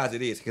image wise.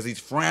 It is because he's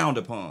frowned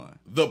upon.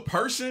 The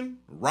person,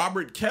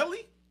 Robert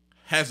Kelly,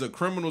 has a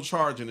criminal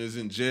charge and is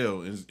in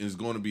jail and is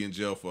going to be in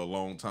jail for a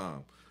long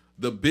time.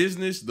 The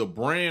business, the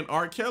brand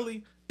R.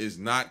 Kelly is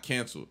not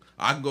canceled.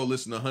 I can go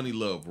listen to Honey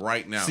Love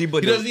right now. See,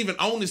 but he doesn't even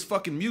own his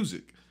fucking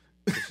music.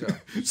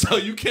 Sure. So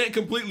you can't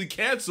completely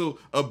cancel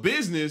a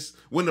business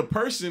when the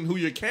person who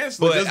you're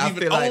canceling doesn't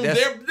even own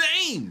their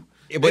name.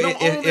 But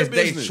it's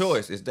their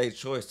choice. It's their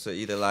choice to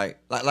either like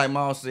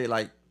Mal said,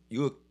 like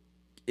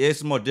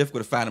it's more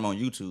difficult to find them on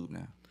YouTube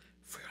now.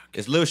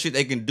 It's little shit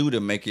they can do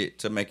to make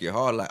it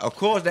hard. Like, of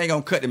course they ain't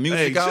gonna cut the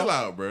music off. Chill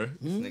out, bro.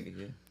 Nigga,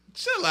 yeah.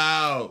 Chill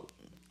out.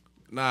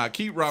 Nah,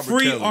 keep Robert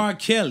Kelly. Free R.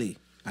 Kelly.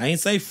 I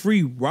ain't say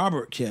free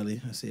Robert Kelly.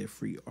 I said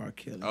free R.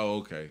 Kelly. Oh,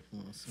 okay.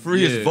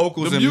 Free his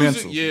vocals and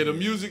music, mental. Yeah, the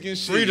music and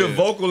shit. Free the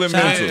vocal and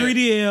Shout mental. out to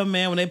 3DL,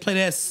 man, when they play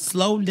that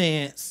slow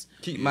dance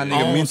Keep my nigga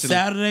on mentally.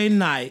 Saturday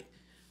night.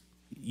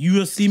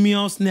 You'll see me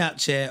on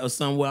Snapchat or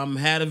somewhere. I'm gonna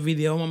have a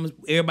video.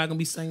 Everybody gonna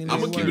be singing.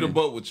 I'm gonna keep it a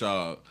buck with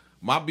y'all.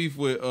 My beef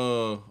with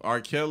R.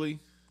 Kelly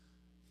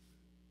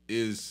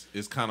is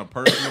kind of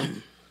personal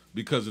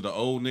because of the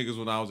old niggas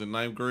when I was in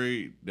 9th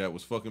grade that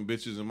was fucking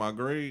bitches in my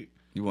grade.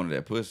 You wanted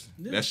that pussy.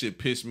 Yeah. That shit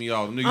pissed me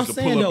off. Them niggas I'm to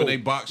saying, pull up though, in they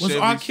box was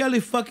Chevys. R. Kelly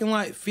fucking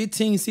like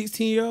 15,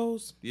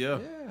 16-year-olds? Yeah.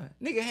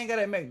 Nigga hang out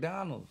at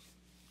McDonald's.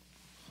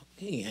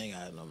 He ain't hang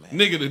out at no man.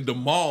 Nigga at the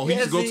mall. He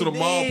used to go to the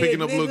mall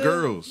picking up little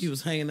girls. He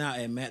was hanging out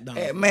at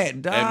McDonald's. At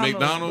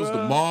McDonald's,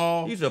 the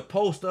mall. He used to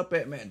post up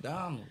at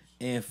McDonald's.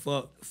 And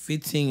fuck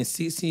 15 and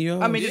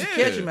 16-year-olds. I mean, just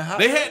catch him and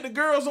They had the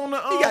girls on the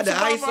He got the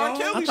ice R. on.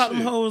 Kelly I thought shit.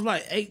 them hoes was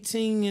like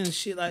 18 and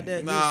shit like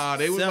that. Nah,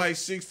 they was Seven- like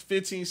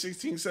 15,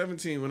 16,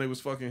 17 when they was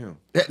fucking him.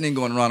 That nigga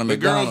going around the The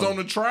McDonald's. girls on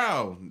the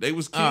trial. They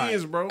was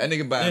kids, bro. That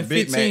nigga buying That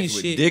Big 15 Macs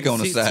with shit, dick on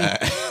the 16.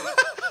 side.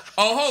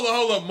 Oh,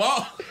 hold up,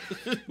 Maul.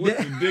 With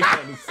the dick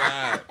on the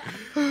side.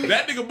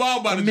 That nigga Maul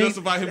about to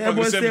justify him that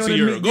fucking boy said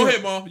 17-year-old. Go when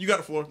ahead, Maul. You got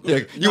the floor. Go Yeah,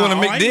 ahead. you want to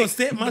I make ain't gonna dick?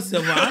 set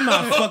myself up. I'm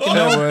not fucking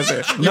That no, boy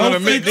said, you no want to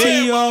make dick?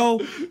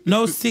 15-year-old,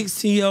 no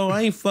 16-year-old.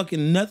 I ain't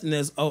fucking nothing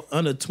that's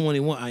under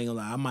 21. I ain't gonna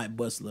lie. I might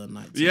bust a little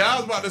 19. Yeah, I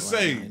was about to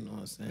say. You know what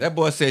I'm saying? That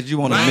boy said you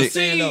want to mix.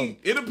 19,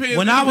 it depends.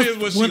 When it I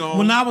depends was what she on.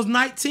 when I was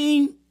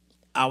 19,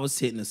 I was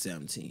hitting a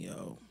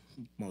 17-year-old,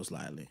 most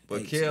likely.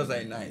 But 18, Kels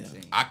ain't yeah.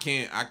 19. I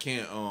can't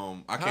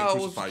How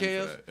old crucify was you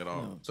for Kels? that at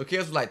all. So Kels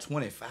was like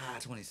 25,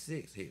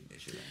 26 hitting that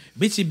shit.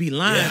 Bitch, you be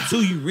lying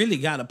too. You really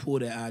gotta pull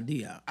that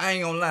ID out. I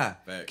ain't gonna lie.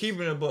 Facts.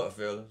 Keeping it a buck,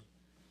 fellas.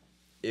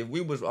 If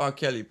we was R.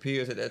 Kelly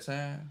peers at that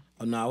time,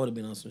 Oh no, I would have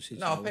been on some shit.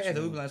 no, y'all past was that,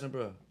 we on. be like,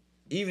 bro.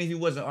 Even if he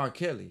wasn't R.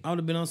 Kelly, I would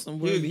have been on some.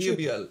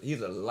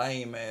 he's a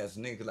lame ass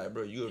nigga. Like,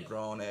 bro, you a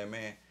grown ass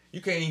man.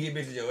 You can't even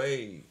get bitches your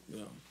age.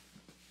 Yeah.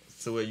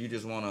 So where you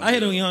just wanna. I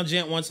hit a young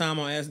gent one time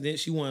on accident.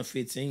 She wasn't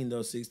 15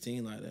 though,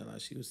 16 like that. Like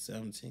she was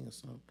 17 or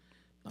something.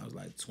 I was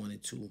like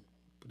 22.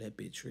 But that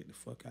bitch tricked the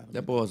fuck out of me.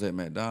 That boy was at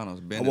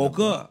McDonald's. I woke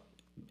up.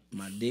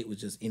 My dick was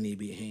just in their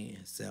big hand.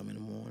 7 in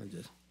the morning.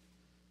 Just.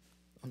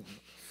 I'm like,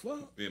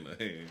 fuck. In the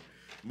hand.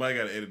 Mike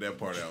gotta edit that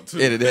part out too.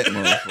 Edit that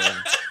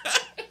motherfucker.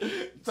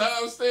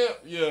 Time stamp.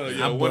 Yeah,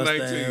 I bust that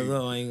 119. ass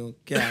up. I ain't gonna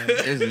count.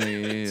 This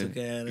nigga. Took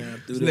her down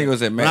through This that. nigga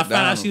was at When I found out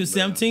McDonald's, she was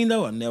man. 17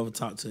 though, I never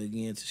talked to her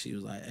again until she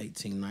was like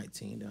 18,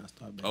 19. Then I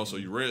started back. Oh, so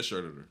you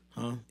redshirted her.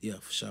 Huh? Yeah,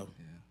 for sure.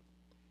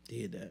 Yeah.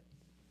 Did that.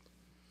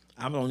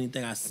 I don't even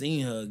think I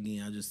seen her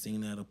again. I just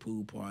seen her at a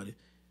pool party.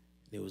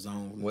 It was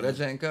on. What that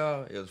jank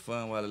called? It was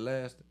fun while it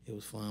lasted. It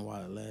was fun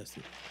while it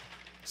lasted.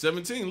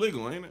 17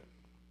 legal, ain't it?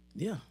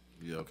 Yeah.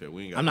 Yeah, okay.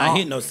 We ain't got I'm not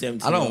hitting no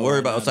 17. I don't worry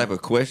about those right type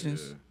of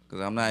questions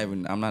because I'm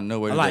not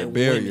nowhere I near like that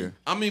barrier. women.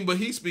 I mean, but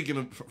he's speaking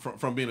of,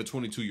 from being a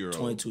 22-year-old.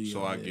 22-year-old,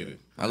 So I yeah. get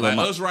it. I love Like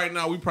my- us right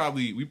now, we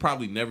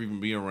probably never even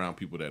be around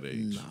people that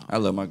age. No. I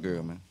love my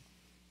girl, man.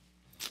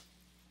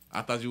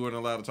 I thought you weren't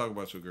allowed to talk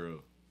about your girl.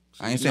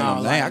 I ain't saying No,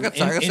 no like, name. I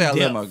can say I in love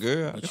depth. my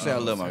girl. I can say I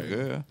love my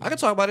girl. I can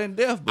talk about it in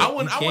depth, I but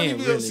wouldn't can't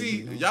even really, see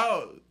you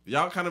know.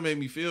 y'all kind of made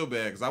me feel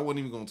bad because I wasn't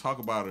even gonna talk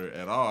about her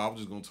at all. I was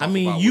just gonna talk. I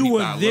mean, about you what he were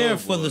thought there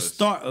love for the was.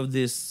 start of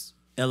this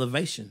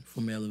elevation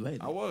from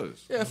elevator. I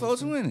was. yeah,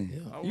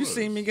 420. I You was.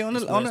 seen me get on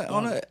That's the where on it the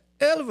on the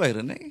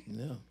elevator, nigga.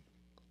 Yeah.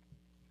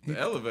 The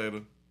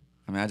elevator.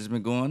 I mean, I just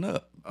been going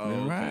up, Oh, been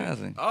okay.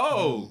 rising.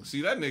 Oh,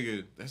 see that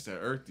nigga? That's that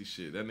earthy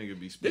shit. That nigga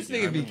be speaking. This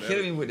nigga be hypothetical.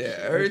 killing me with that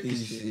earthy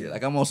shit.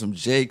 Like I'm on some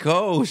J.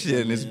 Cole shit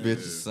in this bitch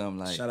or something.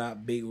 Like, Shout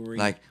out Big Rig.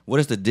 like what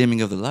is the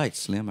dimming of the light,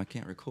 Slim? I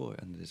can't record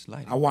under this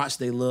light. I watched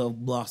they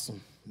love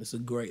blossom. It's a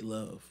great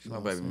love. You My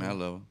know what baby I'm man, I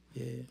love her.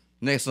 saying? Yeah.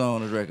 Next song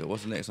on the record.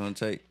 What's the next on the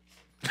tape?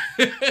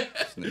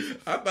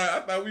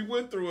 I thought we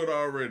went through it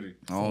already.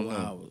 I don't 4 know.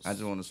 hours. I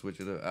just want to switch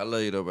it up. I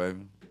love you though, baby.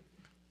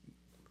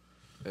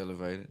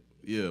 Elevated.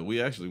 Yeah,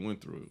 we actually went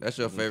through it. That's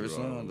your We went favorite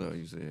through all song of it. though,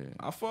 you said.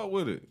 I fought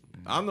with it.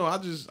 I know. I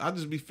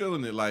just be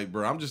feeling it. Like,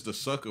 bro, I'm just a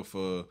sucker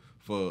for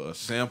a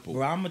sample.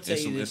 Bro, I'ma tell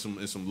and you some,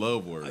 this. and some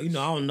love words. You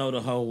know, I don't know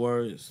the whole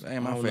words. That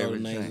ain't my I don't know favorite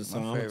the names jank. of the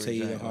song. My I'm gonna favorite tell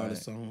you the jank,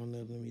 hardest like- song.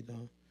 Let me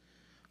done.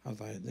 I was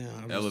like, damn.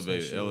 I was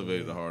Elevated, so sure,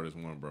 elevated, the man. hardest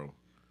one, bro.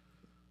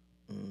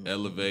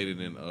 Elevated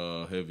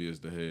and heavy as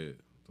the head.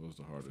 Those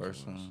the hardest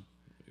First ones. song.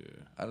 Yeah,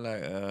 I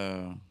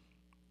like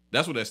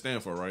that's what that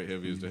stand for, right?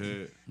 Heavy as the Mm-hmm.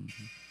 head.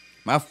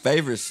 my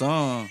favorite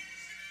song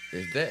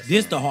is that.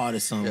 This song. the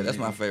hardest song. Yeah, that's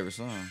man. my favorite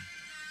song.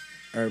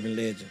 Urban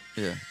Legend.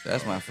 Yeah,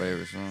 that's my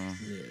favorite song.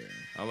 Yeah.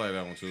 I like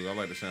that one too. I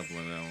like the sample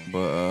in that one.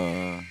 But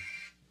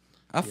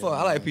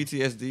I like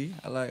PTSD.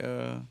 I like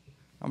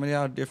how many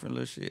all different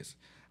little shits.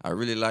 I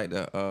really like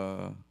the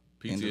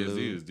PTSD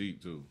interlude. is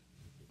deep too.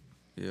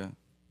 Yeah.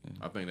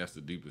 I think that's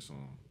the deepest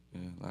song.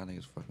 Yeah, a lot of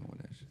niggas fucking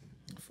with that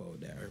shit. For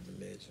that Urban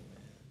Legend,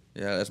 man.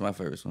 Yeah, that's my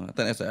favorite song. I think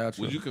that's the outro.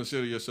 Would you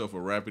consider yourself a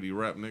rapidy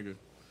rap nigga?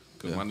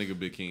 Because Yeah. my nigga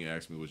Big King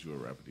asked me, "Was you a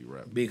rapidy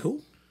rap?" Big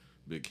who?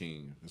 Big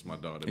King. It's my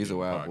dog. that He's be a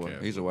on the wild boy.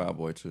 podcast. He's a wild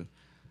boy too.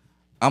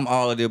 I'm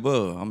all of the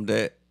above. I'm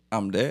that.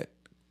 I'm that.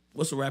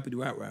 What's a rapidy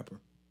rap rapper?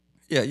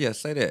 Yeah,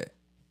 say that.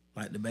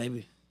 Like the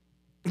baby?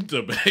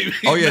 The baby.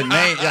 Oh yeah,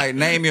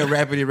 name me a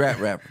rapidy rap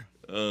rapper.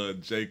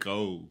 J.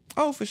 Cole,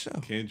 Oh, for sure.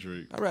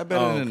 Kendrick, I rap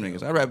better than them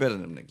niggas. I rap better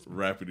than them niggas.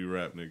 rappity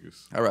rap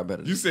niggas. I rap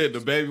better than You said the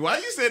baby. Why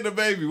you said the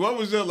baby? What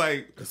was your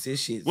like? Cause this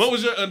shit. What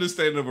was your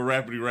understanding of a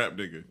rappity rap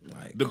nigga?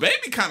 Like- The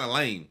baby kind of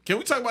lame. Can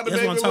we talk about the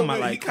That's baby? what I'm a talking little about,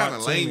 bit? like He kind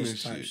of lame and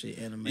cartoonish type shit. shit,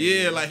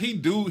 animated. Yeah, like he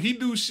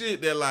do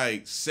shit that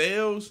like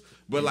sells,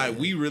 but like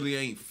we really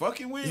ain't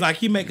fucking with. It's like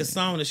he make a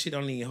song that shit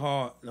don't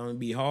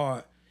be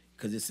hard,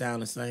 cause it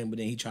sound the same. But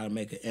then he try to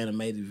make an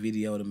animated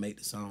video to make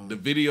the song. the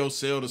video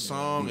sell the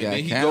song, He and got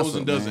then he canceled, goes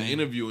and does man. an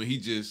interview, and he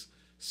just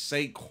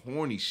say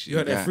corny you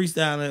heard shit. that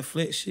freestyle and that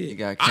flex shit. He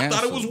got I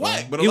thought it canceled, was bro.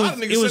 whack, but a It lot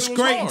was, of niggas it was said it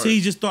great was hard. until he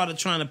just started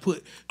trying to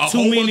put A too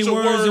whole many bunch of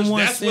words in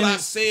one That's what I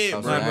sentence. said,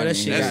 That's bro. what that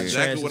shit That's got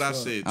exactly trash what as I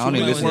fuck. said. I don't Too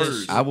even many listen.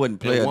 words I wouldn't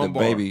play in the one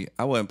bar. baby.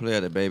 I wouldn't play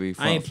the baby. I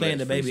Funk ain't playing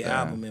Flex the baby freestyle.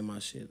 album in my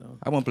shit though.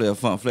 I wouldn't play a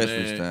Funk Flex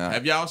Man, freestyle.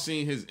 have y'all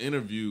seen his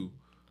interview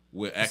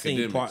with I seen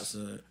academics? parts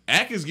of it.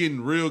 Ak is getting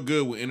real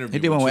good with interviews. He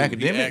did one with too.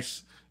 Academics?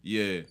 Acts-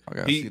 yeah. I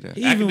gotta see that. He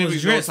even Academics was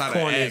knows dressed how to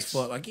corny as act.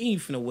 fuck. Like he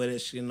ain't finna wear that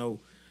shit no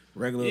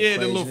regular. Yeah,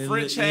 the equation. little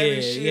French Yeah, hat and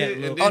yeah, shit,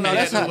 little- and then Oh no, he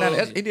that's had how. the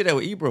little- He did that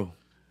with Ebro.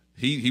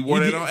 He wore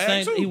He that did on the Act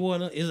same- too. He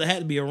wore it had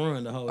to be a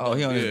run the whole. Oh,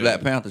 he on his Yeah.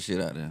 Black Panther shit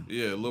out there.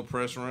 Yeah, a little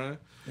press run.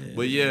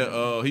 But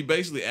yeah, he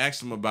basically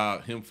asked him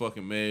about him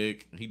fucking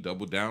Meg. He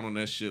doubled down on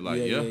that shit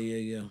like,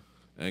 yeah.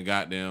 And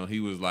goddamn, he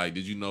was like,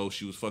 "Did you know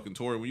she was fucking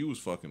Tori when you was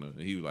fucking her?"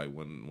 And he was like,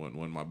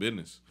 "Wasn't my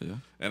business." Yeah.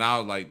 And I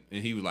was like,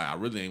 and he was like, "I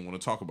really ain't want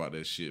to talk about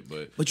that shit,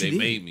 but you they did.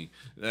 made me."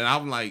 And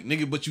I'm like,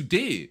 "Nigga, but you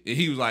did." And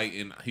he was like,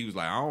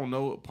 "I don't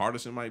know.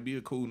 Partisan might be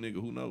a cool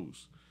nigga. Who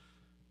knows?"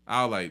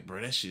 I was like,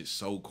 "Bro, that shit's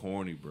so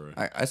corny, bro.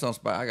 It's on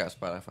Spot. I got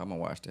Spotify. I'm gonna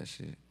watch that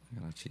shit.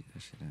 I gotta check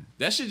that shit out.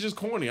 That shit just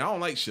corny. I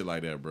don't like shit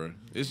like that, bro.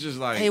 It's just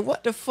like, Hey,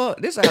 what the fuck?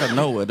 This out of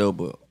nowhere though,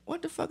 but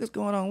what the fuck is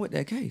going on with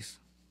that case?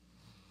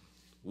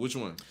 which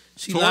one?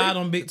 She Tory? lied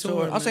on Big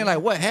Tory. I'm saying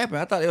like, what happened?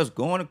 I thought it was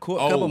going to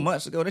court a Oh. couple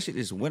months ago. That shit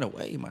just went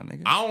away, my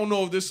nigga. I don't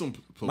know if there's some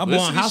My boy on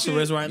publicity house shit.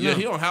 arrest right Yeah, now.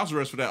 he on house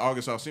arrest for that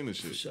August Alsina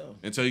shit. sure.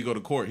 Until he go to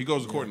court. He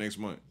goes to court next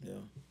month.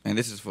 And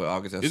this is for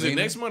August. Is it Alsina?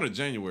 next month or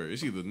January?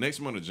 It's either next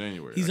month or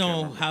January. He's I can't on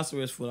remember. house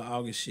arrest for the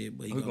August shit,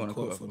 but he We going to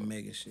court for for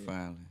Megan shit.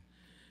 Finally.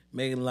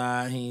 Megan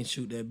lied. He ain't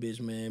shoot that bitch,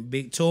 man.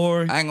 Big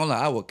Tory. I ain't gonna lie.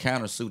 I would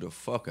countersue the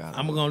fuck out of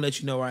I'm her. gonna let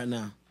you know right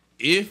now.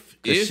 If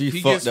she he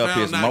fucked gets up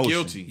found his not motion.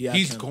 guilty, Yeah, I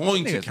he's can't-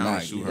 going to Niggas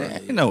not- countersue her.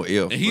 Ain't no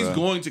if, And he's bruh.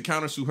 going to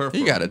countersue her for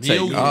He gotta take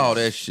millions. all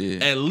that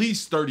shit. At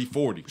least 30,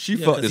 40. She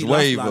Yeah, fucked 'cause his he lost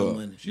a wave lot of up.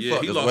 money. She Yeah,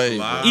 fucked he his lost a wave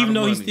lot. up. Even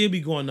though he money. still be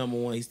going number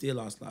one, he still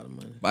lost a lot of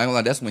money. But I ain't gonna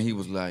lie. That's when he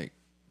was like,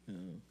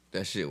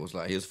 that shit was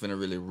like he was finna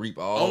really reap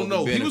all. Oh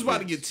no, the he was about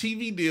to benefits. get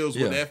TV deals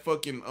Yeah. with that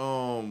fucking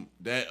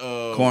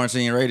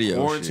Quarantine radio.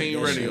 Quarantine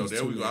shit. radio. was There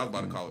too we go. I was bad.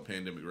 about to call it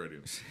pandemic radio,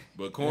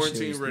 but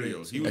quarantine was radio.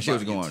 nuts. He That was shit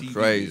was about to going get TV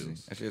crazy.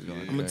 deals. That shit was going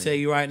I'm gonna crazy. tell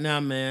you right now,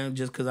 man.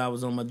 Just because I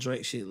was on my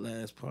Drake shit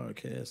last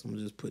podcast, I'm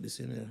gonna just put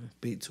this in there.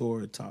 Big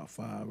Tory top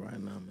 5 right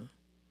now, man.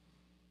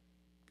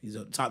 He's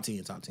up top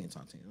 10. I'm saying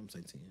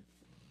 10.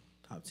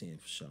 Top 10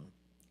 for sure.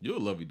 You're a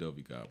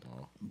lovey-dovey guy,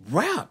 Paul.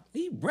 Rap.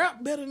 He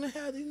rap better than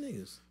half these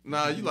niggas.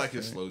 Nah, you like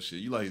his slow shit.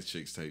 You like his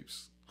chicks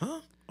tapes.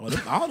 Huh?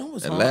 Oh, all them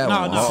was That hard. lab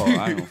No, one no. hard.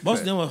 I ain't gonna Most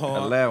of them front. was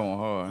hard. That lab one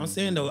hard. I'm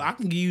saying though, I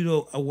can give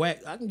you a whack.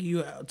 I can give you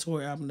a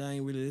Tory album that I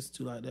ain't really listen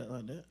to like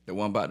that. The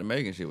one about the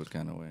Megan shit was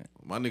kind of whack.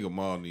 My nigga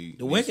Maul need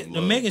The need some Megan, the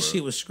love, Megan bro.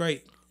 shit was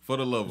straight. For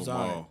the love of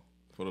alright. Maul.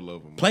 For the love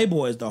of Maul.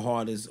 Playboy is the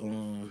hardest.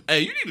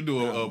 Hey, you need to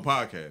do a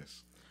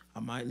podcast. I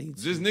might need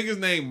to. Just niggas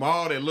named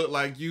Maul that look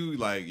like you.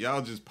 Like,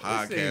 y'all just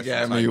podcast.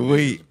 got me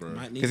weak.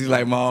 Might need Cause he's to.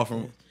 like Maul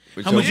from.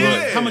 with How your much? brother.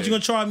 Yeah. How much you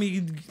gonna charge me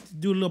to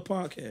do a little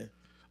podcast?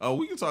 Oh,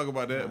 we can talk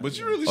about that. But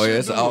you really Oh should yeah,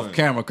 it's an do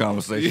off-camera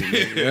conversation.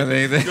 Yeah. That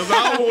ain't Because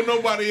I don't want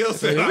nobody else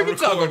saying We can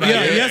talk about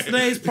Yeah, Yeah.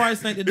 yesterday's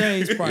price ain't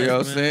today's price. You know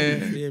what man. I'm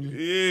saying? You feel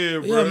me? Yeah,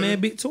 bro. Yeah, man,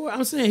 Big Tory.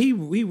 I'm saying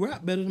he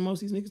rap better than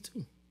most of these niggas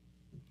too.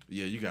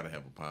 Yeah, you gotta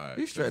have a pod.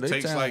 He straight, they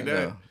Takes like talented,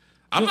 that. though.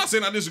 I'm not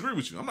saying I disagree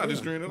with you. I'm not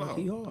disagreeing at all.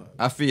 He hard.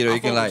 I feel I he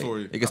can fuck like with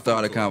Tory. he I can fuck start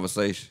a with Tory.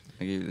 conversation.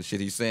 Like, the shit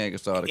he's saying can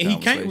start a And he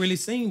conversation. can't really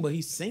sing, but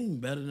he sing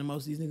better than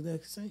most of these niggas that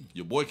can sing.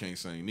 Your boy can't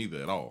sing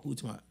neither at all. Who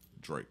talking about?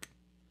 Drake.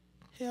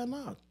 Hell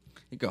no.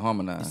 He can It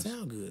harmonize.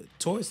 sound good.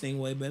 Tory sing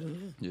way better than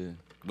him. Yeah.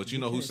 But you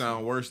know who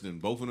sound worse than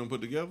both of them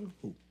put together?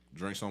 Who?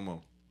 Drink some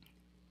more.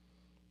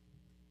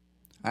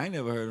 I ain't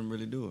never heard him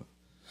really do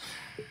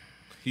it.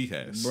 He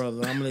has. Brother,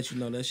 I'm gonna let you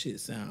know that shit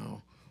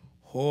sound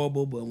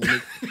horrible, but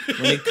when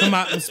it come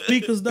out the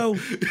speakers though,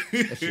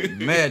 That shit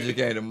magic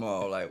at them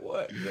all. Like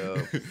what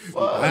the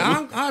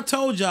fuck? I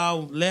told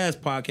y'all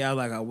last podcast, I was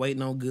like, I'm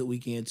waiting on Good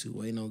Weekend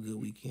 2. I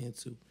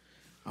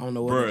don't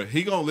know what. Bruh,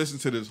 he gonna listen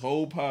to this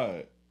whole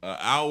pod, an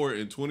hour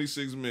and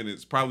 26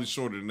 minutes, probably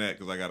shorter than that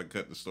because I gotta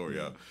cut the story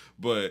out.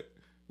 But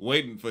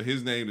waiting for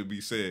his name to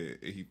be said,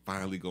 and he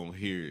finally gonna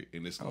hear it,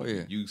 and it's gonna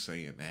yeah. be you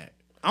saying that.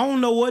 I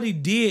don't know what he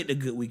did to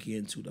Good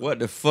Weekend 2 though. What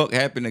the fuck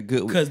happened to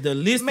Good? Because the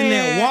listing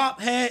Man. that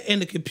WAP had in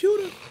the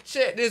computer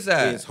Check this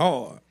out. is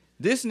hard.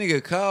 This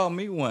nigga called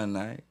me one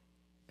night,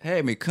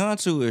 had me come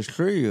to his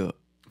crib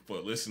For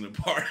a listening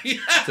party.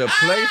 to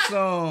play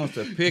songs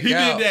to pick He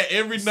out. did that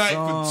every night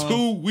songs. for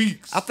 2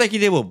 weeks. I think he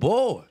did with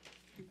boy.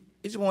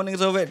 He just want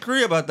niggas over at the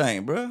crib, I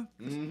think, bro.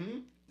 Mm-hmm.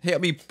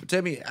 Help me,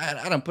 tell me.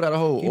 I done put out a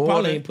whole He order.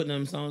 probably ain't putting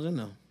them songs in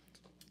there.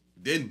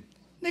 Didn't.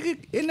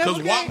 Nigga, it never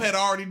Because WAP came. had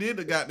already did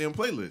the goddamn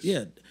playlist.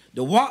 Yeah,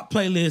 the WAP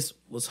playlist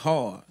was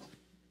hard.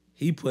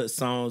 He put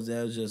songs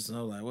that was just, I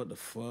was like, what the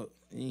fuck?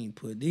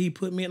 Did he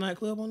put Midnight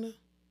Club on there?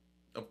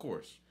 Of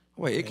course.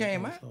 Wait, it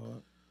came That out? was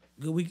hard.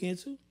 Good Weekend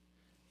too?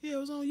 Yeah, it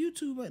was on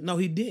YouTube. But no,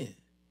 he didn't.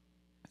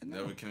 It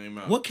never came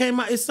out. What came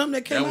out? It's something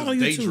that came That out was on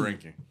day YouTube.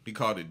 drinking. He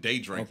called it day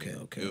drinking.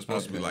 Okay. It was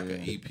supposed to be like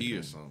an EP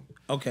or something.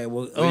 Okay,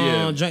 well,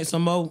 yeah. drink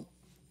some more.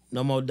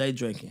 No more day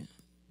drinking.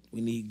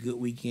 We need Good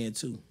Weekend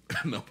too.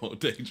 No more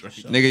day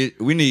drinking. Nigga,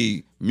 we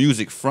need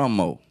music from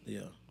Mo.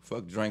 Yeah,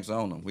 Fuck drinks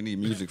on them. We need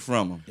music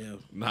from them. yeah.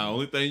 Nah,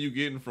 only thing you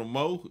getting from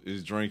Mo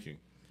is drinking.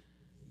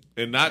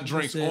 And not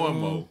drinks said, on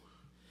Mo.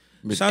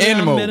 Miss Shout out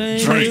Enmo. Medellin,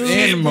 Drinks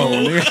Houston.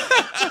 Enmo,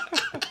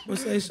 nigga.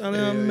 What's that? Shout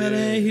out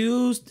in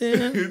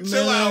Houston.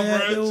 Chill out,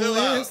 Medellin, bro. Chill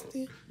out.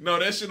 Westin. No,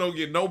 that shit don't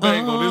get no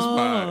bang on this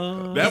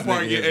pod. That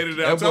part get edited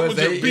out. That boy Someone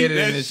say just beat editing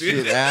that this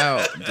shit. shit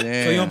out.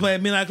 Damn. So you don't play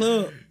at Midnight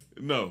Club?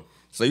 No.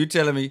 So you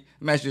telling me,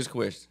 let me ask you this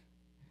question.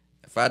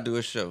 If I do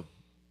a show,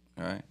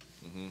 all right,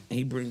 And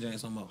he bring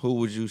James on up. who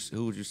would you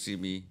see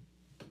me?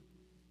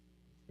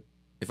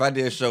 If I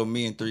did a show,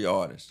 me and 3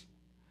 artists.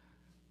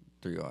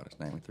 3 artists.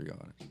 Name me 3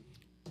 artists.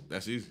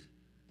 That's easy.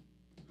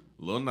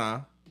 Lil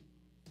Nas,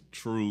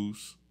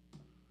 Trues,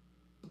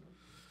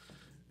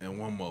 and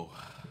one more.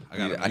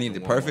 I need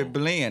the perfect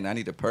blend. I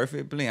need the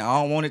perfect blend.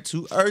 I don't want it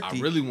too earthy.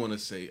 I really want to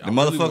say, The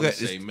motherfucker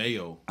say is-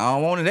 Mayo. I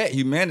don't want it that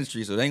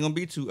humanitary, so it ain't gonna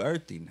be too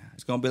earthy now.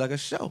 It's gonna be like a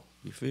show.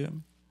 You feel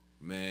me?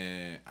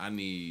 Man, I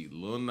need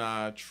Lil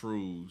Nas,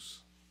 Trues,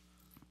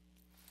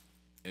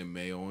 and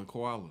Mayo and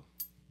Koala.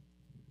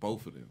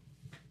 Both of them.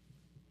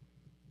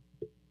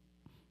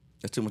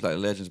 That's too much like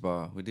Legends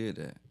Bar. We did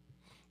that.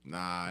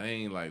 Nah, it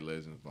ain't like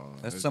Legends Ball.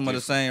 That's It's some of the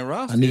different. same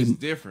roster. It's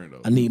different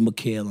though. I need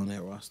Mikhail on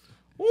that roster.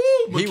 Woo,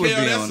 He would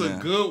Mikhail, be that's on a there.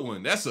 good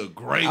one. That's a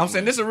great one. I'm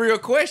saying this is a real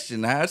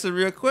question. Now that's a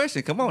real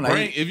question. Come on, now.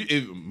 Brain,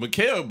 if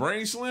Mikhail,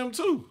 Brain Slim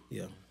too.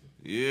 Yeah,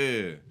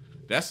 Yeah,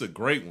 that's a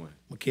great one.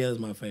 Mikhail is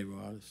my favorite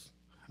artist.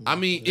 I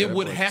mean, Yeah, it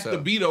would that boy have to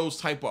tough. be those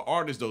type of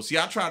artists though. See,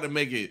 I tried to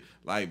make it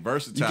like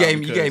versatile. You gave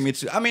because me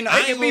two. I mean, I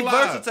it can ain't be gonna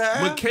lie.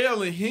 versatile.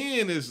 Mikhail and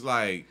Hen is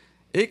like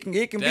It can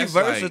be That's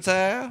like-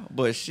 versatile,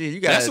 but shit, you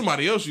got that's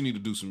somebody else you need to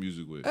do some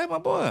music with. Hey, my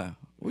boy,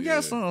 we Yeah.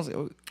 got songs.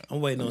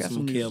 I'm waiting on We got some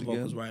some Mikhail music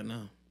vocals together. right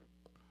now.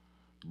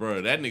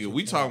 Bruh, that nigga,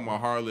 we talking about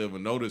hardly ever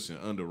noticed and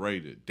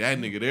underrated. That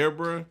nigga there,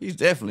 bruh, He's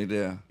definitely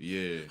there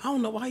yeah. I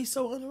don't know why he's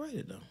so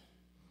underrated though.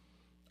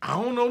 I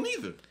don't know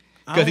neither.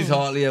 because he's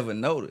hardly ever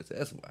noticed.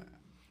 That's why.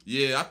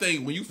 Yeah, I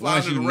think when you fly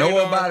Once under you the know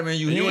radar, about him and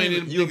you hear ain't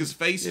him, in you- niggas'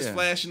 faces yeah.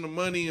 flashing the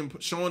money and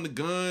showing the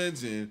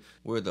guns and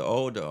We're the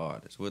older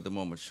artists. We're the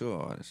more mature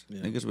artists.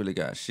 Niggas really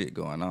got shit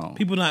going on.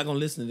 People not gonna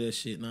listen to that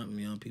shit. Not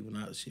the young people.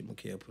 Not the shit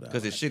Mikhail put out.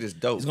 Because his shit is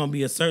dope. It's gonna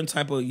be a certain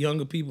type of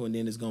younger people, and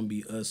then it's gonna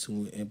be us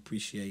who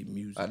appreciate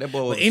music. That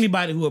boy was- but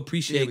anybody who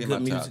appreciate he'll be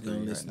good my top music gonna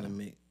three listen right to now.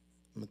 me.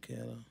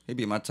 Mikhail. He'd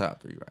be my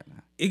top 3 right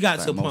now. It got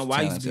Like to a point most where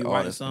I used to be talented writing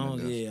artist in the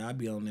songs. industry. Yeah, I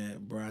be on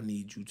that, bro. I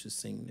need you to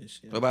sing this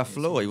shit. What about I can't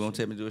Floyd? sing You this want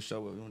to shit. take me to a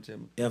show? You want to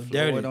take me? F Floyd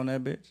Dirty. on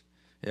that bitch?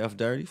 F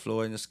Dirty,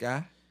 Floyd in the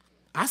Sky.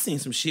 I seen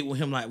some shit with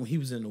him like when he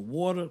was in the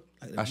water.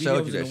 Like the I video showed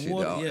you was that in the shit.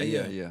 water. Though.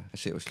 Yeah. That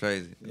shit was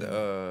crazy. In That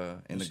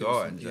the shit was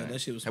garden. some- yeah, joint. that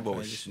shit was That some boy was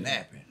crazy shit.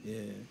 snapping.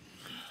 Yeah.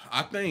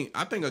 I think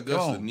Augusta Come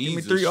on, needs give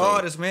me 3 a show.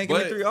 artists, man. Give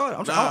me But, 3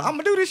 artists. nah, I'm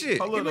gonna do this shit.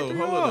 Hold Give on me though, 3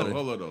 hold on artists. though,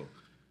 hold on though.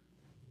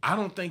 I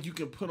don't think you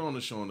can put on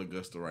a show in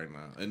Augusta right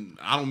now, and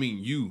I don't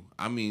mean you.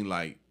 I mean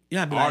like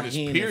Yeah, I be artists.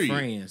 like, Period.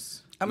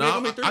 friends. I mean, Nah,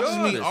 give me I 3 just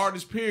mean artists.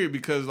 artists. Period.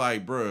 Because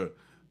like, bruh,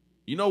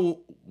 you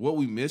know what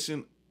we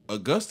missing?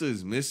 Augusta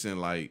is missing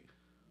like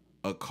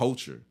a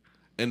culture,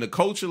 and the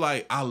culture,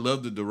 like, I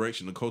love the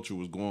direction the culture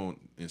was going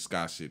in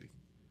Sky City.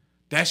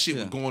 That shit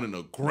was Yeah. going in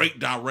a great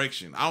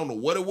direction. I don't know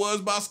what it was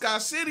about Sky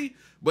City,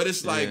 but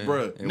it's like, Yeah,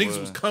 bruh, it niggas was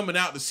was. coming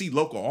out to see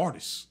local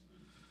artists.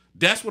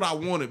 That's what I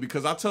wanted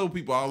because I tell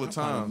people all the I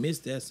time.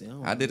 missed that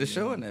scene. I did a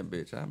show in that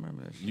bitch. I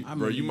remember that shit. You, I bro,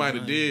 remember you you might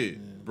have lying,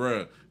 did,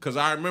 bruh. Because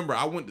I remember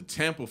I went to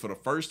Tampa for the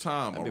first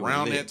time That bitch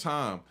around was that lit.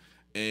 time,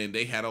 and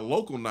they had a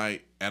local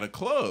night at a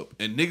club,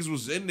 and niggas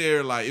was in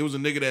there like it was a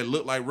nigga that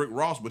looked like Rick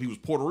Ross, but he was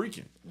Puerto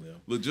Rican.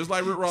 Looked just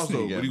like Rick Ross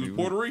though, Got but he me was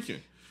Puerto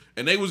Rican.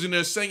 And they was in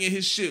there singing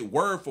his shit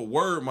word for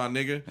word, my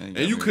nigga. Ain't And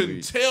got you me couldn't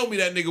weak. tell me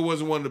that nigga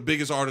wasn't one of the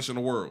biggest artists in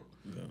the world.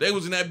 They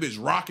was in that bitch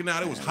rocking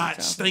out. It was Man, hot,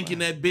 talking stinking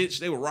that bitch.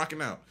 They were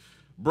rocking out.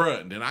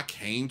 Bruh, and then I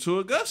came to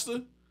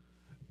Augusta,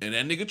 and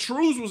that nigga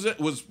Trues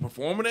was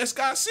performing at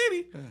Sky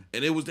City,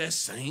 and it was that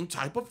same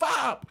type of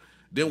vibe.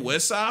 Then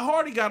Westside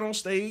Hardy got on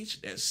stage,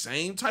 that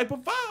same type of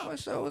vibe. What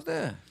show was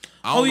that?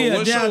 I don't know yeah,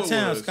 what show it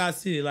downtown was. Scott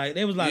City. Like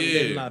they was like Yeah.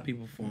 letting a lot of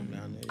people perform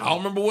down there. I don't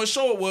remember what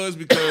show it was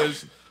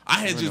because I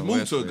had We're just in moved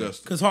to Westfield.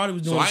 Augusta. Because Hardy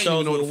was So doing I ain't even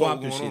shows know what the with fuck WAP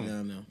and was shit going on.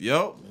 down there.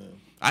 Yep.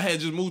 I had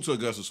just moved to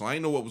Augusta, so I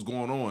didn't know what was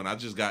going on. I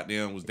just got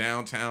down, was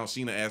downtown,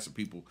 seen the ass of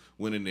people,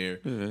 went in there,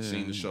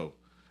 seen the show.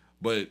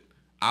 But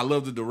I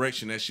love the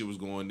direction that shit was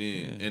going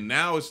in. And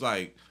now it's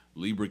like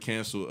Libra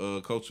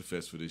canceled Culture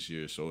Fest for this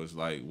year. So it's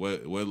like,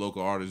 what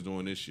local artists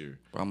doing this year?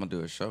 Bro, I'm gonna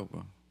do a show,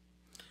 bro.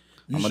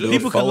 I'm gonna do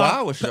People a can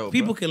 4-hour show.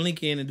 People bro. can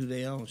link in and do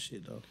their own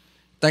shit though.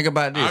 Think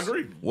about this. I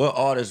agree. What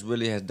artist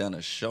really has done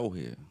a show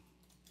here?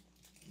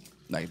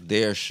 Like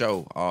their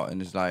show, and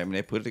it's like I mean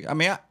they put it. I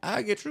mean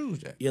I get true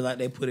that. Yeah, like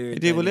they put everything.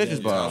 did Religious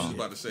together. Ball. I was just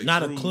about to say,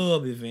 Not Truth. a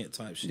club event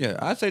type shit. Yeah,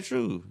 I'd say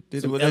true.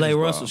 Did Some it with L.A. Legends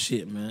Russell Ball.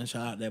 shit, man.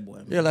 Shout out that boy.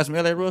 Man. Yeah, like some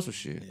L.A. Russell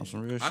shit on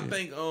some real shit. I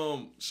think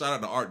shout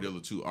out to Art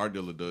Dealer too. Art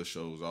Dealer does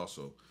shows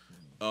also.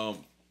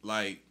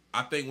 Like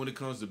I think when it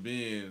comes to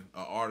being an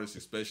artist,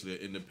 especially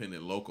an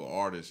independent local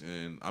artist,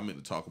 and I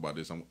meant to talk about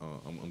this.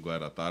 I'm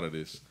glad I thought of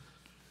this.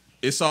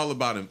 It's all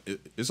about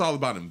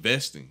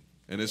investing.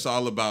 And it's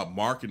all about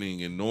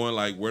marketing and knowing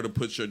like where to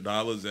put your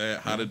dollars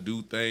at, how to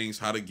do things,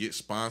 how to get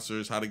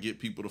sponsors, how to get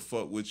people to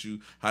fuck with you,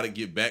 how to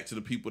get back to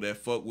the people that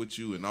fuck with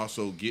you, and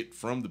also get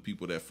from the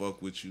people that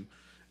fuck with you.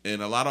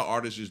 And a lot of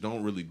artists just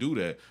don't really do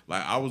that.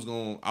 Like I was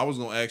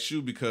gonna ask you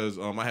because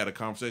I had a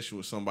conversation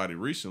with somebody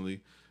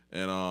recently,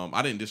 and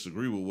I didn't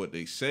disagree with what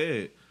they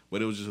said,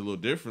 but it was just a little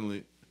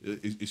differently.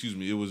 Excuse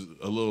me,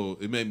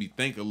 it made me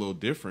think a little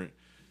different.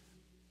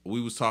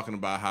 We was talking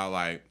about how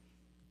like,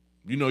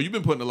 you know, you've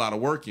been putting a lot of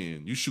work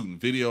in. You shooting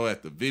video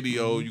after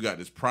video. You got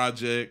this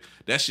project.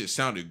 That shit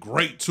sounded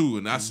great too.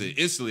 And I said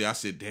instantly,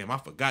 damn, I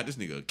forgot this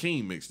nigga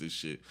King mixed this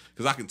shit.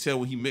 Cause I can tell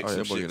when he mixed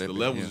some shit, the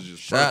levels is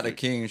just shout out to perfect.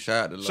 King,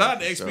 shout out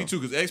to XP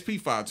too, cause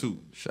XP 5 too.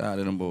 Shout out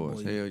to them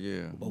boys. Hell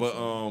yeah.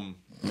 But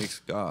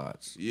Mixed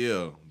gods.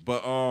 yeah.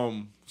 But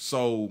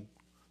so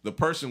the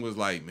person was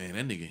like, man,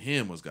 that nigga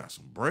Hen must got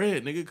some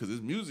bread, nigga, cause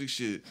his music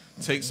shit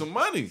takes some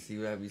money. See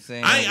what I be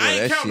saying? I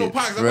ain't counting no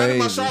pockets. I'm not in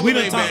my Charlamagne We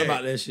done talked bag.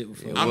 about that shit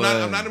before. I'm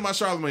not in my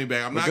Charlamagne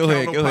bag. I'm not Go counting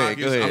ahead, no go ahead,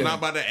 pockets. go ahead. I'm not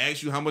about to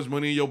ask you how much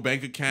money in your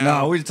bank account.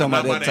 No, we just talking I'm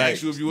not about about that to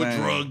ask you if you a type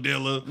drug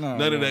dealer. No,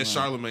 None of no, that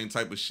Charlamagne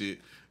type of shit.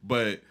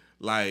 But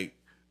like,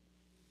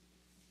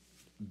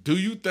 do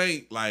you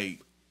think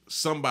like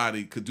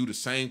somebody could do the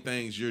same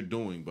things you're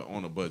doing but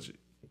on a budget?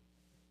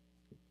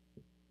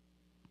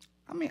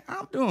 I mean,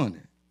 I'm doing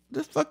it.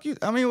 The fuck you?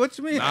 I mean, what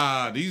you mean?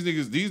 Nah, these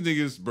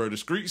niggas, bro. The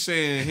streets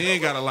saying he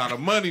ain't got a lot of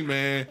money,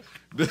 man.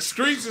 The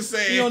streets are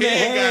saying he on ain't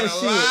that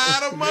got a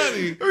head lot of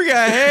money. We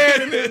got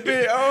head in this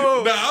bitch.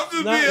 Oh, Nah, I'm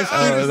just Nah, being it's-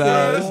 honest, nah,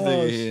 man. this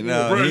nigga here,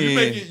 nah, Bro, he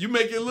ain't- you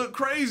make it look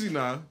crazy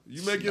now.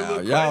 You make it Nah,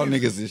 look y'all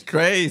crazy. niggas is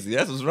crazy.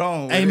 That's what's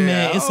wrong. Hey with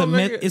man, it. it's a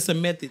nigga. it's a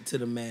method to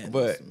the madness,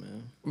 But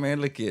man.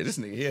 man, look at this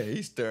nigga here.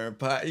 He's stirring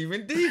pot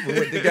even deeper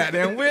with the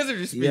goddamn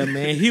wizardry speech. Yeah,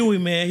 man.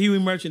 Huey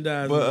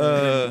merchandise.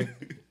 But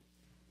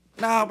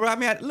nah, bro. I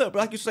mean, look,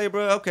 bro, like you say,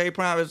 bro. Okay,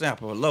 prime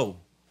example, low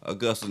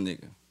Augusta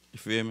nigga. You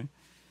feel me?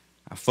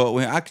 I fuck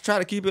with him. I try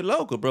to keep it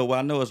local, bro. Well,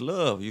 I know it's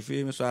love. You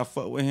feel me? So I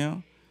fuck with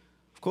him.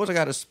 Of course, I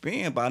got to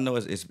spend, but I know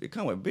it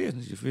come with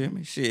business. You feel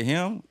me? Shit,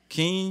 him,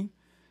 King.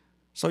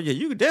 So yeah,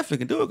 you definitely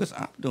can do it because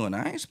I'm doing it.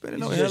 I ain't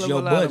spending no It's hell just of a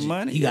your lot budget. of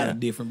money. You got a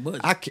different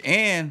budget. I can,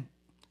 and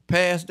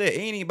past that, it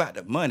ain't even about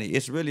the money.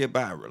 It's really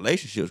about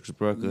relationships,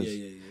 bro. Because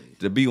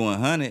to be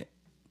 100,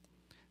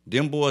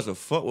 them boys will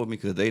fuck with me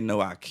because they know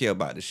I care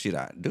about the shit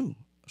I do.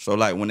 So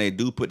like when they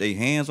do put their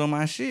hands on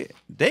my shit,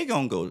 they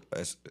gonna go, you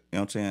know what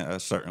I'm saying, a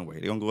certain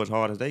way. They gonna go as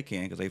hard as they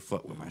can because they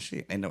fuck with my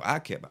shit. They know I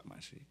care about my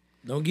shit.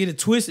 Don't get it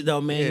twisted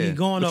though, man. Yeah. He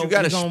going but over. you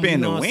gotta he gonna, spend you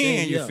know to what I'm saying?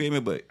 win. You Yeah. feel me?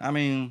 But I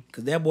mean,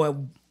 Cause that boy.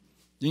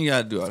 you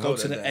gotta do it. go Hold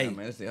to that the down, eight.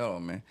 man. Let's see, hold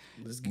on, man.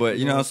 Let's But get-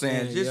 you know what I'm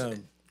saying? Just Yeah.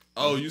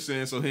 Oh, you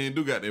saying so Hen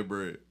do got that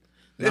bread?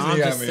 No, I'm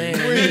nigga just got me saying,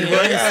 weak, man, bro.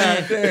 I ain't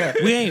Goddamn. saying-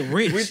 we ain't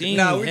rich. We, He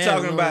nah, ain't we have,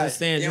 talking you know about what I'm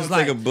saying? it Just don't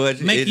like take a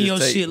budget. making It just your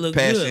take shit look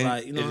passion. good.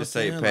 Like, you know it what I'm just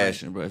say saying?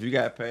 passion, bro. If you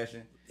got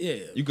passion, Yeah.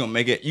 you gonna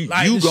make it. You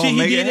Like you the gonna shit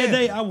make he it did that happen.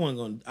 day, I wasn't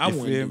gonna. I You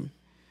wouldn't feel do. me?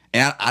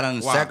 And I done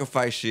Wow.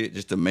 sacrifice shit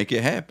just to make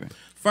it happen.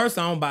 First,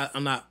 I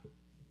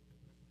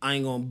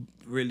ain't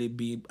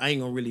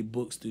gonna really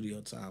book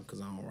studio time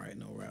because I don't write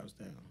no raps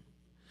down.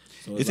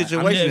 So It's like,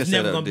 situation it's is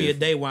never set up gonna be a different.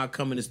 day where I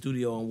come in the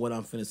studio and what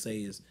I'm finna say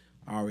is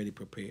already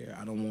prepared.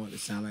 I don't want it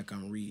to sound like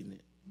I'm reading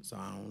it, so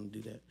I don't want to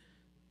do that.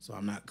 So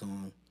I'm not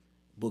gonna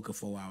book a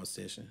 4-hour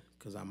session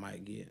because I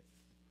might get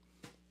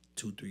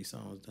 2-3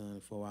 songs done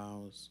in 4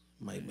 hours.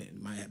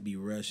 Might be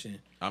rushing.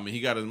 I mean, he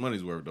got his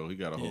money's worth though. He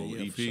got a whole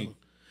Yeah, EP. for sure.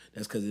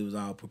 That's because it was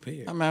all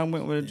prepared. I mean, I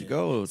went with it to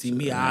go. See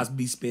me, I'd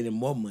be spending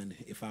more money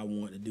if I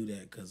want to do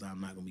that because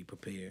I'm not gonna be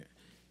prepared.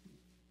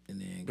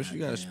 And then, But you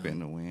gotta goddamn,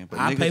 spend to win. But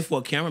I niggas, pay for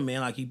a cameraman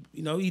like he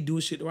do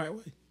his shit the right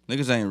way.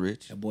 niggas ain't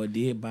rich. That boy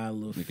did buy a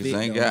little. Niggas fit,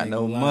 ain't though, got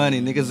no gonna lie,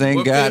 money. man. Niggas ain't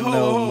What got fit- no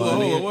hold on, money.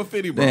 hold on. What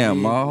fit he brought?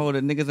 Damn, ma, hold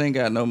it. Niggas ain't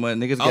got no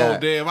money. Niggas Oh got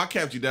damn! I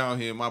kept you down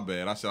here. My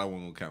bad. I said I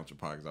wasn't gonna count your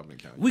pockets. I've been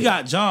counting. We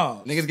got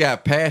jobs. niggas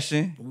got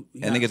passion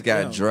We and got- niggas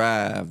got yeah.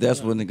 drive.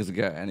 That's what niggas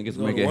got. And niggas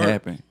Go make to it work.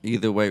 happen.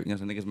 Either way, you know,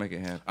 so niggas make it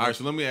happen. All right,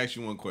 so let me ask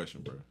you one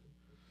question, bro.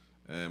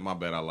 And my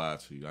bad, I lied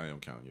to you. I am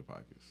counting your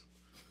pockets.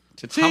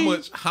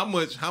 Cha-ching.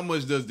 How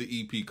much does the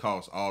EP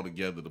cost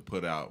altogether to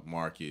put out,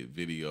 market,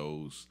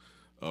 videos,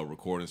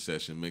 recording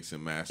session, mix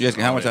and master? Yes,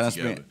 and how all much that I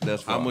together? spent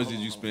thus How far? much did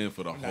you spend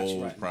for the got you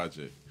whole right now.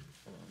 project?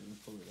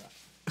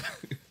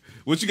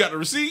 What you got the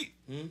receipt?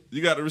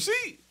 You got the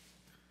receipt?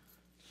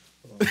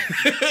 What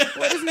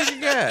this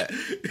nigga got?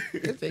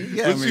 This nigga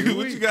got What me you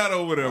weak. got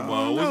over there, I man?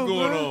 don't What's know,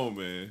 going bro. on,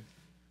 man?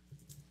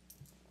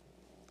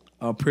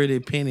 A pretty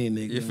penny,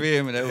 nigga. You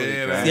feel me? That was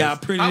Yeah, crazy. See how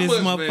pretty How this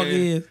much, motherfucker man?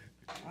 is?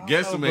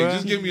 Guesstimate. bro.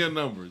 Just give me a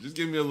number. Just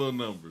give me a little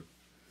number.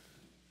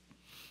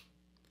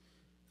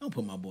 Don't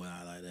put my boy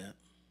out like that.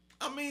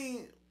 I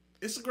mean,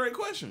 it's a great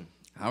question.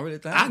 I really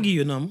think. I'll give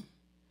you a number.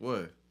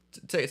 What?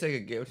 Take a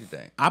guess. What you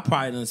think? I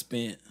probably done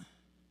spent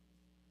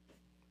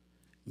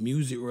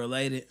music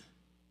related.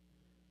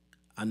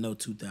 I know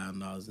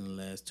 $2,000 in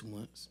the last 2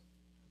 months.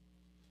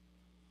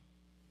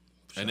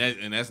 And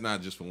that's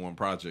not just for one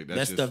project. That's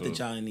just stuff for, that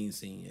y'all ain't even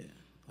seen yet.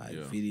 Like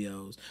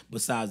videos.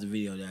 Besides the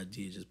video that I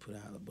did just put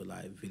out, but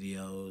like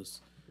videos,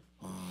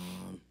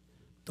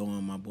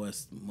 throwing my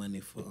boys money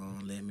for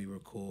letting me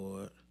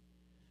record.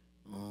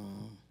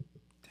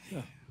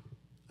 Yeah.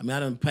 I mean, I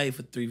done paid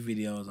for 3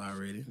 videos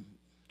already.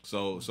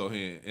 So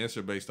Hen,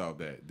 answer based off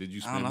that. Did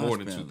you I don't spend know, more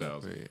I than spent a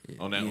little 2,000 bit, yeah.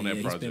 on that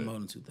He project? spent more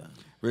than 2,000.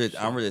 Really,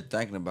 I'm really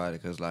thinking about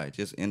it because, like,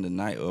 just in the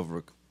night of,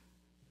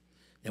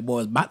 That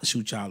boy's about to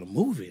shoot y'all a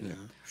movie now.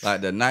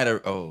 like the night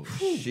of,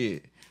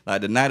 shit,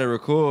 like the night of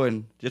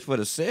recording, just for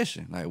the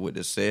session, like with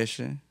the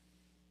session,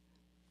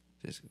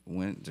 just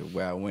went to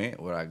where I went,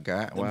 what I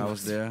got while I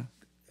was there.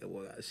 That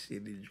boy got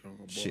shit in drunk,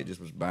 boy. Shit, just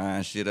was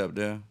buying shit up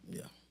there.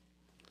 Yeah.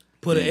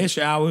 Put an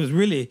extra hour. It was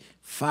really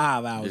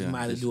 5 hours. Yeah, He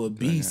might have just- do a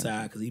B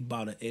side because he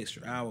bought an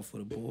extra hour for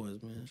the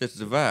boys, man. Just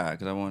the vibe,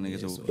 because I want niggas Yeah,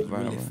 to so it's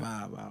really vibe.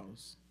 5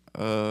 hours.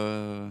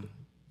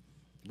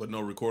 But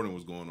no recording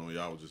was going on.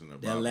 Y'all was just in there.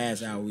 That vibing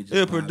last and hour shit. we just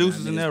There vibed.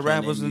 producers Niggas in there, playing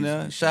rappers their in there.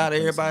 music, Shout out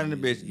playing everybody in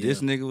some the bitch. music.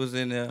 This Yeah. nigga was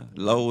in there.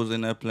 Low was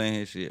in there playing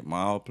his shit.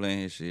 Mal playing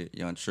his shit.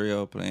 Young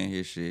Trio playing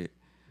his shit.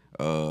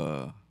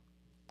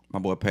 My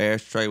boy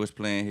Paris Trey was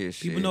playing his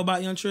shit. People know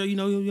about Young Trill. You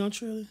know Young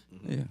Trill?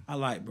 Yeah. I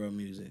like bro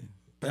music.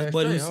 Paris That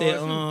buddy who Trey said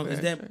hard too. is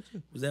Paris that Trey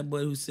too. was that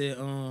buddy who said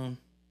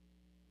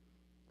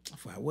I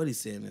forgot what he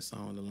said in that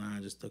song. The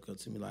line just stuck up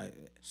to me like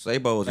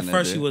Sabo was at in there.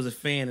 first she bitch. was a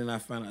fan and I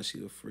found out she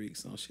was a freak,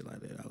 some shit like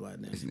that. I was like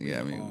that. This nigga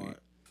got me hard. weak.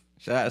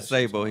 Shout out to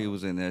Sabo, he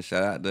was in there.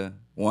 Shout out to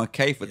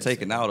 1K for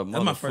taking Sabo. all the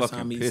That's my first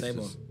time motherfucking meeting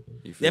pictures. Sabo.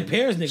 You feel That me?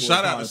 Paris nigga was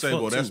Shout out hard to as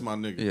Sabo. fuck, That's too. my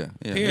nigga. Yeah,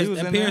 yeah. Paris, He was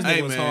that in Paris there. nigga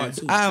Hey, was man. hard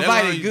too. I That line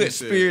invited you good just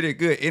said. spirited,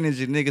 good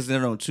energy niggas in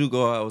there on 2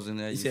 go. I was in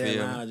there. He You said that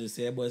feel line I me? just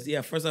said, boys.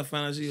 Yeah, first I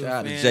found out she was a Shout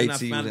out fan. to and I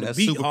JT, found was in the that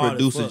beat super hard as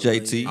producer fuck,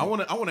 JT. like,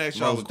 I want to ask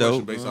y'all a Most question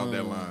dope. based off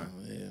that line,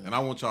 yeah. and I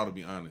want y'all to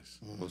be honest.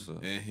 What's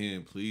up? And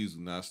Hen, please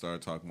do not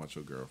start talking about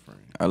your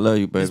girlfriend. I love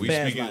you, His baby. We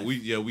past speaking,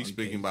 life. we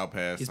speaking about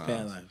past His times.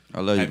 past life. I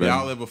love you, Have baby.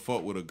 y'all ever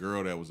fought with a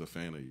girl that was a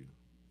fan of you?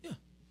 Yeah.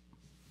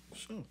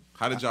 Sure.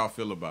 How did y'all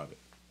feel about it?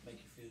 Make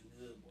you feel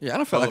good. Yeah, I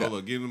don't feel Hold like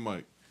on, get in the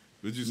mic.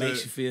 What you Makes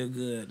say? you feel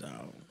good,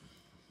 dog.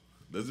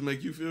 Does it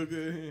make you feel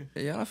good, Hen?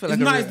 yeah, I don't feel It's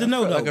like nice a to real,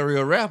 know, I feel like though. a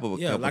real rapper. A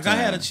Yeah, couple like I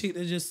had a times. chick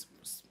that just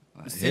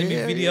sent me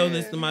videos,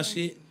 listen to my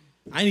shit.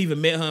 I ain't even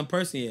met her in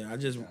person yet. I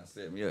just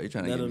Set me up. You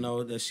trying to let get her me?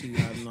 know that she,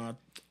 I know.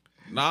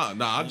 Nah,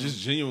 I just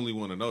genuinely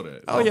want to know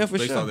that. Oh, yeah, for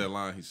based sure. on that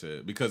line he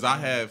said, because I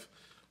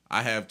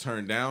have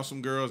turned down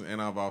some girls,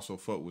 and I've also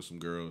fucked with some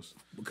girls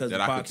Because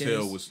that of I could podcasts?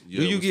 tell was. Yeah,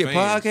 Do you was get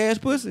fans.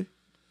 podcast pussy?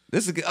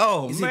 This is good.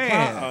 Oh Is it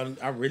man,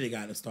 I really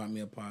got to start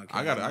me a podcast.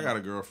 I got a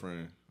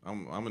girlfriend.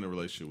 I'm in a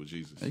relationship with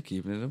Jesus, they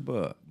keeping it a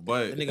buck.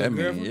 but That nigga That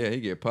mean, girlfriend? yeah, he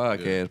get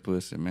podcast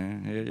pussy,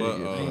 man. Hell yeah, But,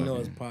 he get I ain't know podcast.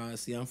 it's pod.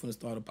 See, I'm finna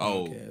start a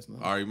oh, podcast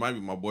now. all right, might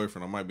be my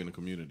boyfriend. I might be in the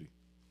community.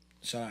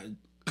 Shout out.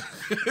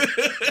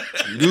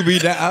 You be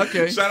down,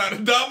 okay? Shout out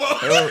to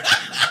Damo.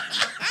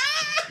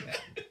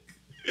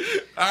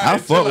 I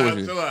fuck with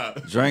you. Chill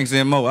out. Drinks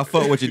and more. I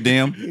fuck with you,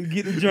 Dim.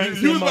 Get the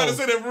drinks. You was about to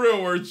say that for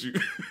real, weren't you?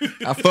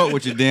 I fuck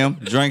with you, Dim.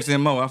 Drinks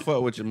and more. I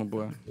fuck with you, my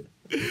boy.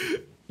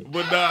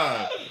 But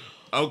nah.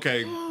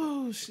 Okay.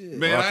 Oh shit.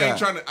 Man,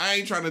 Rock out. I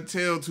ain't trying to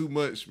tell too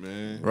much,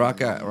 man.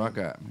 Rock out,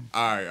 man.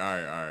 All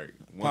right.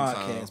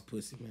 Podcast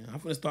pussy, man. I'm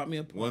finna start me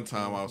a podcast. One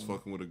time I was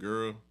fucking with a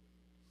girl,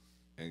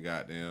 and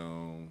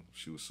goddamn,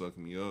 she was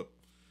sucking me up.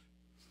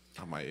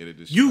 I might edit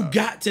this. You shit out.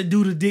 got to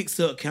do the dick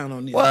suck count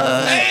on this. What?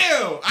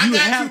 Damn! I You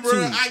got have you, bro.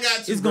 to. I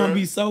got you. It's bro. gonna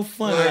be so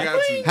fun. I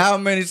got you. How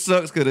many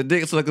sucks could a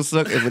dick sucker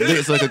suck if a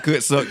dick sucker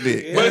could suck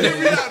dick? But hear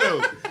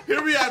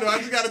me out though. I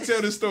just gotta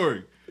tell this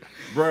story,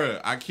 bruh.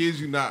 I kid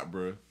you not,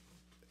 bruh.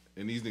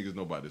 And these niggas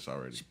know about this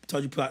already.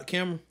 Told you put out the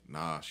camera.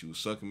 Nah, she was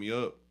sucking me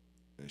up,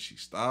 and she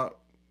stopped,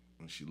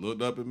 and she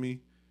looked up at me,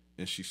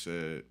 and she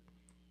said,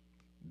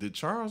 "Did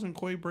Charles and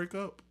Quay break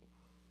up?"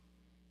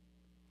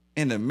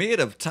 In the mid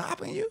of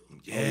topping you?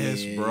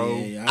 Yes, bro.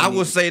 Yeah, I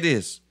will say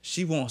this.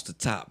 She wants to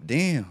top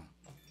them.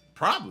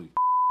 Probably.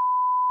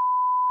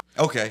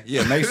 Okay,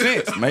 yeah, makes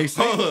sense. Makes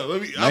sense. Hold on,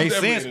 let me. I'm Makes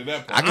definitely sense. in that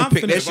I part. can I'm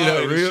pick finna that shit up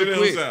violate the real shit else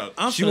quick. out.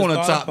 I'm She finna want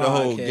to start top a the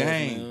whole podcast,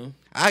 game. man.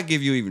 I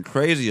give you even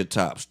crazier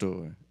top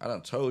story. I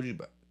done told you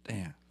about.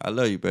 Damn, I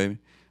love you, baby.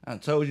 I done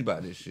told you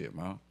about this shit,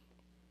 man.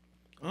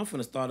 I'm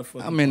finna start a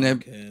fucking I'm in that-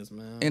 podcast,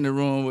 man. In the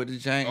room with the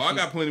James. Oh, I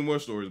got plenty more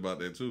stories about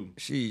that too.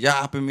 She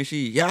yapping me.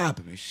 She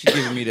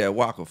giving me that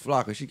waka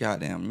flocka. She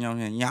goddamn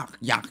yak.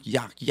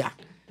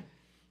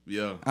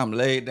 Yeah. I'm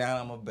laid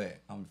down on my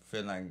back. I'm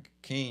feeling like a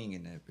king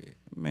in that bitch.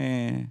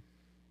 Man,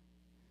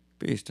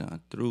 bitch done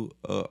threw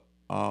up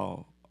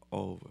all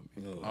over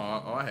me.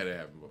 Oh, I had it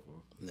happen before.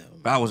 No.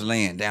 But I was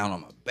laying down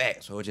on my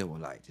back, so it just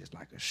was like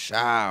a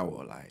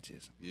shower, like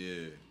just.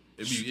 Yeah.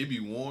 It be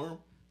warm.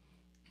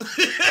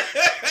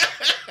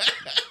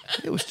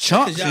 It was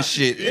chunks and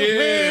shit.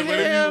 Yeah, but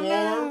if you Hell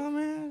warm. no,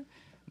 man.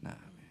 Nah, man.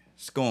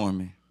 Scorn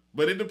me.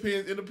 But it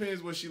depends. It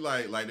depends what she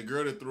like. Like the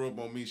girl that threw up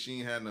on me, she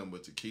ain't had nothing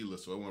but tequila,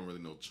 so it wasn't really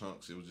no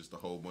chunks. It was just a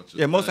whole bunch of.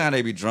 Yeah, most time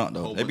they be drunk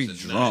though. Whole They be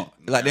bunch of drunk.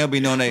 nut. Like they'll be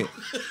knowing they.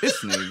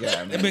 This nigga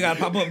got That me. bitch gotta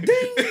pop up.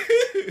 Ding.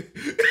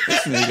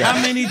 This nigga got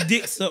How many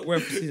dick suck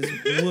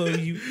references will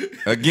you?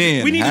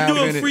 Again. We need to how do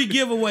a many- free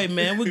giveaway,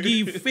 man. We'll give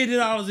you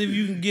 $50 if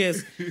you can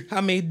guess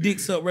how many dick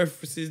suck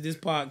references this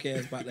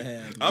podcast about to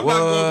have. I'm What? not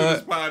going through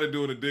this pod and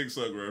doing a dick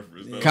suck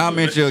reference. though.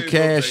 Comment That your shit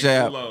gonna cash take too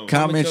app. long.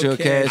 Comment your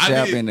cash I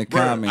app did, in the bruh,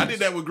 comments. I did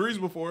that with Grease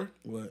before.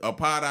 What? A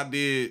pod I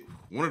did,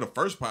 one of the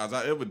first pods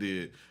I ever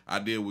did, I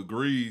did with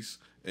Grease,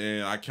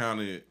 and I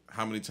counted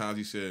how many times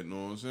he said, know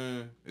what I'm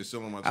saying? It's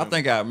still on my I channel.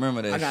 think I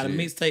remember that I got shit. a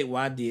mixtape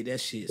where I did that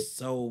shit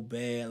so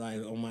bad. Like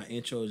on my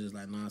intro, just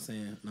like, nah, I'm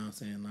saying.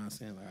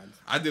 Like,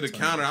 I did a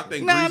counter. I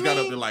think Nah, Grease got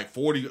me. up to like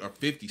 40 or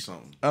 50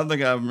 something. I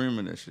think I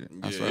remember that shit.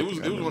 I Yeah, swear it was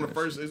I one remember of the that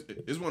first.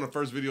 shit. It's one of the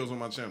first videos on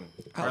my channel.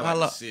 Probably How, like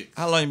long, 6.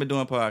 how long you been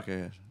doing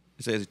podcasts?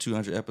 It says it's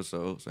 200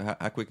 episodes. So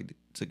how quick it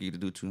took you to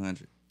do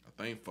 200?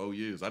 I think 4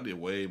 years. I did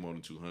way more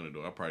than 200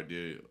 though. I probably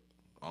did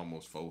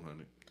almost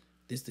 400.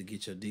 this to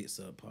get your dick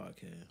sucked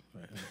podcast.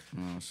 Right here. You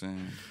know what I'm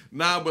saying?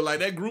 Nah, but like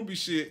that groupie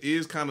shit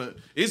is kind of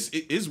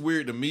it's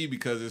weird to me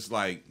because it's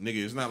like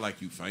nigga, it's not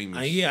like you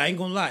famous. Yeah, I ain't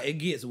gonna lie, it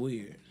gets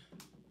weird.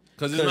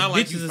 Because it's Because not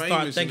like bitches you will famous.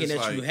 start and thinking it's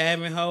that like, you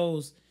having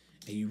hoes,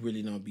 and you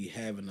really don't be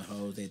having the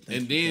hoes they think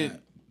and you then got.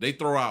 they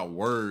throw out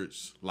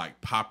words like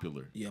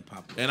popular. Yeah,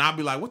 popular. And I'll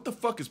be like, what the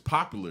fuck is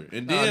popular?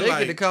 And Nah, then they like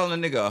get to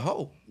calling a nigga a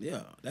hoe.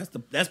 Yeah,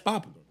 that's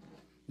popular.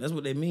 That's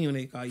what they mean when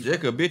they call you. Just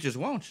 'cause bitches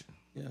want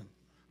you. Yeah.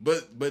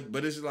 But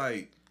it's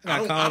like I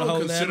got I called a hoe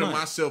don't last consider night.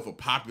 myself a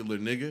popular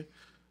nigga.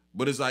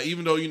 But it's like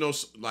even though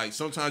like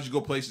sometimes you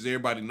go places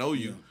everybody know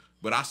you,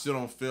 but I still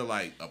don't feel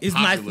like a It's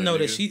popular nice to know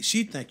that nigga.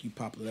 she think you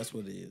popular. That's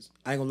what it is.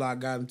 I ain't gonna lie, I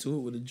got into it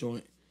with a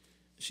joint.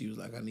 She was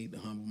like, I need to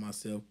humble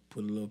myself,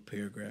 put a little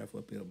paragraph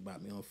up here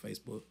about me on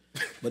Facebook.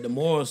 But the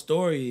moral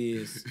story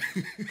is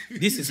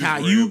this is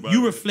how worry you about it.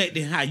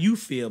 reflecting how you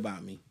feel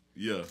about me.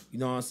 Yeah. You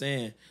know what I'm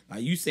saying?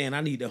 Like you saying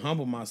I need to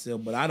humble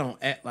myself, but I don't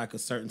act like a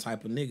certain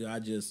type of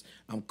nigga.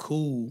 I'm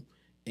cool,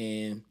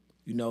 and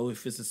you know,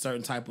 if it's a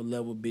certain type of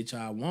level bitch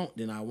I want,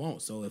 then I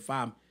want. So if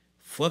I'm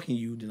fucking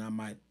you, then I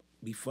might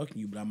be fucking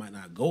you, but I might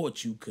not go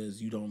at you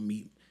because you don't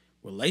meet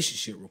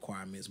relationship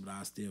requirements, but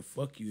I still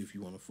fuck you if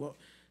you want to fuck,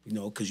 you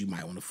know, because you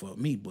might want to fuck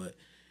me. But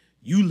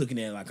you looking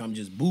at it like I'm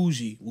just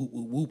bougie, whoop,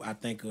 whoop, whoop, I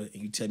think, and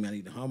you tell me I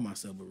need to humble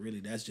myself, but really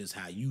that's just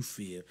how you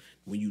feel.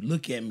 When you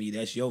look at me,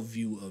 that's your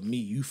view of me.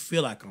 You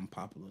feel like I'm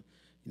popular.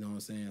 You know what I'm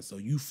saying? So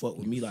you fuck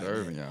with me like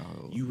Serving that.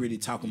 y'all hoes. You really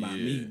talking about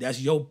me. Yeah. That's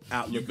your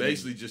outlook. You of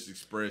basically me. just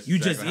express You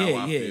exactly just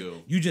how I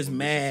feel. You just when bitches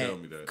mad tell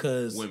me that.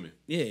 because women.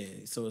 Yeah,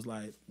 so it's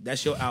like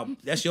that's your outlook.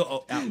 That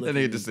of nigga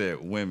me. just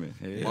said women.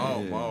 Yeah.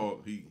 Maul,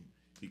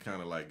 he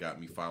kind of like got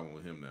me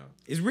following him now.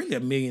 It's really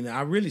 $1 million.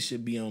 I really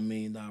should be on $1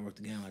 Million Worth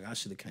of Game. Like I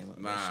should have came up. with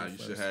Nah, that you shit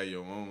should first. have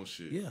your own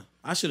shit. Yeah,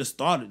 I should have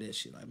started that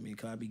shit. Like me,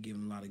 cause I be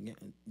giving a lot of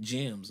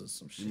gems or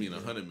some shit. You mean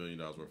 $100 million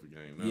worth of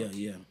game now? Yeah.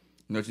 You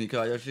know what you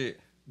call your shit?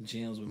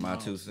 Gems with My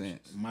mouth. 2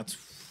 cents. My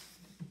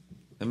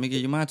Let me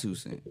give you my 2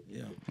 cents. yeah.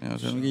 You know what I'm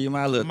saying? Let me give you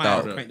my little Might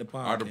have thought. to crank the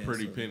Or the podcast,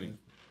 pretty so, penny.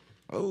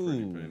 Oh,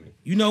 Penny.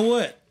 You know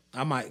what?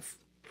 I might.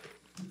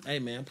 Hey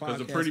man, Because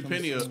the podcast pretty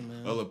coming penny soon,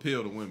 man. will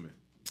appeal to women.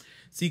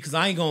 See, cause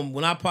I ain't gonna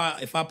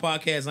if I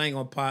podcast, I ain't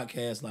gonna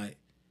podcast like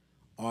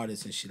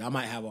artists and shit. I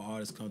might have an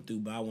artist come through,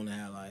 but I want to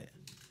have like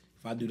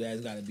if I do that,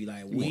 it's got to be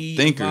like weed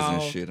thinkers and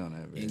involved shit on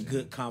that. and video.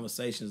 good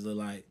conversations of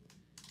like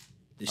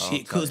the All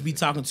shit cooks type be of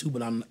talking to,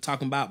 but I'm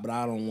talking about, but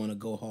I don't want to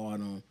go hard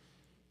on.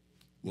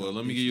 Well,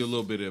 let me give you a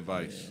little bit of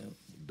advice.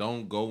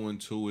 Don't go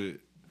into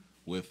it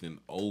with an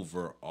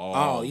overall.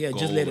 Oh yeah,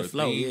 just goal let or it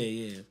flow.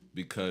 theme, Yeah.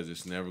 Because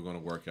it's never gonna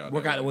work out.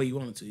 Work that out the way you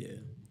want it to. Yeah.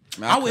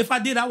 Man, If I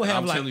did, I would have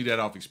I'm like telling you that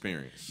off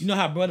experience. you know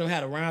how brother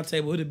had a round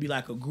table. It'd be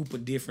like a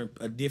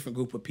different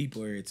group of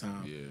people every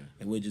time. Yeah.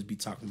 And we'd just be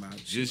talking about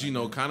shit Just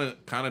like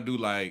that. kind of do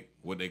like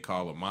what they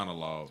call a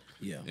monologue.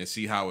 Yeah. And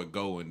see how it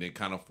go, and then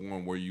kind of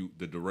form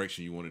the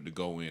direction you wanted to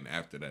go in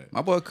after that.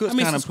 My boy Cooks How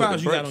many kind of put the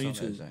subscribers you got brakes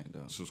on on YouTube? that thing,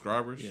 though.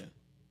 Subscribers? Yeah.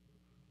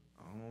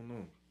 I don't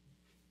know.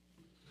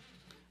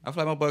 I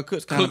feel like my boy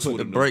Cooks kind of Cooks put the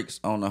would've known. brakes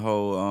on the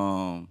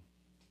whole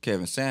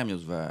Kevin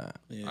Samuels vibe.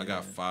 Yeah. I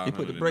got 591. He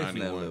put the brakes on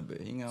that a little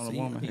bit. He ain't got on See, the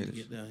woman I need to haters.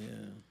 get down,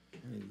 yeah.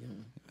 I need to get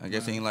on. I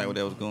guess he ain't like where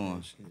that was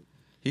going.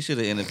 He should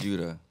have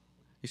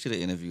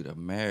interviewed a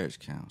marriage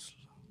counselor.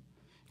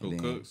 Who, And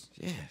Cooks?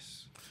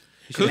 Yes.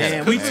 He Cooks, shoulda had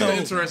Man, a we Cooks is marriage an told-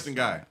 interesting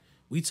guy.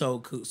 He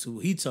told Cooks who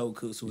he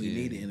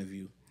need to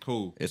interview.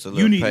 Who? It's a You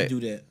little need pa- to do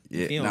that.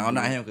 Yeah, He don't no, do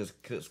not that. him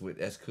because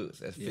that's Cooks.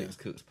 That's Yeah. Fix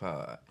Cooks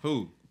Pod.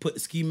 Who? Put the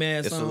ski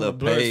mask It's a on, little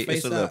blur his page. face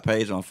It's a little out.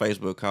 page on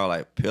Facebook called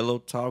like Pillow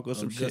Talk or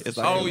some Gus- shit. It's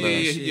like Oh a yeah,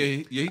 little-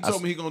 yeah. He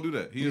told me he gonna do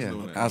that. He is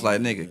doing that. I was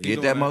like, nigga, He get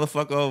doing that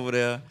motherfucker over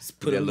there.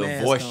 Put Get a a little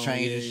mask voice on,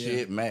 change and yeah,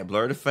 shit. Man,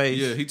 blur the face.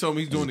 Yeah, he told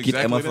me he's doing Get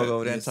exactly that motherfucker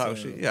over there and Yes, talk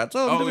sir. shit. Yeah, I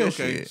told him Oh, to do that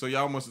okay. shit. So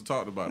y'all must have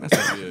talked about it. Yeah.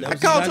 I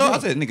That's called what him. I I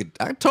said, nigga,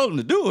 I told him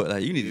to do it.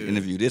 Like, you need to Yeah.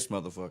 interview this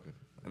motherfucker.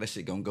 that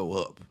shit gonna go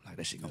up. Like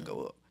that shit gonna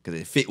go up because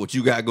it fit what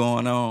you got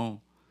going on.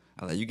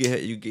 I was like, you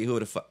get who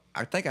the fuck.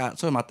 I think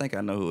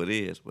I know who it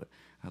is, but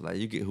I was like,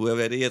 you get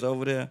whoever it is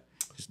over there.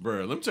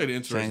 Bro, let me tell you the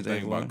interesting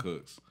thing about one.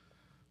 Cooks.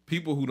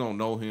 People who don't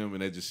know him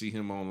and they just see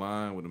him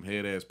online with them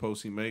head ass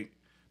posts he make,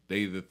 they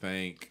either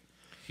think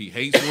he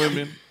hates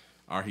women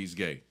or he's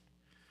gay.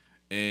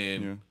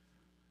 And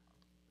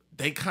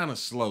they kind of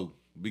slow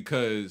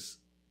because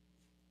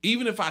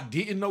even if I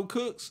didn't know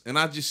Cooks and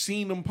I just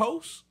seen them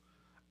posts,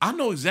 I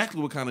know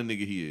exactly what kind of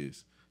nigga he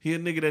is. He a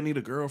nigga that need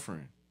a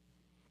girlfriend.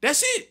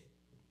 That's it.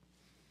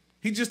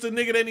 He just a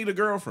nigga that need a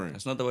girlfriend.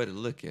 That's not the way to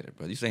look at it,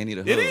 bro. You say he need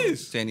a hug. It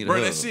is. Saying he need a bro,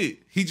 hug. that's it.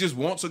 He just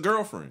wants a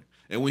girlfriend.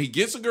 And when he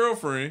gets a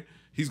girlfriend,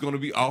 he's going to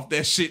be off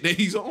that shit that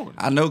he's on.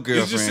 I know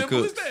girlfriend It's just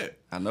simple Cooks. as that.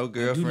 I know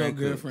girlfriend know Cooks.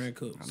 girlfriend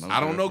Cooks. I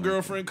don't know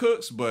girlfriend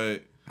Cooks,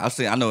 but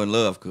I know in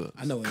love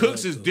Cooks. I know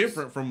Cooks is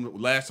different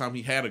from last time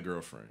he had a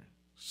girlfriend.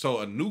 So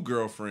a new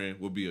girlfriend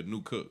would be a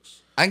new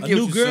Cooks. I A can get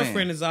new what you're girlfriend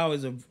saying. is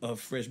always a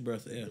fresh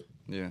breath of air.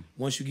 Yeah.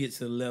 Once you get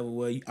to the level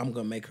where I'm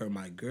gonna make her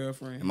my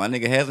girlfriend. And my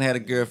nigga hasn't had a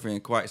girlfriend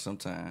in quite some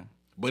time.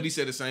 But he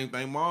said the same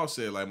thing Mal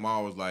said. Like,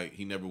 Mal was like,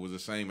 he never was the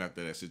same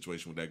after that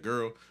situation with that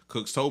girl.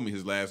 Cooks told me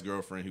his last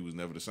girlfriend, he was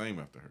never the same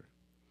after her.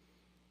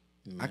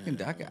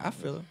 I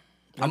feel it.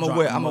 I'm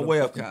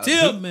aware of kind of.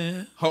 Tip,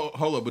 man.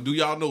 Hold up, but do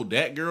y'all know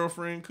that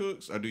girlfriend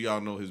Cooks, or do y'all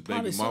know his baby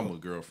Probably so. mama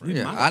girlfriend?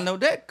 Yeah, I know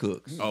that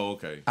Cooks. Oh,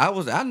 okay. I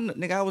was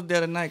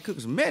there the night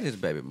Cooks met his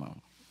baby mama.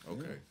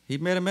 Okay. He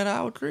met him at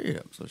our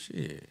crib, so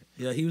shit.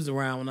 Yeah, he was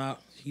around when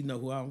he know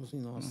who I was. You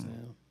know what I'm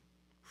saying?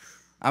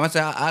 I'm gonna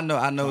say I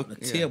know. The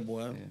tip,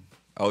 boy.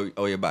 Yeah.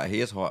 Oh yeah, about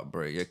his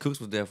heartbreak. Yeah, Cooks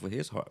was there for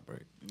his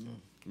heartbreak.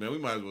 Man, we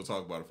might as well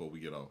talk about it before we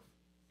get off.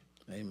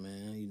 Hey,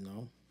 man, you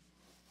know,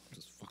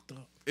 just fucked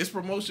up. It's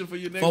promotion for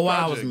your next 4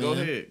 project. hours,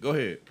 man. Go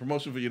ahead.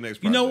 Promotion for your next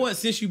project. You know what?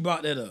 Since you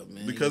brought that up,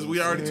 man. Because we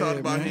already talked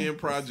about Hen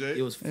Project.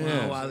 It was fun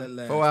while it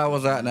lasted. 4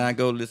 hours out now.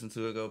 Go listen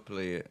to it. Go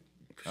play it.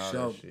 All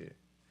Sure. that shit.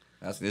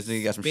 This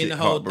nigga got some Spin shit. the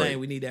whole Heartbreak. thing.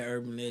 We need that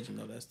urban legend,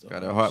 though. That's the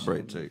Got that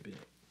heartbreak tape.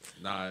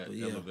 Nah,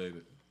 yeah.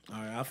 elevated. All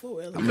right, I feel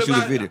well. I'm gonna Because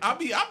shoot a video.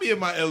 I be in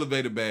my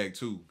elevator bag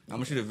too. I'm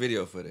gonna shoot a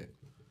video for that.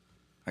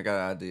 I got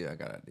an idea.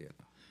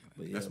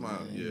 But yeah, That's my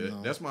man, you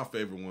know. that's my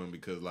favorite one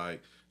because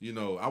like, you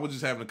know, I was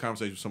just having a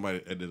conversation with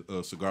somebody at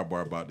the cigar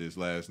bar about this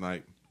last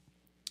night.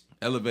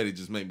 Elevated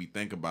just made me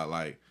think about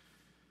like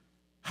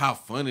how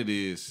fun it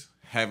is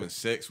having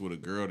sex with a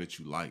girl that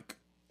you like.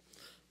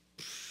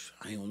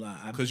 I ain't gonna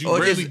lie. Because you Or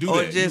rarely just- do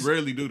or that. just- You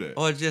rarely do that.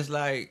 Or just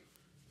like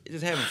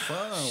just having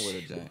fun with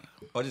a joint.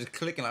 Or just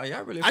clicking like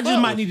y'all really. I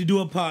just might need to do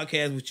a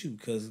podcast with you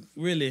because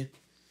really,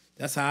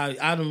 that's how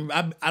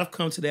I've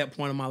come to that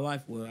point in my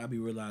life where I be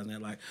realizing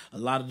that like a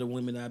lot of the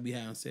women that I be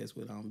having sex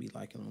with, I don't be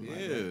liking them.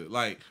 Yeah,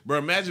 like, bro,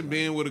 imagine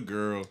being with a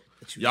girl,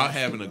 y'all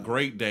having a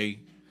great day.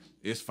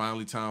 It's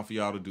finally time for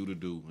y'all to do the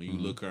do, and you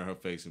look her in her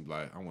face and be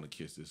like, "I want to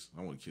kiss this.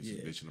 I want to kiss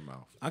this bitch in the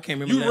mouth." I can't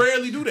remember. You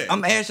rarely do that.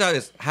 I'm gonna ask y'all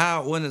this: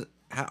 How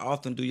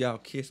often do y'all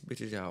kiss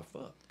bitches y'all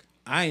fuck?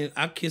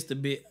 I kissed a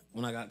bit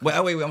when I got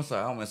caught. Wait. I'm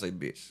sorry. I don't want to say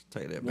bitch.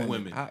 Take that back.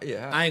 Women. I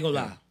ain't gonna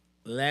lie.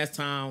 Last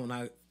time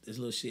when this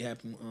little shit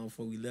happened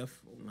before we left,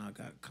 when I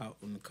got caught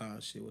in the car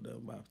and shit with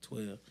about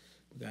 12.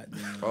 We got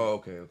down. Oh,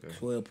 okay.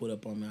 12 put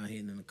up on me out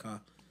hitting in the car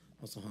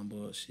on some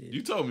humble shit.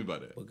 You told me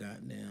about that. But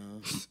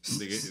goddamn.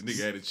 nigga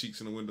had his cheeks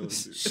in the window and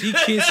shit.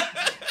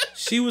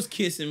 She was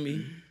kissing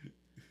me.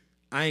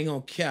 I ain't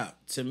gonna cap.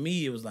 To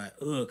me, it was like,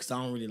 because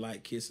I don't really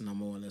like kissing no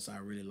more unless I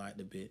really like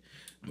the bit.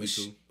 Me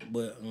too.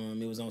 But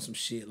it was on some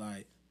shit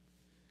like,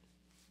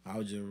 I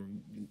was just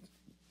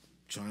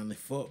trying to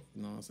fuck,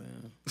 you know what I'm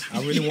saying?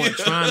 I really wasn't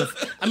trying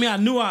to. I mean, I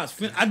knew I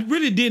was I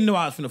really didn't know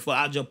I was finna fuck.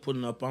 I was just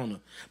putting up on her.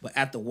 But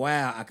after a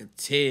while, I could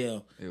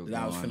tell that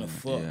I was finna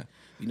fuck. Yeah.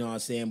 You know what I'm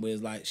saying? But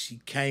it's like she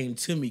came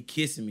to me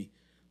kissing me.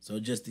 So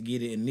just to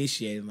get it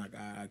initiated, like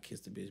I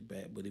kissed the bitch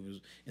back. But it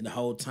was, and the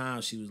whole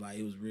time she was like,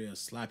 it was real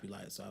sloppy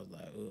like. So I was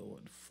like,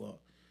 what the fuck?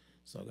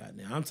 So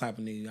goddamn, I'm type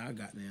of nigga, I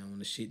goddamn, when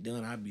the shit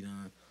done, I be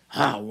done.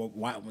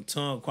 Wipe my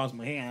tongue across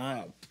my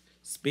hand,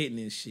 spitting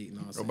and shit. You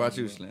know what I'm What saying? about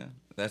you, Slim?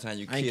 Last time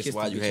you I ain't kissed kissed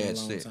while a you bitch in a had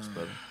long sex, time.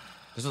 brother.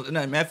 So,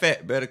 no, matter of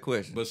fact, better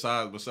question.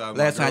 Besides Last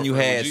my time you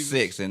girlfriend had with Jesus?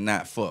 sex and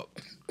not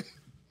fucked.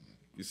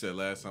 You said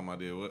last time I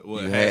did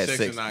what? You had sex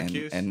and not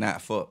kissed? and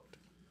not fucked.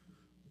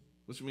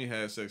 What you mean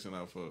had sex and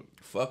not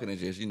fucked? Fucking is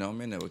just, you know,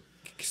 man, that was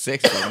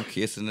sex. I'm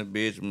kissing the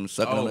bitch, I'm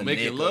sucking on the neck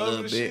making a love little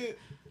and bit. shit?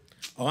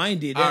 Oh, I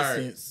ain't did All that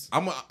right. since.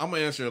 I'm gonna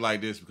answer it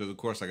like this because of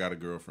course I got a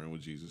girlfriend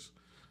with Jesus.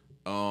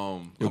 Your I'ma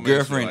answer it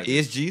girlfriend like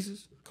is this.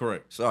 Jesus?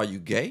 Correct. So are you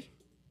gay?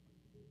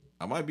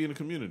 I might be in the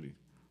community.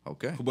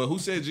 Okay. But who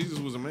said Jesus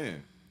was a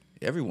man?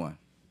 Everyone.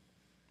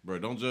 Bro,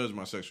 don't judge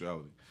my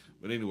sexuality.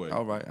 But anyway.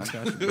 All right, I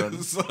got you, brother.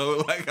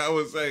 So like I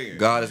was saying.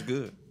 God is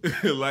good.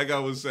 like I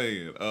was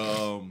saying.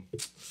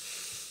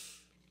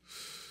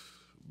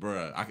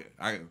 Bruh,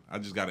 I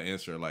just gotta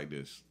answer it like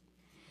this.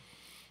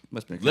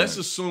 Must be Let's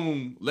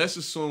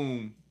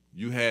assume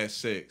you had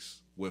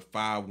sex with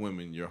 5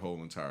 women your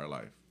whole entire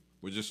life.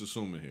 We're just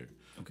assuming here.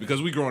 Okay.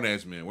 Because we grown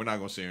ass men. We're not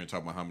gonna sit here and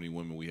talk about how many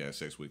women we had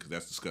sex with because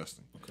that's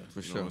disgusting. Okay. For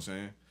you sure. know what I'm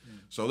saying?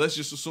 So let's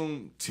just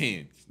assume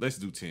 10. Let's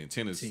do 10.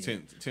 10 is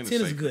 10 10 is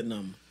safe. a good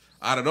number.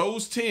 Out of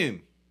those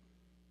 10,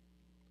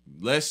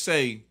 let's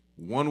say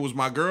one was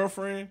my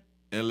girlfriend,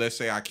 and let's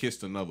say I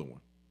kissed another one.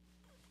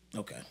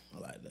 Okay, I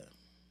like that.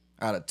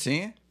 Out of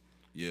 10?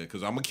 Yeah,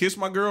 because I'm going to kiss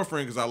my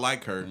girlfriend because I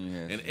like her.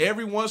 Yes. And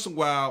every once in a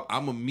while,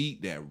 I'm going to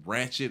meet that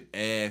ratchet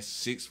ass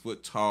 6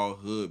 foot tall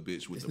hood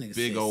bitch with This the nigga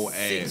big said old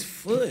 6 ass.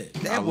 foot. I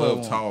That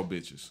love boy tall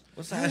bitches.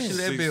 What size shoe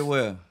that Six- bitch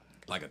wear?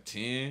 Like a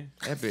 10.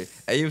 That bitch.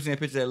 Hey, you ever seen a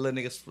picture of that little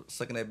nigga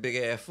sucking that big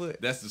ass foot?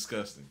 That's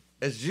disgusting.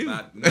 That's you.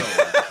 No,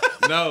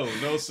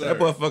 sir. That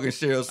boy fucking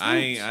Cheryl Swoops. I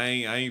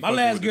ain't. My fucking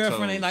last with the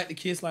girlfriend toes. ain't like to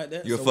kiss like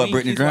that. You a so fuck we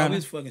Brittany kiss while Griner? we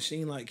was fucking. She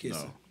ain't like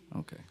kissing. No.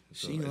 Okay.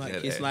 She ain't like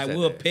Is kiss. that- Like is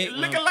we'll that- peck.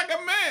 Looking like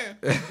a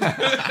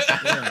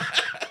man.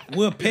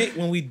 We'll peck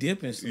when we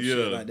dip and some Yeah.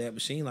 shit like that.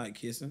 But she ain't like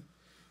kissing.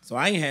 So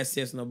I ain't had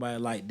sex with nobody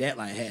like that.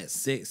 Like had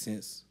sex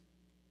since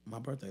my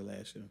birthday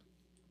last year.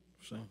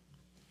 So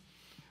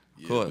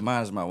Of course,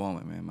 mine is my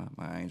woman, man.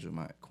 My angel,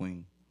 my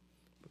queen.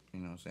 You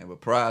know what I'm saying?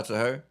 But prior to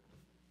her,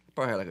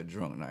 probably had like a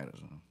drunk night or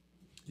something.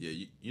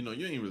 Yeah, you know,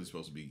 you ain't really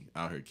supposed to be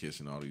out here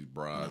kissing all these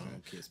bras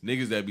and kiss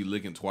niggas that be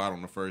licking twat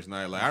on the first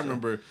night. Like I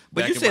remember,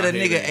 But back you in said my a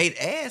nigga heyday- ate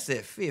ass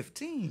at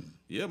 15.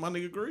 Yeah, my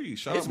nigga agreed.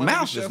 Shout His out my nigga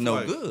mouth Chef is no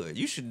Life. good.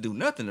 You should do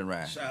nothing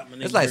around. Shout out my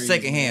It's nigga like Breeze,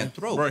 secondhand man.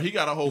 throat. Bro, he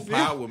got a whole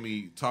pod with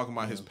me talking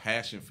about his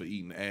passion for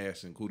eating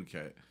ass and cootie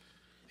cat.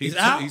 It's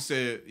out? He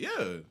said, yeah,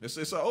 it's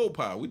an old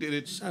pod. We did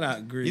it. shout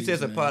out Grease. He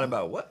says a man. part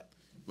about what?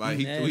 Like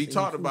Eating ass he and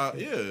talked cootie about,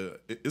 cat.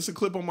 yeah. It's a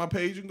clip on my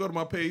page. You can go to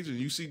my page and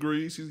you see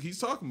Grease. He's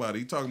talking about it.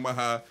 He's talking about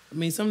how I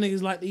mean, some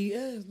niggas like to eat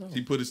ass though.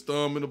 he put his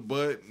thumb in the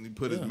butt and he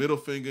put his middle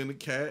finger in the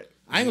cat.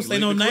 I ain't and gonna say he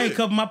no licked the name. clit.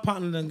 Couple of my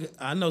partners,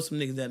 I know some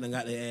niggas that done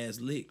got their ass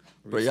licked.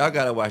 Bro, y'all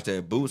gotta watch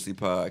that Boosie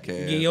podcast.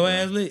 Get your bro.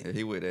 ass licked? Yeah,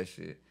 he with that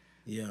shit.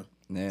 Yeah.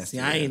 Nasty.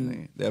 See, I ain't- ass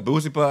nigga. That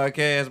Boosie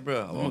podcast,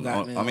 bro.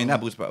 goddamn- I mean,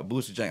 not Boosie podcast.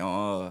 Boosie Drink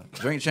on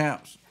Drink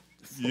Champs.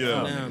 Yeah.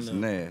 Down It's though.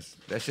 nasty.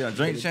 That shit on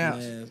Drink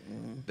Champs. Ass,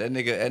 That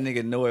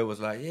nigga Noah was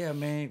like, yeah,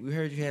 man, we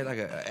heard you had like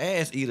a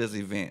ass eaters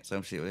event,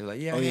 some shit. They was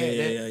like, yeah, Oh I yeah, had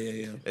that.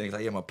 yeah. And he's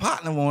like, yeah, my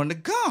partner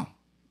wanted to come.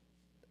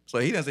 So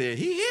he done said,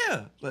 he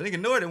here. So nigga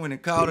Noah went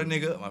and called a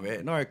nigga up. My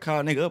bad. Noah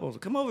called a nigga up. I was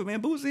like, come over,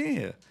 man, Boosie in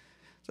here.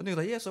 So nigga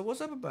like, yeah, so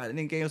what's up about it?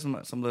 Nigga gave him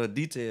some little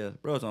details.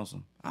 Bro, was on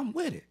some, I'm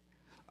with it.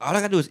 All I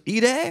gotta do is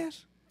eat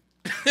ass.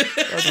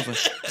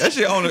 That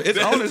shit on the, it's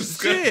on the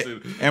shit.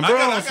 disgusting. And bro,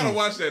 I on gotta some-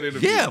 watch that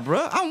interview. yeah,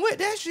 bro, I'm with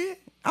that shit.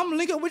 I'm gonna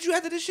link up with you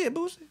after this shit,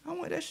 Boosie. I'm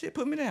with that shit.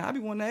 Put me down. I be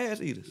one of the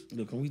ass eaters.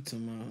 Look, we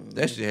tomorrow.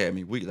 That shit had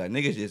me weak. Like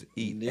niggas just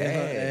eat Yeah,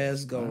 her ass.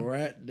 ass go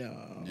right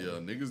down. Yeah,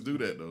 niggas do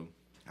that though.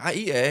 I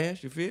eat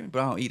ass, you feel me? But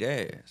I don't eat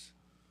ass.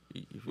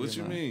 You feel What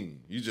you me? mean?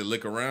 You just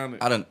lick around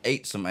it? I done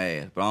ate some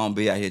ass, but I don't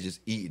be out here just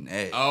eating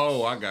ass.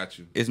 Oh, I got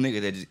you. It's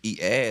niggas that just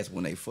eat ass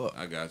when they fuck.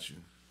 I got you.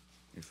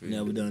 You feel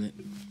Never me? done it.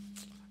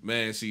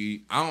 Man,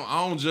 see,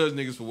 I don't judge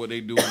niggas for what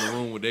they do in the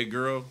room with their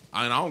girl.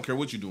 I don't care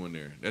what you doing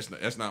there. That's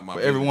not my But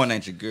business. everyone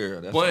ain't your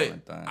girl. That's the But only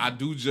thing. I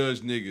do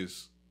judge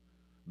niggas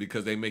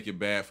because they make it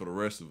bad for the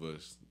rest of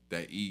us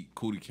that eat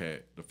cootie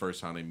cat the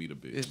first time they meet a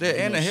bitch. It's that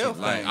and the health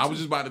Like thing, I was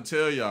too. just about to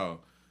tell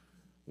y'all,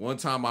 one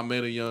time I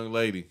met a young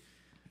lady,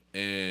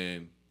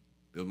 and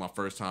it was my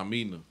first time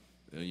meeting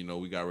her, and you know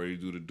we got ready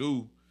to do the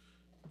do.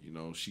 You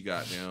know she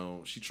got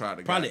down. She tried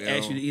to Probably goddamn-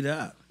 asked you to eat her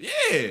out.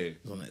 Yeah,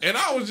 and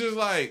I was just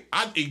like,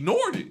 I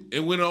ignored it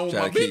and went on with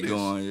Try my to keep business.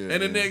 going, yeah,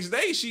 and the yeah. next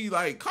day, she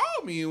like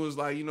called me and was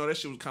like, you know, that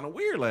shit was kind of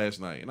weird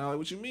last night. And I was like,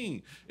 what you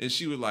mean? And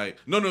she was like,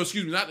 no,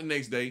 excuse me, not the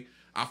next day.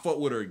 I fought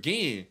with her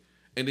again,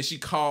 and then she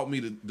called me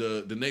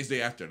the next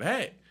day after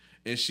that,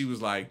 and she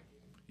was like,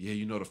 yeah,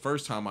 you know, the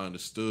first time I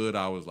understood,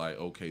 I was like,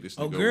 okay, this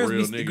nigga Oh, a girls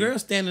real be nigga.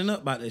 girls standing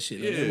up about that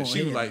shit. They Yeah, won't she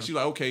hear was like, it. she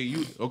like,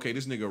 okay,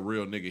 this nigga a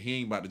real nigga. He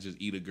ain't about to just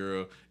eat a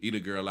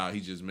girl out. He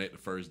just met the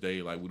first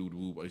day, like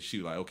woo. But she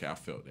was like, okay, I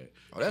felt that.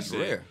 Oh, that's She said-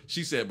 rare.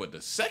 She said, but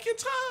the second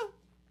time,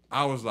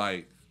 I was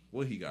like,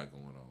 what he got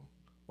going on?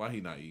 Why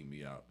he not eating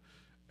me out?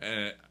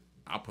 And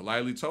I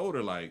politely told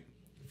her, like,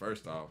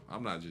 first off,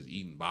 I'm not just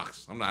eating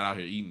box. I'm not out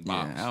here eating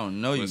box. yeah, I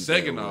don't know you. But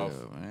second that off,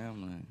 well, man.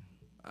 I'm like,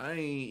 I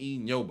ain't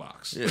eating your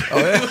box. yeah. Oh,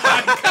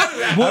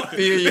 yeah. I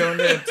feel you on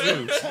that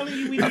too. Telling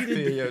you we I need to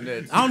feel do- you on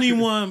that too. I don't even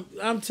want.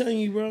 I'm telling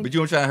you, bro. But you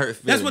don't try to hurt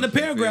feelings. That's what the you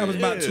feel paragraph was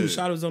me? about too. Yeah.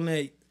 Shot was on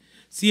that.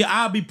 See,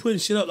 I'll be putting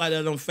shit up like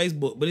that on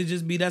Facebook, but it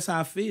just be that's how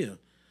I feel.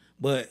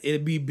 But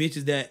it'd be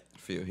bitches that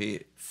Feel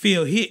hit.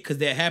 feel hit because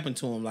that happened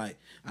to them. Like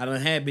I done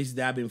had bitches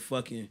that I've been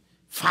fucking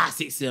 5,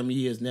 6, 7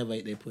 years, never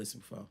ate their pussy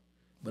before,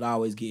 but I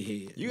always get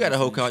head. You got a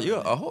hoe call you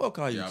a hoe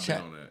call you Yeah, I've been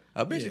child. on that.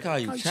 A bitch will call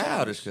you Call you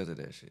childish because of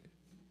that shit.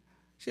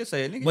 She'll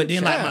say, nigga, But you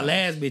then like my childish.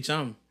 last bitch,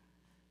 I'm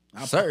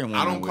certain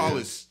I women don't call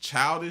will. it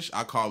childish.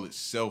 I call it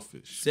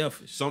selfish.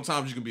 selfish.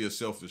 Sometimes you can be a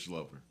selfish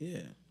lover. Yeah.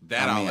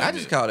 That I mean, I'll I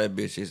just admit. call that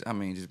bitch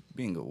just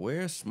being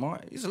aware,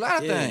 smart. It's a lot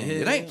of Yeah, things. yeah,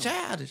 It ain't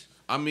yeah. childish.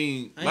 I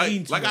mean, I ain't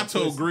eating too like I much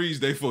told pussy. Grease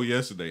day before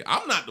yesterday,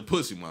 I'm not the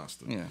pussy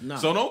monster. Yeah. Nah.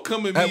 So don't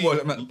come at That me. boy,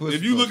 I'm not the pussy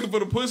if you monster. looking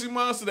for the pussy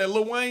monster, that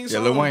Lil Wayne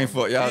song. Yeah, Lil Wayne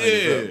fuck y'all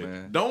niggas up,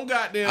 man. Don't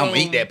goddamn. I'm gonna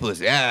eat that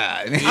pussy.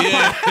 Ah.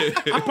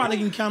 Yeah. I probably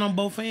can count on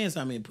both hands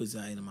how many pussy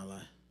I ate in my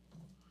life.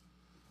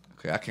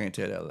 Okay, I can't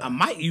tell that. I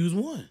might use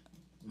one.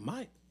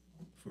 Might.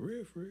 For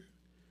real, for real.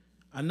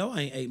 I know I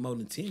ain't ate more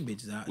than 10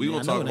 bitches out. We there.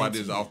 gonna I know talk it about ain't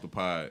this 10. off the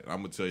pod. I'm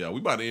gonna tell y'all.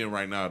 We about to end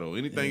right now though.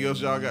 Anything else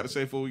y'all got to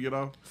say before we get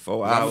off?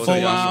 4 I'm hours. gonna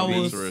tell y'all 4 something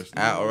hours. interesting.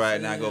 Out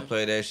right now, go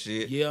play that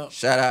shit. Yeah.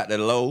 Shout out to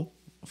Low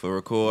for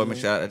recording me.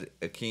 Shout out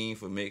to Akeem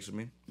for mixing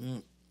me.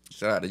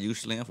 Shout out to you,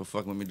 Slim, for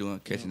fucking with me,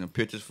 catching the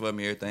pictures for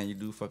me, everything you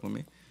do, fucking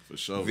with me. For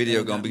sure.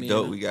 Video Yeah, gonna got be me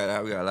dope. in We got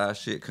a lot of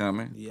shit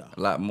coming. Yeah. A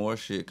lot more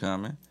shit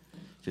coming.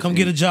 Just Come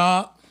get a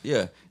job.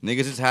 Yeah, niggas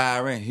is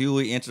hiring.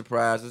 Huey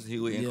Enterprises,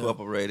 Huey Yeah.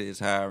 Incorporated is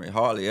hiring.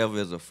 Hardly ever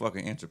is a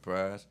fucking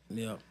enterprise.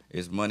 Yeah.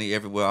 It's money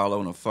everywhere, all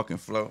on the fucking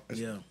floor.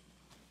 Yeah.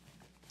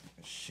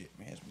 Shit,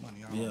 man, it's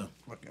money all Yeah. on the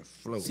fucking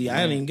floor. See, I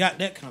man. ain't even got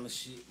that kind of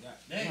shit.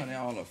 Goddamn. Money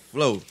on the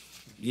floor.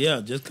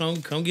 Yeah, just come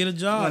get a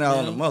job. Money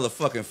on the man.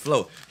 motherfucking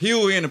floor.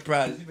 Huey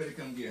Enterprises, you better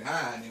come get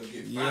high and they'll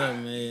get Yeah,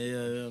 fired.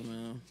 man. Yeah,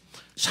 man.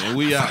 And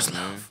we out,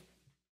 man.